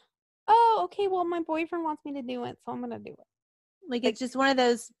like, oh, okay, well, my boyfriend wants me to do it, so I'm going to do it. Like, it's just one of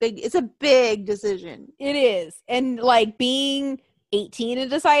those it's a big decision. It is. And like being 18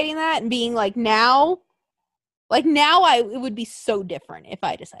 and deciding that and being like now it would be so different if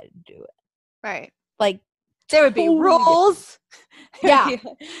I decided to do it. Right. Like, there would be totally rules. Yeah.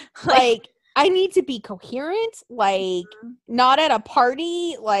 Like, I need to be coherent, like not at a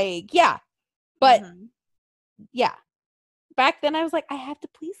party, like, yeah. But yeah. Back then I was like, I have to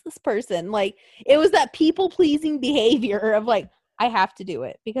please this person. Like, it was that people pleasing behavior of like, I have to do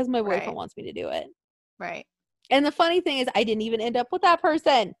it because my boyfriend wants me to do it. Right. And the funny thing is I didn't even end up with that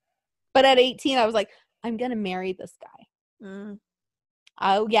person. But at 18 I was like, I'm gonna marry this guy.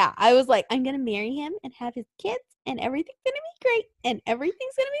 Oh yeah. I was like, I'm gonna marry him and have his kids and everything's gonna be great and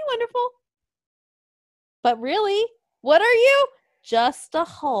everything's gonna be wonderful. But really, what are you? Just a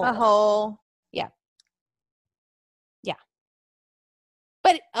hole. A hole. Yeah. Yeah.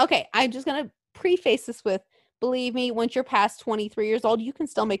 But okay, I'm just gonna preface this with, believe me, once you're past 23 years old, you can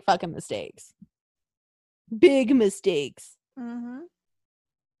still make fucking mistakes. Big mistakes.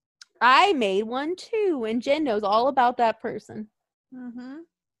 I made one too, and Jen knows all about that person.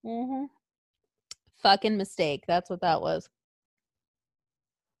 Fucking mistake. That's what that was.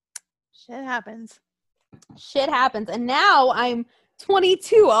 Shit happens. Shit happens. And now I'm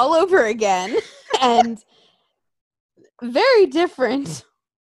 22 all over again. And very different.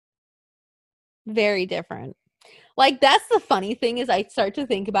 Very different. Like, that's the funny thing is I start to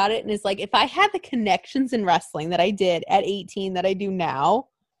think about it and it's like, if I had the connections in wrestling that I did at 18 that I do now,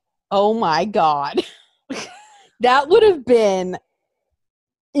 oh my God. That would have been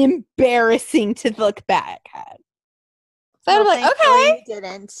embarrassing to look back at. So I was like, okay. You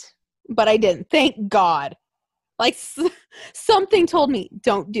didn't. But I didn't. Thank God. Like, something told me,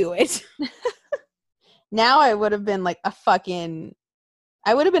 don't do it. Now I would have been like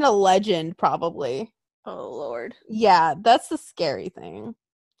I would have been a legend probably. Oh, Lord. Yeah, that's the scary thing.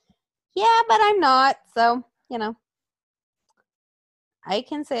 Yeah, but I'm not. So, I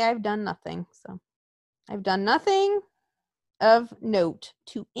can say I've done nothing. So, I've done nothing of note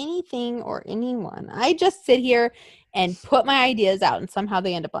to anything or anyone. I just sit here and put my ideas out and somehow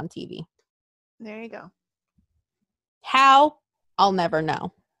they end up on TV. There you go. How? I'll never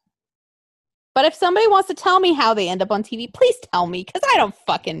know. But if somebody wants to tell me how they end up on TV, please tell me, because I don't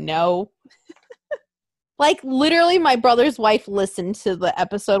fucking know. Like, literally, my brother's wife listened to the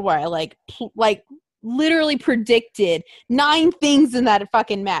episode where I, like, literally predicted 9 things in that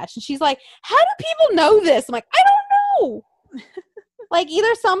fucking match. And she's like, how do people know this? I'm like, I don't know. Like,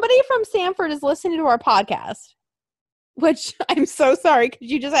 either somebody from Sanford is listening to our podcast, which I'm so sorry, because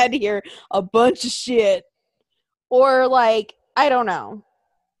you just had to hear a bunch of shit. Or, like, I don't know.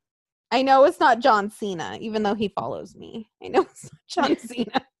 I know it's not John Cena, even though he follows me. I know it's not John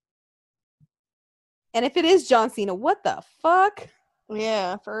Cena. And if it is John Cena, what the fuck?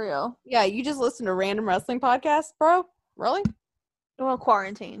 Yeah, for real. Yeah, you just listen to random wrestling podcasts, bro? Really? Well,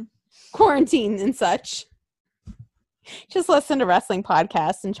 quarantine and such. Just listen to wrestling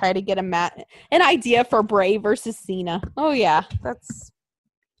podcasts and try to get an idea for Bray versus Cena. Oh yeah,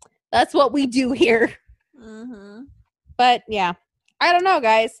 that's what we do here. But yeah, I don't know,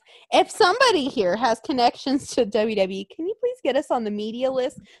 guys. If somebody here has connections to WWE, can you please get us on the media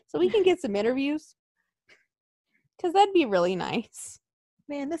list so we can get some interviews? Because that'd be really nice.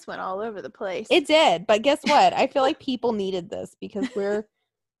 Man, this went all over the place. It did, but guess what? I feel like people needed this because we're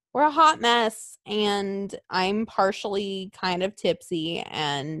a hot mess, and I'm partially kind of tipsy,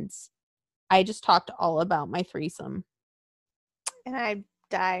 and I just talked all about my threesome. And I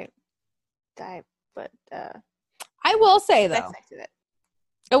die, but I will say though,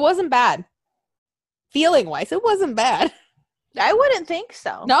 it wasn't bad. Feeling wise, it wasn't bad. I wouldn't think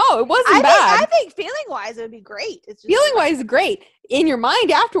so. No, it wasn't bad. I think feeling wise it would be great. It's just feeling wise great. In your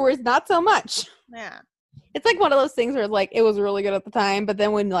mind afterwards, not so much. Yeah. It's like one of those things where it's like it was really good at the time, but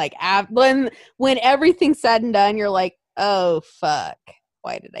then when like when everything's said and done, you're like, oh fuck,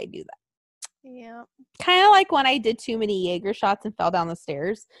 why did I do that? Yeah. Kind of like when I did too many Jaeger shots and fell down the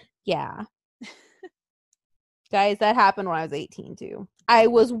stairs. Yeah. Guys, that happened when I was 18 too. I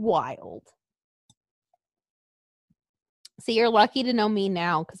was wild. See, you're lucky to know me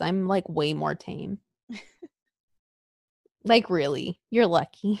now because I'm like way more tame. Like, really? You're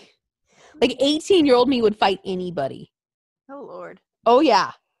lucky. Like, 18-year-old me would fight anybody. Oh, Lord. Oh,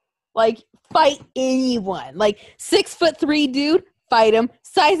 yeah. Like, fight anyone. Like, 6'3" dude, fight him.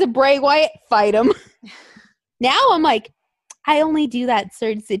 Size of Bray Wyatt, fight him. Now I'm like, I only do that in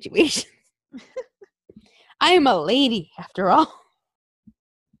certain situations. I am a lady, after all.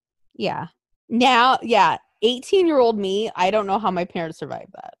 Yeah. Now, yeah, 18-year-old me, I don't know how my parents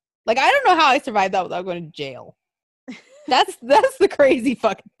survived that. Like, I don't know how I survived that without going to jail. That's the crazy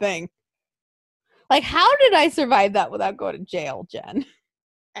fucking thing. Like, how did I survive that without going to jail, Jen?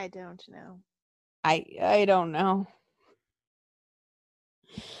 I don't know. I don't know.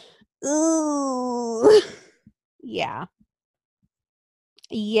 Ooh. Yeah.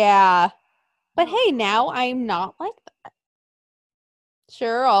 Yeah. But hey, now I'm not like that.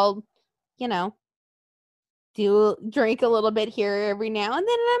 Sure, I'll, drink a little bit here every now and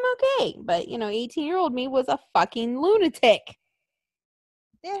then and I'm okay. But, 18-year-old me was a fucking lunatic.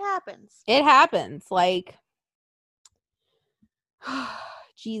 It happens. It happens. Like,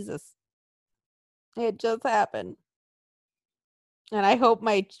 Jesus. It just happened. And I hope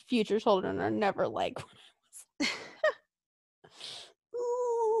my future children are never like when I was.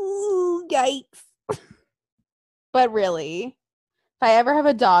 Ooh, yikes. But really, if I ever have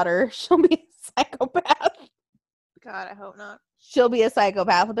a daughter, she'll be a psychopath. God, I hope not. She'll be a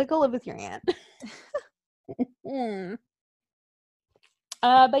psychopath. I'll be like, go live with your aunt.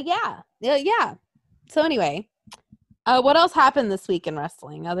 But yeah. So anyway, what else happened this week in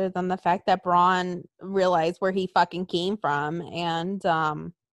wrestling other than the fact that Braun realized where he fucking came from, and I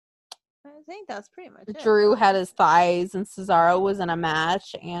think that's pretty much it. Drew had his thighs and Cesaro was in a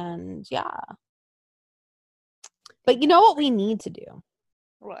match, and yeah. But you know what we need to do?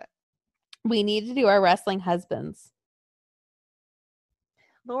 What? We need to do our wrestling husbands.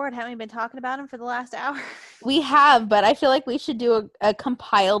 Lord, haven't we been talking about him for the last hour? We have, but I feel like we should do a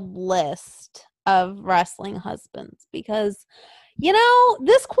compiled list of wrestling husbands because,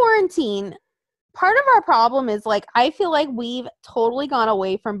 this quarantine, part of our problem is, like, I feel like we've totally gone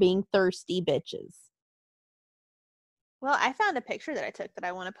away from being thirsty bitches. Well, I found a picture that I took that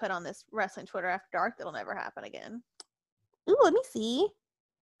I want to put on this Wrestling Twitter After Dark that'll never happen again. Ooh, let me see.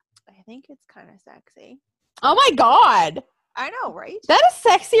 I think it's kind of sexy. Oh my God. I know, right? That is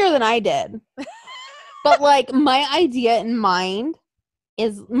sexier than I did. But, like, my idea in mind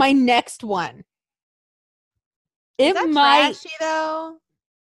is my next one. Is that trashy, though?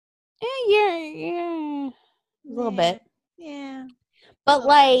 Yeah. A little bit. Yeah. But,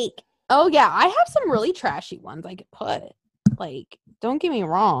 like, oh, yeah, I have some really trashy ones I could put. Like, don't get me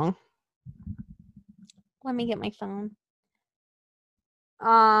wrong. Let me get my phone.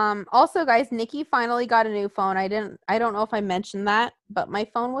 Also, guys, Nikki finally got a new phone. I don't know if I mentioned that, but my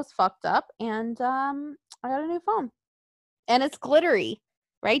phone was fucked up, and I got a new phone. And it's glittery.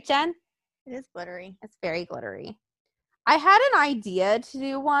 Right, Jen? It is glittery. It's very glittery. I had an idea to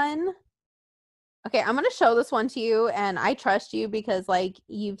do one. Okay, I'm going to show this one to you, and I trust you because, like,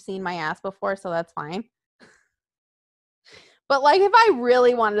 you've seen my ass before, so that's fine. But, like, if I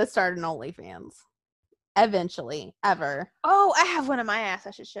really wanted to start an OnlyFans, eventually, ever. Oh, I have one on my ass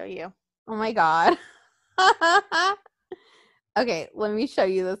I should show you. Oh, my God. Okay, let me show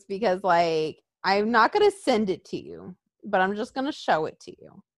you this because, like, I'm not going to send it to you, but I'm just going to show it to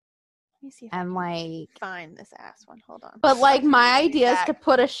you. Let me see if I can like find this ass one. Hold on. But like my idea is to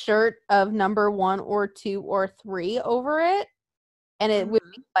put a shirt of number 1 or 2 or 3 over it, and it would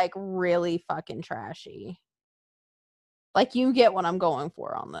be like really fucking trashy. Like, you get what I'm going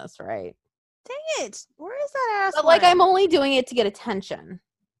for on this, right? Dang it! Where is that ass? But like, I'm only doing it to get attention.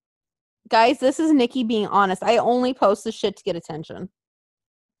 Guys, this is Nikki being honest. I only post this shit to get attention.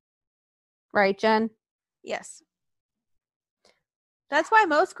 Right, Jen? Yes. That's why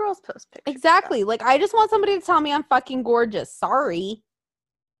most girls post pictures. Exactly. Like, I just want somebody to tell me I'm fucking gorgeous. Sorry.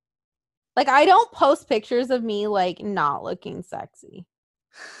 Like, I don't post pictures of me, like, not looking sexy.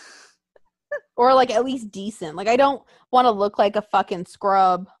 Or, like, at least decent. Like, I don't want to look like a fucking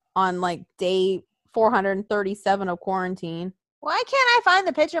scrub on, like, day 437 of quarantine. Why can't I find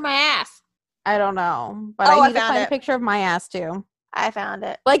the picture of my ass? I don't know. But I need to find a picture of my ass, too. I found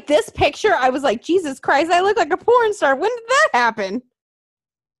it. Like, this picture, I was like, Jesus Christ, I look like a porn star. When did that happen?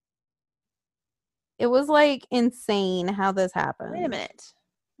 It was, like, insane how this happened. Wait a minute.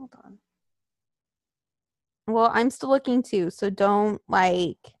 Hold on. Well, I'm still looking, too, so don't,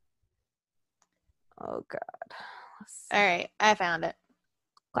 like... Oh, God. All right, I found it.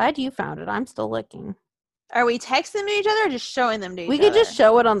 Glad you found it. I'm still looking. Are we texting them to each other or just showing them to each other? We could just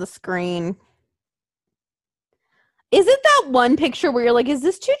show it on the screen. Is it that one picture where you're like, is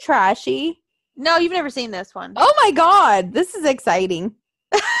this too trashy? No, you've never seen this one. Oh my God, this is exciting.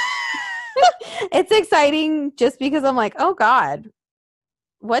 It's exciting just because I'm like, oh God,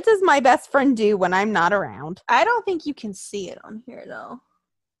 what does my best friend do when I'm not around? I don't think you can see it on here, though.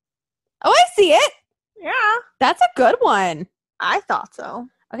 Oh, I see it. Yeah. That's a good one. I thought so.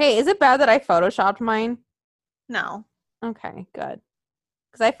 Okay, is it bad that I photoshopped mine? No. Okay, good.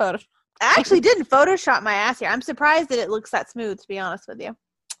 Because I photoshopped. I actually didn't Photoshop my ass here. I'm surprised that it looks that smooth, to be honest with you.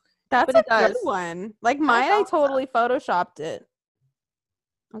 That's But a it good does. one. Like mine, I thought so. totally photoshopped it.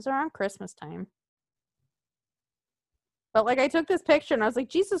 It was around Christmas time. But like I took this picture and I was like,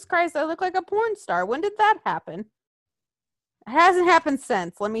 Jesus Christ, I look like a porn star. When did that happen? It hasn't happened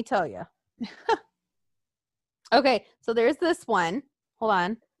since, let me tell you. Okay, so there's this one. Hold on.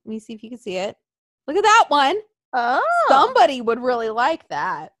 Let me see if you can see it. Look at that one. Oh. Somebody would really like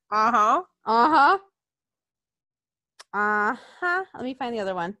that. Uh-huh. Uh-huh. Uh-huh. Let me find the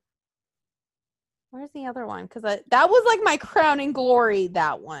other one. Where's the other one? Because that was like my crowning glory,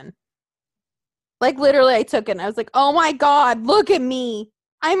 that one. Like literally I took it and I was like, oh my God, look at me.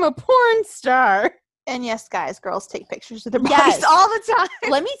 I'm a porn star. And yes, guys, girls take pictures of their bodies Yes. all the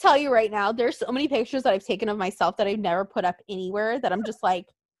time. Let me tell you right now, there's so many pictures that I've taken of myself that I've never put up anywhere that I'm just like,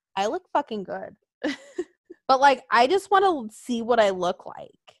 I look fucking good. But like, I just want to see what I look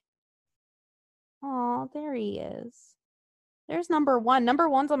like. Oh, there he is. There's number one. Number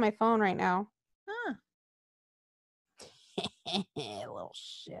one's on my phone right now. Huh. Little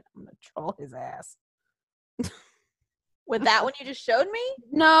shit. I'm gonna troll his ass. With that one you just showed me?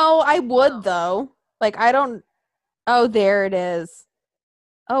 No, I would Oh. though. Like I don't. Oh, there it is.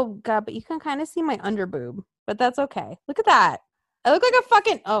 Oh God, but you can kind of see my underboob, but that's okay. Look at that. I look like a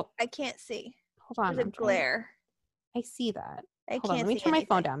fucking. Oh, I can't see. hold on. There's a I'm trying- glare. I see that. I Hold can't on. Let me see turn my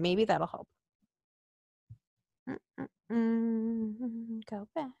phone anything. down. Maybe that'll help. Go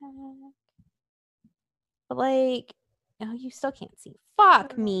back. But like, oh, you still can't see.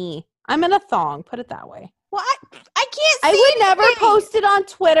 Fuck me. I'm in a thong. Put it that way. Well, I can't see I would never anything. post it on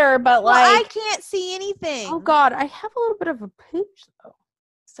Twitter, but Well, I like, can't see anything. oh God, I have a little bit of a pooch though.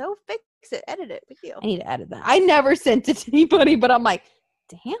 So fix it. Edit it. Big deal. I need to edit that. I never sent it to anybody, but I'm like,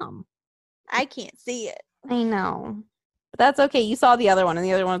 damn. I can't see it. I know. But that's okay. You saw the other one, and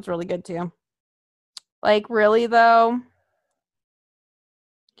the other one's really good too. Like, really though,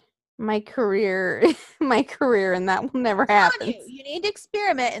 my career and that will never happen. You need to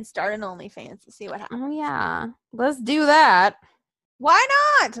experiment and start an OnlyFans to see what happens. Oh yeah. Let's do that. Why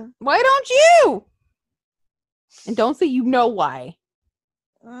not? Why don't you? And don't say you know why.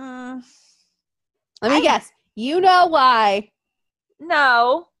 Let me guess. You know why.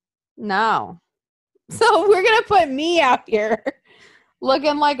 No. No. So we're going to put me out here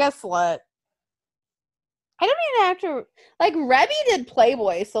looking like a slut. I don't even have to, like, Rebby did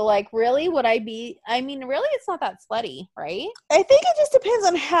Playboy, so, like, really, would I be, I mean, really, it's not that slutty, right? I think it just depends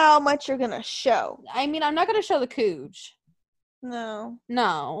on how much you're going to show. I mean, I'm not going to show the cooch. No.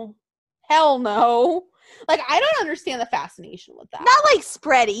 No. Hell no. Like, I don't understand the fascination with that. Not like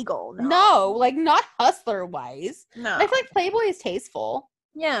spread eagle. No, like, not hustler-wise. No. I feel like Playboy is tasteful.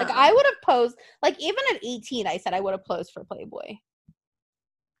 Yeah. Like, I would have posed, like, even at 18, I said I would have posed for Playboy.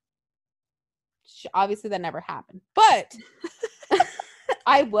 Obviously, that never happened. But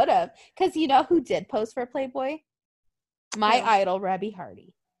I would have. Because you know who did pose for Playboy? My Who? idol, Rebby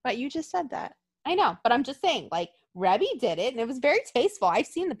Hardy. But you just said that. I know, but I'm just saying, like, Rebby did it, and it was very tasteful. I've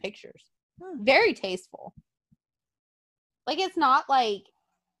seen the pictures. Hmm. Very tasteful. Like, it's not like...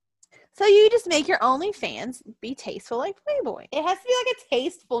 So you just make your OnlyFans be tasteful like Playboy. It has to be, like, a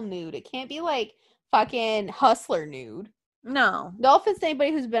tasteful nude. It can't be, like, fucking hustler nude. No. No offense to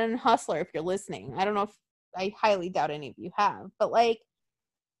anybody who's been in Hustler if you're listening. I don't know if... I highly doubt any of you have. But, like,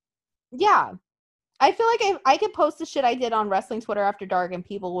 yeah. I feel like I could post the shit I did on Wrestling Twitter After Dark and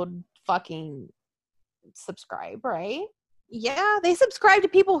people would fucking subscribe, right? Yeah, they subscribe to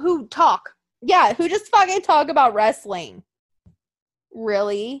people who talk. Yeah, who just fucking talk about wrestling.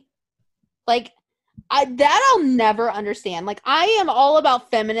 Really? Like, that I'll never understand. Like, I am all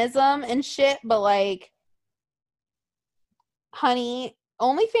about feminism and shit, but like, honey,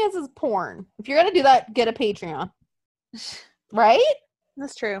 OnlyFans is porn. If you're gonna do that, get a Patreon. Right?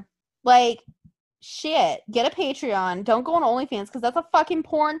 That's true. Like, shit, get a Patreon. Don't go on OnlyFans because that's a fucking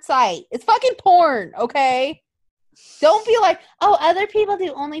porn site. It's fucking porn, okay? Don't be like, oh, other people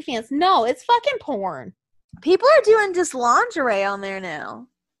do OnlyFans. No, it's fucking porn. People are doing just lingerie on there now.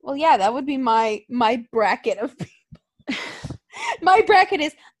 Well, yeah, that would be my bracket of people. My bracket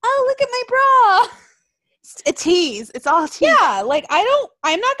is, oh, look at my bra. It's a tease. It's all a tease. Yeah, like I'm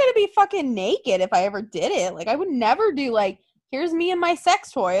not going to be fucking naked if I ever did it. Like I would never do like here's me and my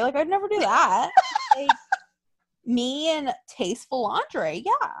sex toy. Like, I'd never do that. Like, me and tasteful lingerie.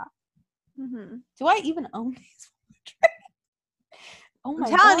 Yeah. Mm-hmm. Do I even own these lingerie? Oh my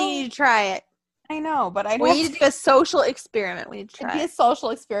I'm telling God. you, you need to try it. I know, but We need to do a social experiment. We need to It'd try be a it. social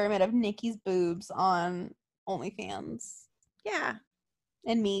experiment of Nikki's boobs on OnlyFans. Yeah.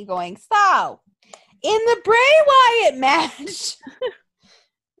 And me going, so, in the Bray Wyatt match.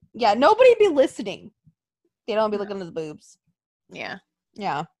 Yeah, nobody'd be listening. They don't be looking at the boobs. Yeah.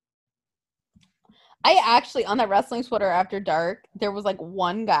 Yeah. I actually, on that wrestling Twitter after dark, there was like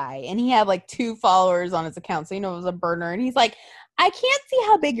one guy and he had like 2 followers on his account. So, it was a burner. And he's like, I can't see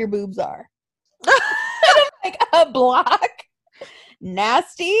how big your boobs are. Like a block.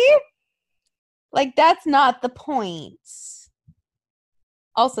 Nasty. Like, that's not the point.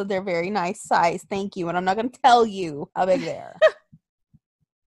 Also, they're very nice size. Thank you. And I'm not going to tell you how big they are.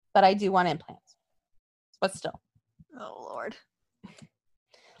 But I do want implants. But still. Oh, Lord.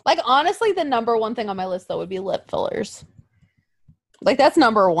 Like, honestly, the number one thing on my list, though, would be lip fillers. Like, that's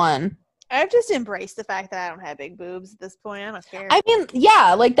number one. I've just embraced the fact that I don't have big boobs at this point. I don't care. I mean,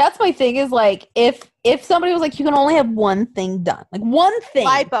 yeah, like, that's my thing is, like, if somebody was like, you can only have one thing done. Like, one thing.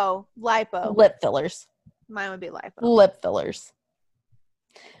 Lipo. Lip fillers. Mine would be lipo. Lip fillers.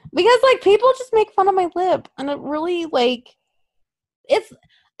 Because, like, people just make fun of my lip. And it really, like,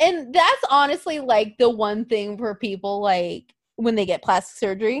 and that's honestly, like, the one thing for people, like, when they get plastic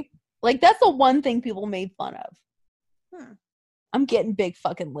surgery. Like, that's the one thing people made fun of. I'm getting big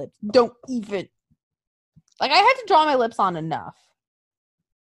fucking lips. Don't even. Like, I have to draw my lips on enough.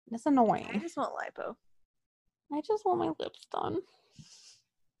 It's annoying. I just want lipo. I just want my lips done.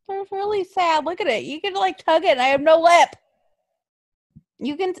 They're really sad. Look at it. You can, like, tug it and I have no lip.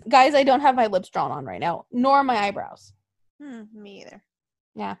 You can, guys, I don't have my lips drawn on right now, nor my eyebrows. Me either.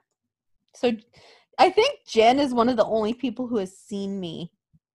 Yeah. So, I think Jen is one of the only people who has seen me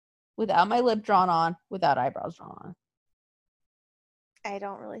without my lip drawn on, without eyebrows drawn on. I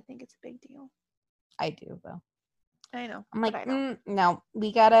don't really think it's a big deal. I do, though. I know. I'm like, no,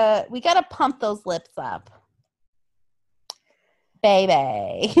 we gotta pump those lips up,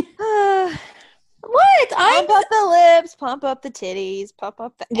 baby. What? Pump up the lips, pump up the titties, pump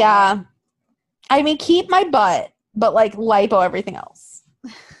up the yeah. ass. I mean, keep my butt, but like lipo everything else.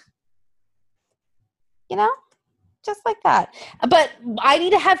 Just like that. But I need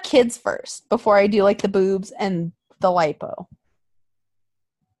to have kids first before I do like the boobs and the lipo.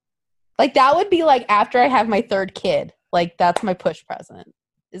 Like, that would be like after I have my 3rd kid. Like, that's my push present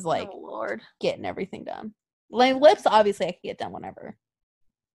is like, oh, Lord, getting everything done. Like, lips, obviously, I can get done whenever.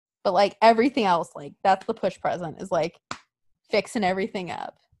 But like everything else, like, that's the push present is like fixing everything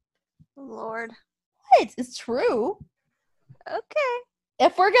up. Lord. What? It's true. Okay.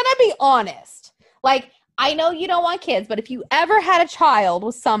 If we're gonna be honest, like, I know you don't want kids, but if you ever had a child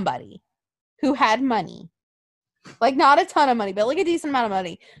with somebody who had money, like, not a ton of money, but like a decent amount of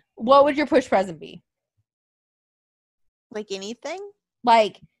money, what would your push present be? Like anything?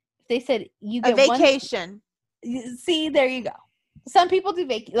 Like, if they said you get a vacation. See, there you go. Some people do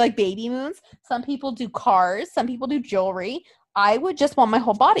like baby moons. Some people do cars. Some people do jewelry. I would just want my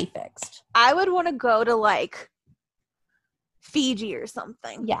whole body fixed. I would want to go to like Fiji or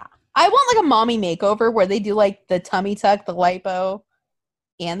something. Yeah. I want like a mommy makeover where they do like the tummy tuck, the lipo,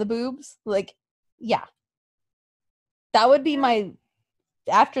 and the boobs. Like, yeah. That would be my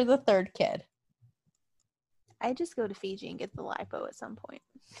after the 3rd kid. I just go to Fiji and get the lipo at some point.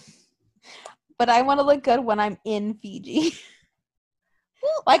 But I want to look good when I'm in Fiji.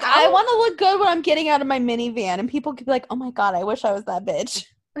 Like, I want to look good when I'm getting out of my minivan and people could be like, oh my God, I wish I was that bitch.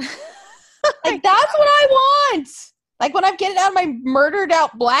 Like, that's what I want. Like, when I'm getting out of my murdered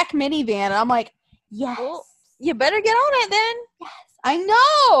out black minivan and I'm like, yes. Well, you better get on it then. Yes, I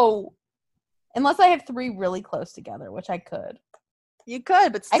know. Unless I have 3 really close together, which I could. You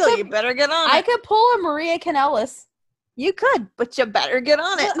could, but still, you better get on it. I could pull a Maria Kanellis. You could, but you better get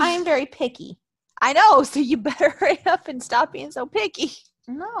on it. I am very picky. I know, so you better hurry up and stop being so picky.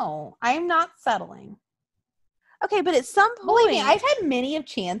 No, I'm not settling. Okay, but at some point... Believe me, I've had many of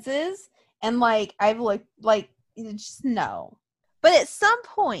chances, and, like, I've looked, like, just no. But at some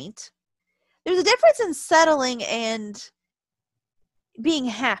point, there's a difference in settling and being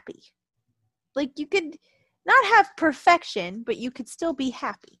happy. Like, you could not have perfection, but you could still be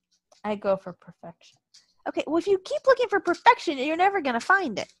happy. I go for perfection. Okay, well, if you keep looking for perfection, you're never going to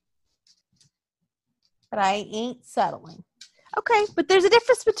find it. But I ain't settling. Okay, but there's a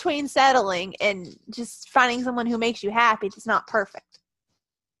difference between settling and just finding someone who makes you happy that's not perfect.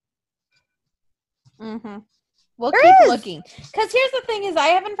 Mm-hmm. We'll There keep is. looking. Because here's the thing is I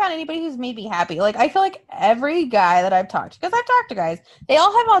haven't found anybody who's made me happy. Like, I feel like every guy that I've talked to, because I've talked to guys, they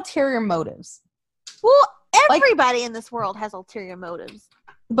all have ulterior motives. Well, Like- everybody in this world has ulterior motives.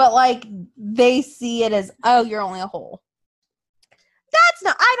 But, like, they see it as, oh, you're only a hole.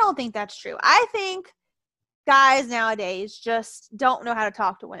 I don't think that's true. I think guys nowadays just don't know how to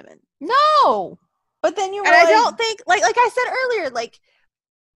talk to women. No! But then you And I realize, don't think, like I said earlier, like,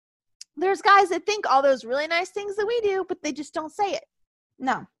 there's guys that think all those really nice things that we do, but they just don't say it.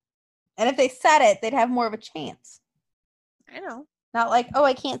 no. And if they said it, they'd have more of a chance. I know. Not like, oh,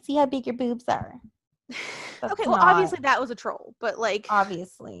 I can't see how big your boobs are. That's Okay, well, not- obviously that was a troll, but like,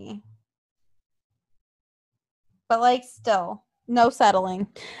 Obviously. But, like, still, no settling.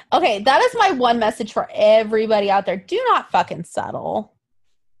 Okay, that is my one message for everybody out there. Do not fucking settle.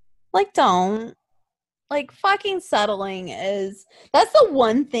 Like, don't. Like, fucking settling is... That's the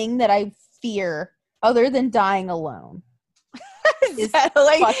one thing that I fear other than dying alone. Is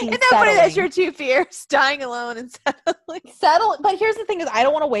settling. fucking Isn't that funny? That's settling. your two fears: dying alone and settling. Settle. But here's the thing is I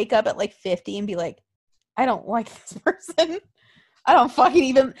don't want to wake up at, like, 50 and be like, I don't like this person. I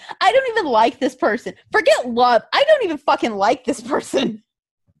don't even like this person. Forget love. I don't even fucking like this person.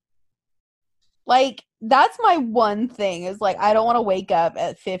 Like, that's my one thing is, like, I don't want to wake up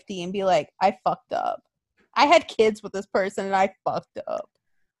at 50 and be like, I fucked up. I had kids with this person and I fucked up.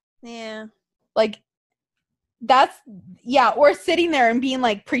 Yeah. Like, that's, yeah, or sitting there and being,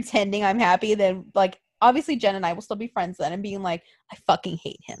 like, pretending I'm happy. Then, like, obviously Jen and I will still be friends then and being like, I fucking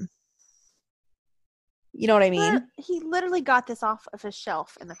hate him. You know what I mean? He literally got this off of his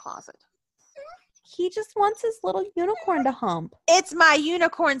shelf in the closet. He just wants his little unicorn to hump. It's my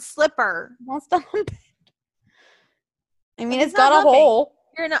unicorn slipper. He wants to hump it. I mean, He's it's got not a humping. hole.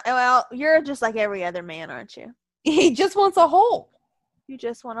 You're not. Well, you're just like every other man, aren't you? He just wants a hole. You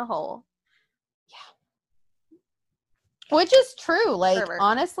just want a hole. Which is true. Like, Pervert.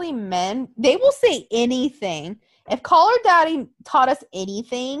 honestly, men, they will say anything. If Call Her Daddy taught us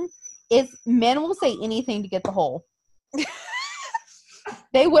anything, is men will say anything to get the hole.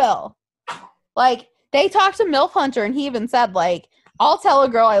 They will. Like, they talked to MILF Hunter, and he even said, like, I'll tell a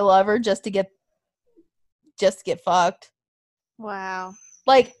girl I love her just to get fucked. Wow.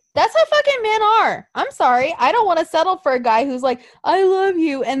 Like, that's how fucking men are. I'm sorry. I don't want to settle for a guy who's like, I love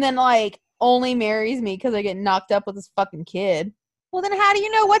you, and then, like, only marries me because I get knocked up with his fucking kid. Well, then how do you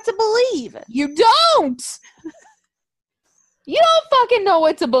know what to believe? You don't! You don't fucking know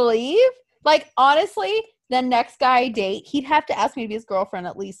what to believe. Like, honestly, the next guy I date, he'd have to ask me to be his girlfriend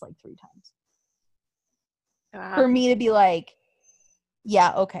at least, like, 3 times. For me to be like,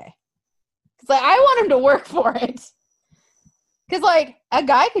 yeah, okay. Because, like, I want him to work for it. Because, like, a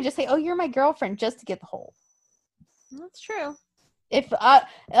guy could just say, oh, you're my girlfriend, just to get the hole. That's true. If by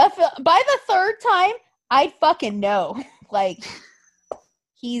the 3rd time, I'd fucking know. Like,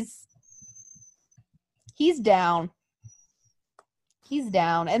 he's down. He's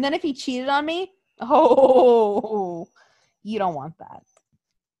down. And then if he cheated on me, oh, you don't want that.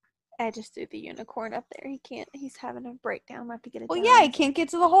 I just threw the unicorn up there. He can't. He's having a breakdown. I have to get it Well, down. yeah, he can't get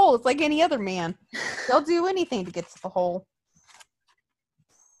to the hole. It's like any other man. They'll do anything to get to the hole.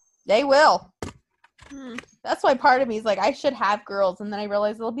 They will. That's why part of me is like, I should have girls. And then I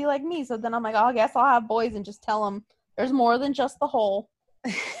realize they'll be like me. So then I'm like, oh, I guess I'll have boys and just tell them there's more than just the hole.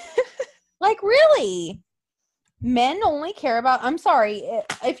 Like, really? Men only care about, I'm sorry,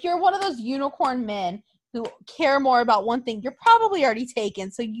 if you're one of those unicorn men who care more about one thing, you're probably already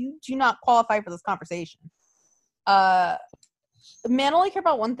taken, so you do not qualify for this conversation. Men only care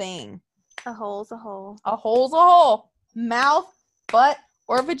about one thing. A hole's a hole. A hole's a hole. Mouth, butt,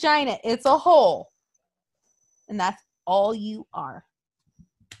 or vagina, it's a hole. And that's all you are.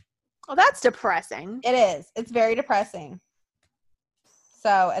 Oh, that's depressing. It is. It's very depressing.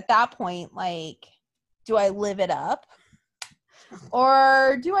 So at that point, like, do I live it up?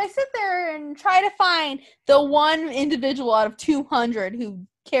 Or do I sit there and try to find the one individual out of 200 who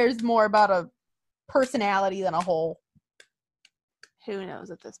cares more about a personality than a whole? Who knows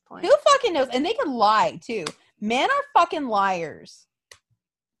at this point? Who fucking knows? And they can lie, too. Men are fucking liars.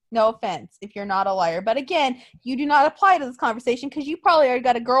 No offense if you're not a liar. But again, you do not apply to this conversation because you probably already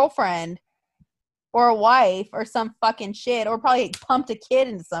got a girlfriend or a wife or some fucking shit or probably pumped a kid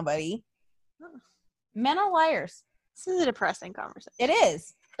into somebody. Men are liars. This is a depressing conversation. It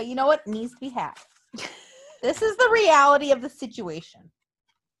is. But you know what? It needs to be had. This is the reality of the situation.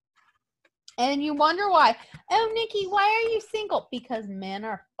 And you wonder why. Oh, Nikki, why are you single? Because men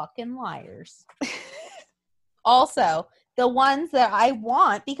are fucking liars. Also, the ones that I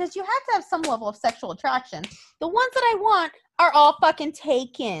want, because you have to have some level of sexual attraction, the ones that I want are all fucking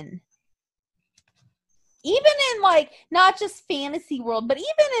taken. Even in, like, not just fantasy world, but even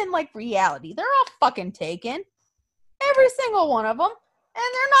in, like, reality, they're all fucking taken. Every single one of them. And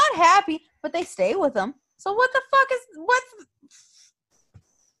they're not happy, but they stay with them. So what the fuck is,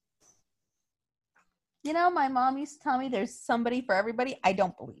 you know, my mom used to tell me there's somebody for everybody. I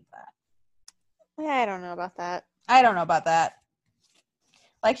don't believe that. Yeah, I don't know about that. I don't know about that.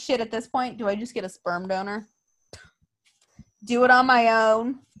 Like, shit, at this point, do I just get a sperm donor? Do it on my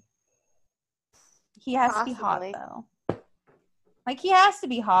own? He has to be hot, though. Like, he has to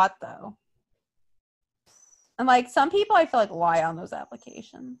be hot, though. And, like, some people, I feel like, lie on those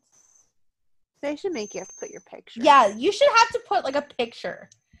applications. They should make you have to put your picture. Yeah, you should have to put, like, a picture.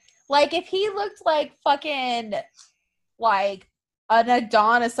 Like, if he looked like fucking, like, an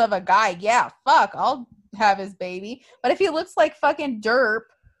Adonis of a guy, yeah, fuck, I'll have his baby. But if he looks like fucking Derp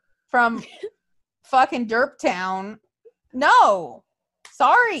from fucking Derp Town, no.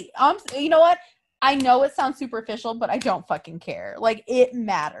 Sorry. You know what? I know it sounds superficial, but I don't fucking care. Like, it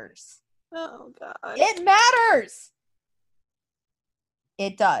matters. Oh, God. It matters.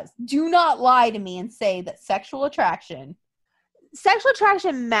 It does. Do not lie to me and say that sexual attraction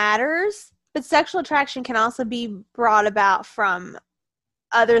matters, but sexual attraction can also be brought about from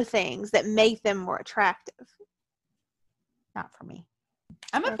other things that make them more attractive. Not for me.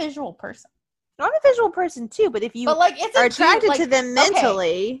 I'm a visual person. I'm a visual person too, but if you are attracted to them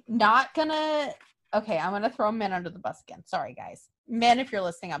mentally. Okay, I'm gonna throw men under the bus again. Sorry, guys. Men, if you're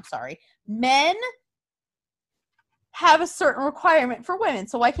listening, I'm sorry. Men have a certain requirement for women,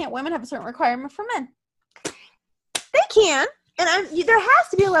 so why can't women have a certain requirement for men? They can. And there has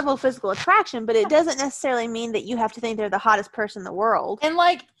to be a level of physical attraction, but it doesn't necessarily mean that you have to think they're the hottest person in the world. And,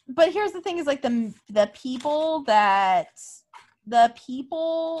 like, but here's the thing is, like, the people that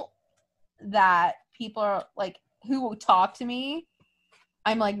people are, like, who talk to me,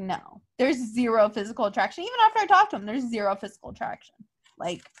 I'm like, no. There's zero physical attraction. Even after I talk to them, there's zero physical attraction.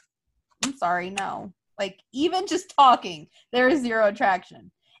 Like, I'm sorry, no. Like, even just talking, there is zero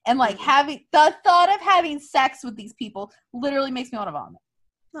attraction. And, like, having the thought of having sex with these people literally makes me want to vomit.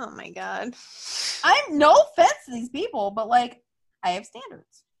 Oh, my God. I'm no offense to these people, but, like, I have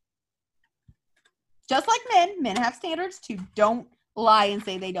standards. Just like men have standards too. Don't lie and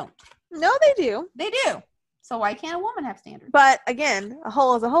say they don't. No, they do. They do. So why can't a woman have standards? But, again, a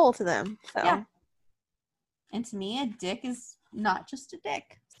hole is a hole to them. So. Yeah. And to me, a dick is not just a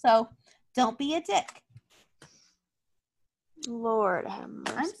dick. So don't be a dick. Lord have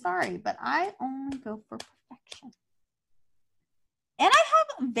mercy. I'm sorry, but I only go for perfection. And I have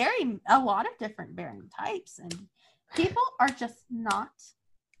a lot of different varying types, and people are just not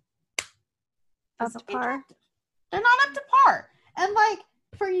up to par. Attractive. They're not up to par. And, like,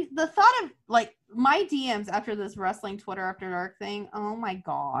 for the thought of, like, my DMs after this wrestling Twitter After Dark thing, oh my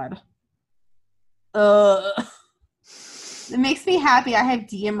God. It makes me happy I have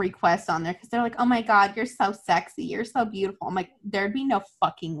DM requests on there because they're like, oh my God, you're so sexy. You're so beautiful. I'm like, there'd be no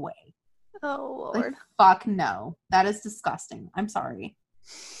fucking way. Oh, Lord. Like, fuck no. That is disgusting. I'm sorry.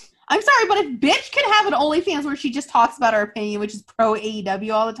 I'm sorry, but if bitch can have an OnlyFans where she just talks about her opinion, which is pro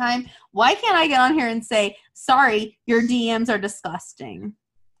AEW all the time, why can't I get on here and say, sorry, your DMs are disgusting?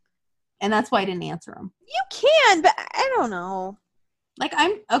 And that's why I didn't answer them. You can, but I don't know. Like,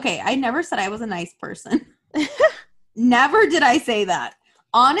 I never said I was a nice person. Never did I say that.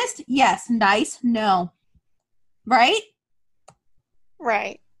 Honest, yes. Nice, no. Right?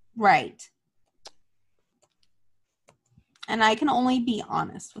 Right. And I can only be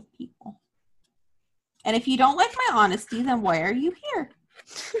honest with people. And if you don't like my honesty, then why are you here?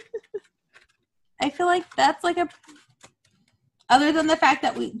 I feel like that's like other than the fact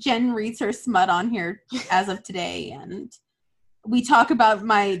that Jen reads her smut on here as of today, and we talk about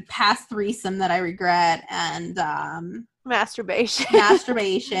my past threesome that I regret, and masturbation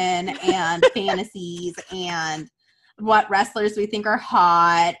and fantasies, and what wrestlers we think are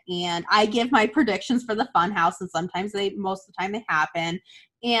hot, and I give my predictions for the Funhouse, and sometimes most of the time they happen,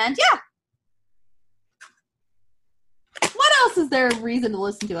 and yeah. What else is there a reason to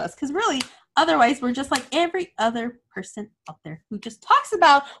listen to us? Because really, otherwise, we're just like every other person out there who just talks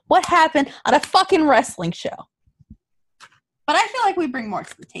about what happened on a fucking wrestling show. But I feel like we bring more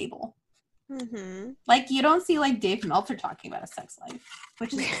to the table. Mm-hmm. Like, you don't see, like, Dave Meltzer talking about a sex life,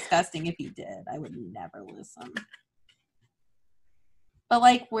 which is disgusting. If you did, I would never listen. But,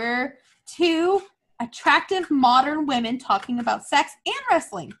 like, we're two attractive modern women talking about sex and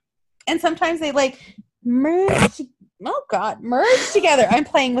wrestling. And sometimes they, like, merge together. I'm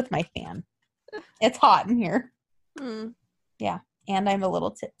playing with my fan. It's hot in here. Mm. Yeah. And I'm a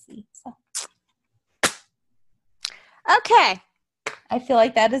little tipsy. So. Okay. I feel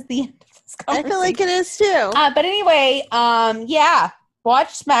like that is the end of this I feel like it is too. But anyway, yeah,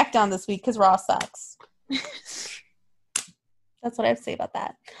 watch SmackDown this week because Raw sucks. That's what I have to say about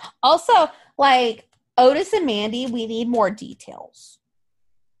that. Also, like Otis and Mandy, we need more details.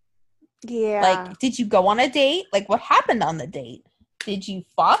 Yeah. Like, did you go on a date? Like, what happened on the date? Did you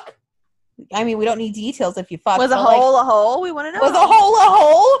fuck? I mean, we don't need details if you fuck. Was a hole a hole? We want to know. Was a hole a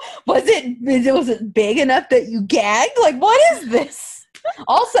hole? Was it big enough that you gagged? Like, what is this?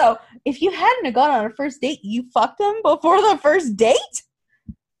 Also, if you hadn't gone on a first date, you fucked them before the first date?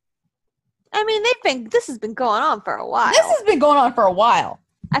 I mean, this has been going on for a while. This has been going on for a while.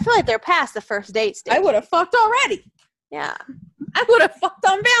 I feel like they're past the first date stage. I would have fucked already. Yeah. I would have fucked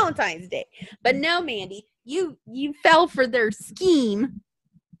on Valentine's Day. But no, Mandy, you fell for their scheme.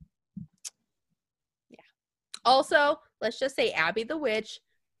 Yeah. Also, let's just say Abby the Witch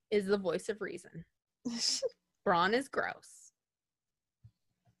is the voice of reason. Braun is gross.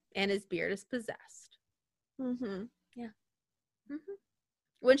 And his beard is possessed. Mm-hmm. Yeah. Mm-hmm.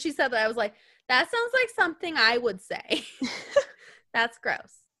 When she said that, I was like, that sounds like something I would say. That's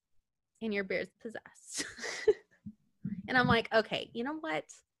gross. And your beard's possessed. And I'm like, okay, you know what?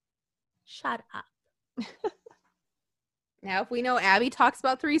 Shut up. Now, if we know Abby talks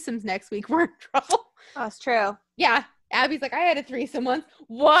about threesomes next week, we're in trouble. Oh, it's true. Yeah. Abby's like, I had a threesome once.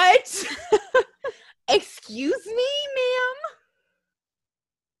 What? Excuse me, ma'am?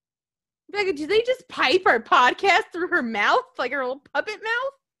 Like, do they just pipe our podcast through her mouth? Like her little puppet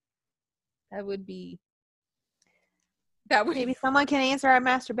mouth? That would Maybe someone can answer our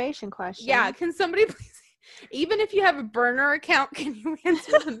masturbation question. Yeah, can somebody please, even if you have a burner account, can you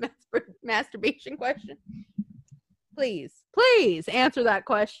answer the masturbation question? Please answer that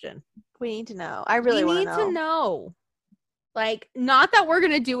question. We need to know. I really want to know. We need to know. Like, not that we're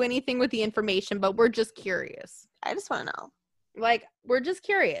going to do anything with the information, but we're just curious. I just want to know. Like, we're just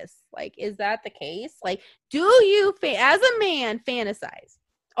curious. Like, is that the case? Like, do you, as a man, fantasize?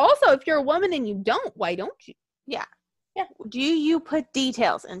 Also, if you're a woman and you don't, why don't you? Yeah. Yeah. Do you put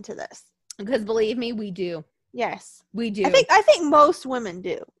details into this? Because believe me, we do. Yes. We do. I think most women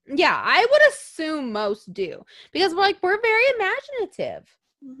do. Yeah, I would assume most do. Because we're very imaginative.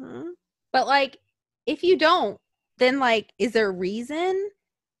 Mm-hmm. But, like, if you don't, then, like, is there a reason?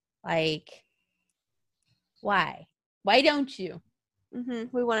 Like, why? Why don't you? Mm-hmm.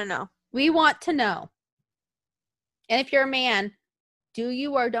 We want to know. We want to know. And if you're a man, do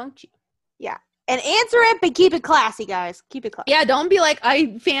you or don't you? Yeah. And answer it, but keep it classy, guys. Keep it classy. Yeah, don't be like,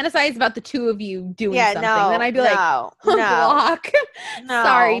 I fantasize about the two of you doing something. Then I'd be like, block. No.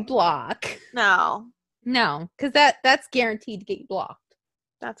 Sorry, block. No. No, because that's guaranteed to get you blocked.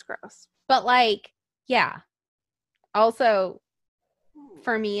 That's gross. But, like, yeah. Also,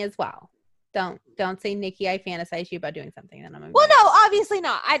 for me as well. Don't say, Nikki, I fantasize you about doing something. Then I'm well, no, obviously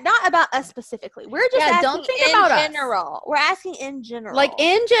not. Not about us specifically. We're just asking don't think about general. Us. We're asking in general. Like,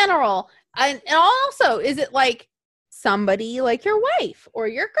 in general. And also, is it like somebody like your wife or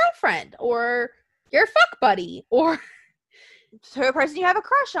your girlfriend or your fuck buddy or a person you have a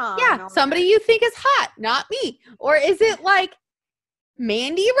crush on? Yeah, somebody you think is hot, not me. Or is it like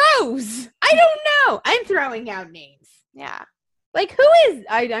Mandy Rose? I don't know. I'm throwing out names. Yeah. Like, who is,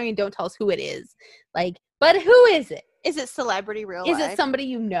 I mean, don't tell us who it is. Like, but who is it? Is it celebrity real life? Is life? It somebody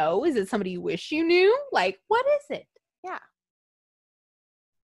you know? Is it somebody you wish you knew? Like, what is it? Yeah.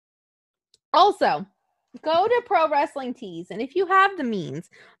 Also, go to Pro Wrestling Tees, and if you have the means,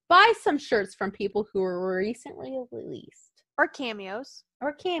 buy some shirts from people who were recently released. Or cameos.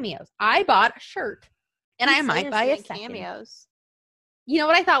 I bought a shirt, and I might buy a second. Cameos. You know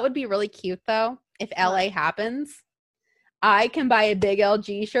what I thought would be really cute, though? If LA happens, I can buy a big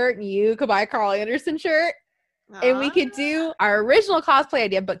LG shirt, and you could buy a Carl Anderson shirt, and we could do our original cosplay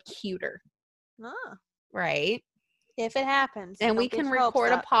idea, but cuter. Right? If it happens. And we can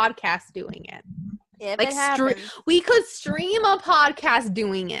record a podcast doing it. If it happens. We could stream a podcast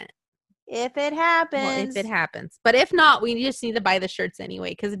doing it. If it happens. Well, if it happens. But if not, we just need to buy the shirts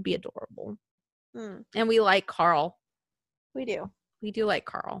anyway because it'd be adorable. And we like Carl. We do. We do like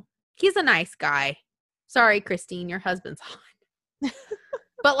Carl. He's a nice guy. Sorry, Christine, your husband's hot.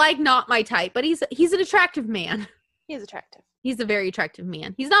 But, like, not my type. But he's an attractive man. He is attractive. He's a very attractive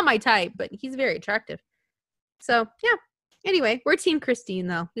man. He's not my type, but he's very attractive. So, yeah. Anyway, we're Team Christine,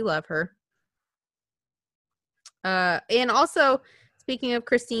 though. We love her. And also, speaking of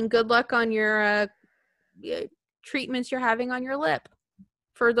Christine, good luck on your treatments you're having on your lip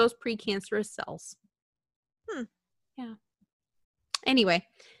for those precancerous cells. Yeah. Anyway.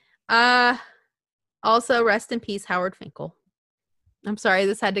 Also, rest in peace, Howard Finkel. I'm sorry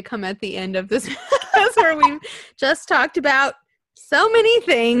this had to come at the end of this podcast where we've just talked about so many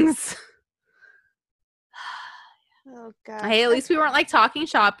things. Oh God. Hey, at least we weren't like talking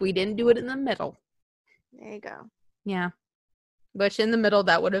shop. We didn't do it in the middle. There you go. Yeah. Which in the middle,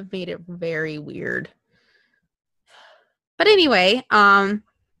 that would have made it very weird. But anyway, at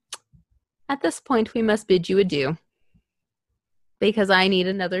this point, we must bid you adieu. Because I need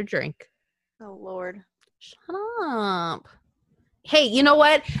another drink. Oh Lord. Shut up. Hey, you know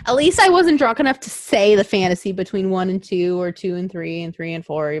what? At least I wasn't drunk enough to say the fantasy between 1 and 2 or 2 and 3 and 3 and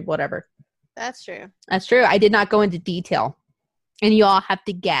 4, whatever. That's true. That's true. I did not go into detail. And you all have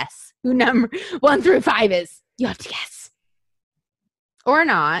to guess who number 1 through 5 is. You have to guess. Or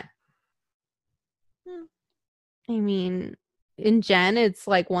not. I mean, in Gen, it's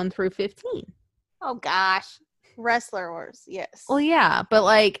like 1 through 15. Oh gosh. Wrestler Wars, yes. Well, yeah, but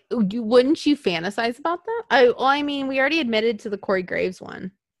like, wouldn't you fantasize about that? I mean, we already admitted to the Corey Graves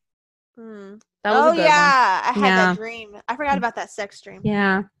one. That was a good one. I had that dream. I forgot about that sex dream.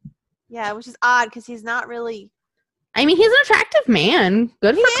 Yeah. Yeah, which is odd because he's not really. I mean, he's an attractive man.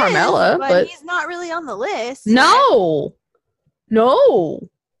 Good for Carmella, but he's not really on the list. No.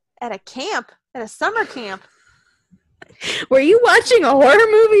 At a camp, at a summer camp. Were you watching a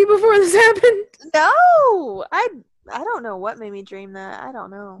horror movie before this happened? No, I don't know what made me dream that. I don't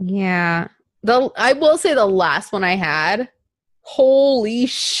know. Yeah. I will say the last one I had, holy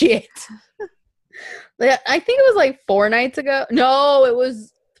shit. I think it was like 4 nights ago. No, it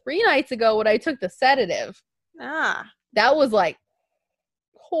was 3 nights ago when I took the sedative. That was like,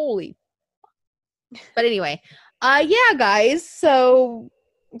 holy. But anyway, yeah, guys. So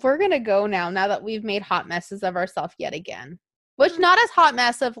we're going to go now that we've made hot messes of ourselves yet again. Which not as hot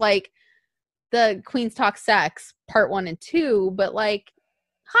mess of like the Queens Talk Sex part 1 and 2, but like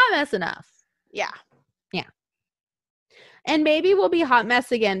hot mess enough. Yeah. Yeah. And maybe we'll be hot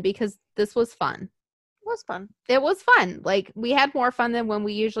mess again because this was fun. It was fun. It was fun. Like we had more fun than when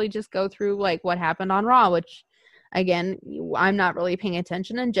we usually just go through like what happened on Raw, which again, I'm not really paying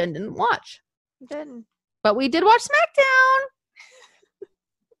attention and Jen didn't watch. Didn't. But we did watch SmackDown.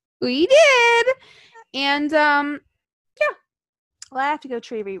 We did. And yeah. Well, I have to go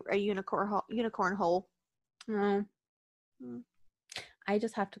retrieve a unicorn hole. Oh. I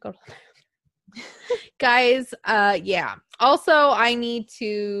just have to go to the guys, yeah. Also, I need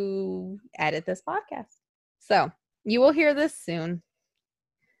to edit this podcast. So, you will hear this soon.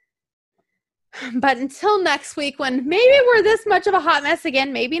 But until next week, when maybe we're this much of a hot mess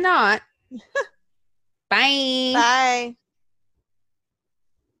again, maybe not. Bye. Bye.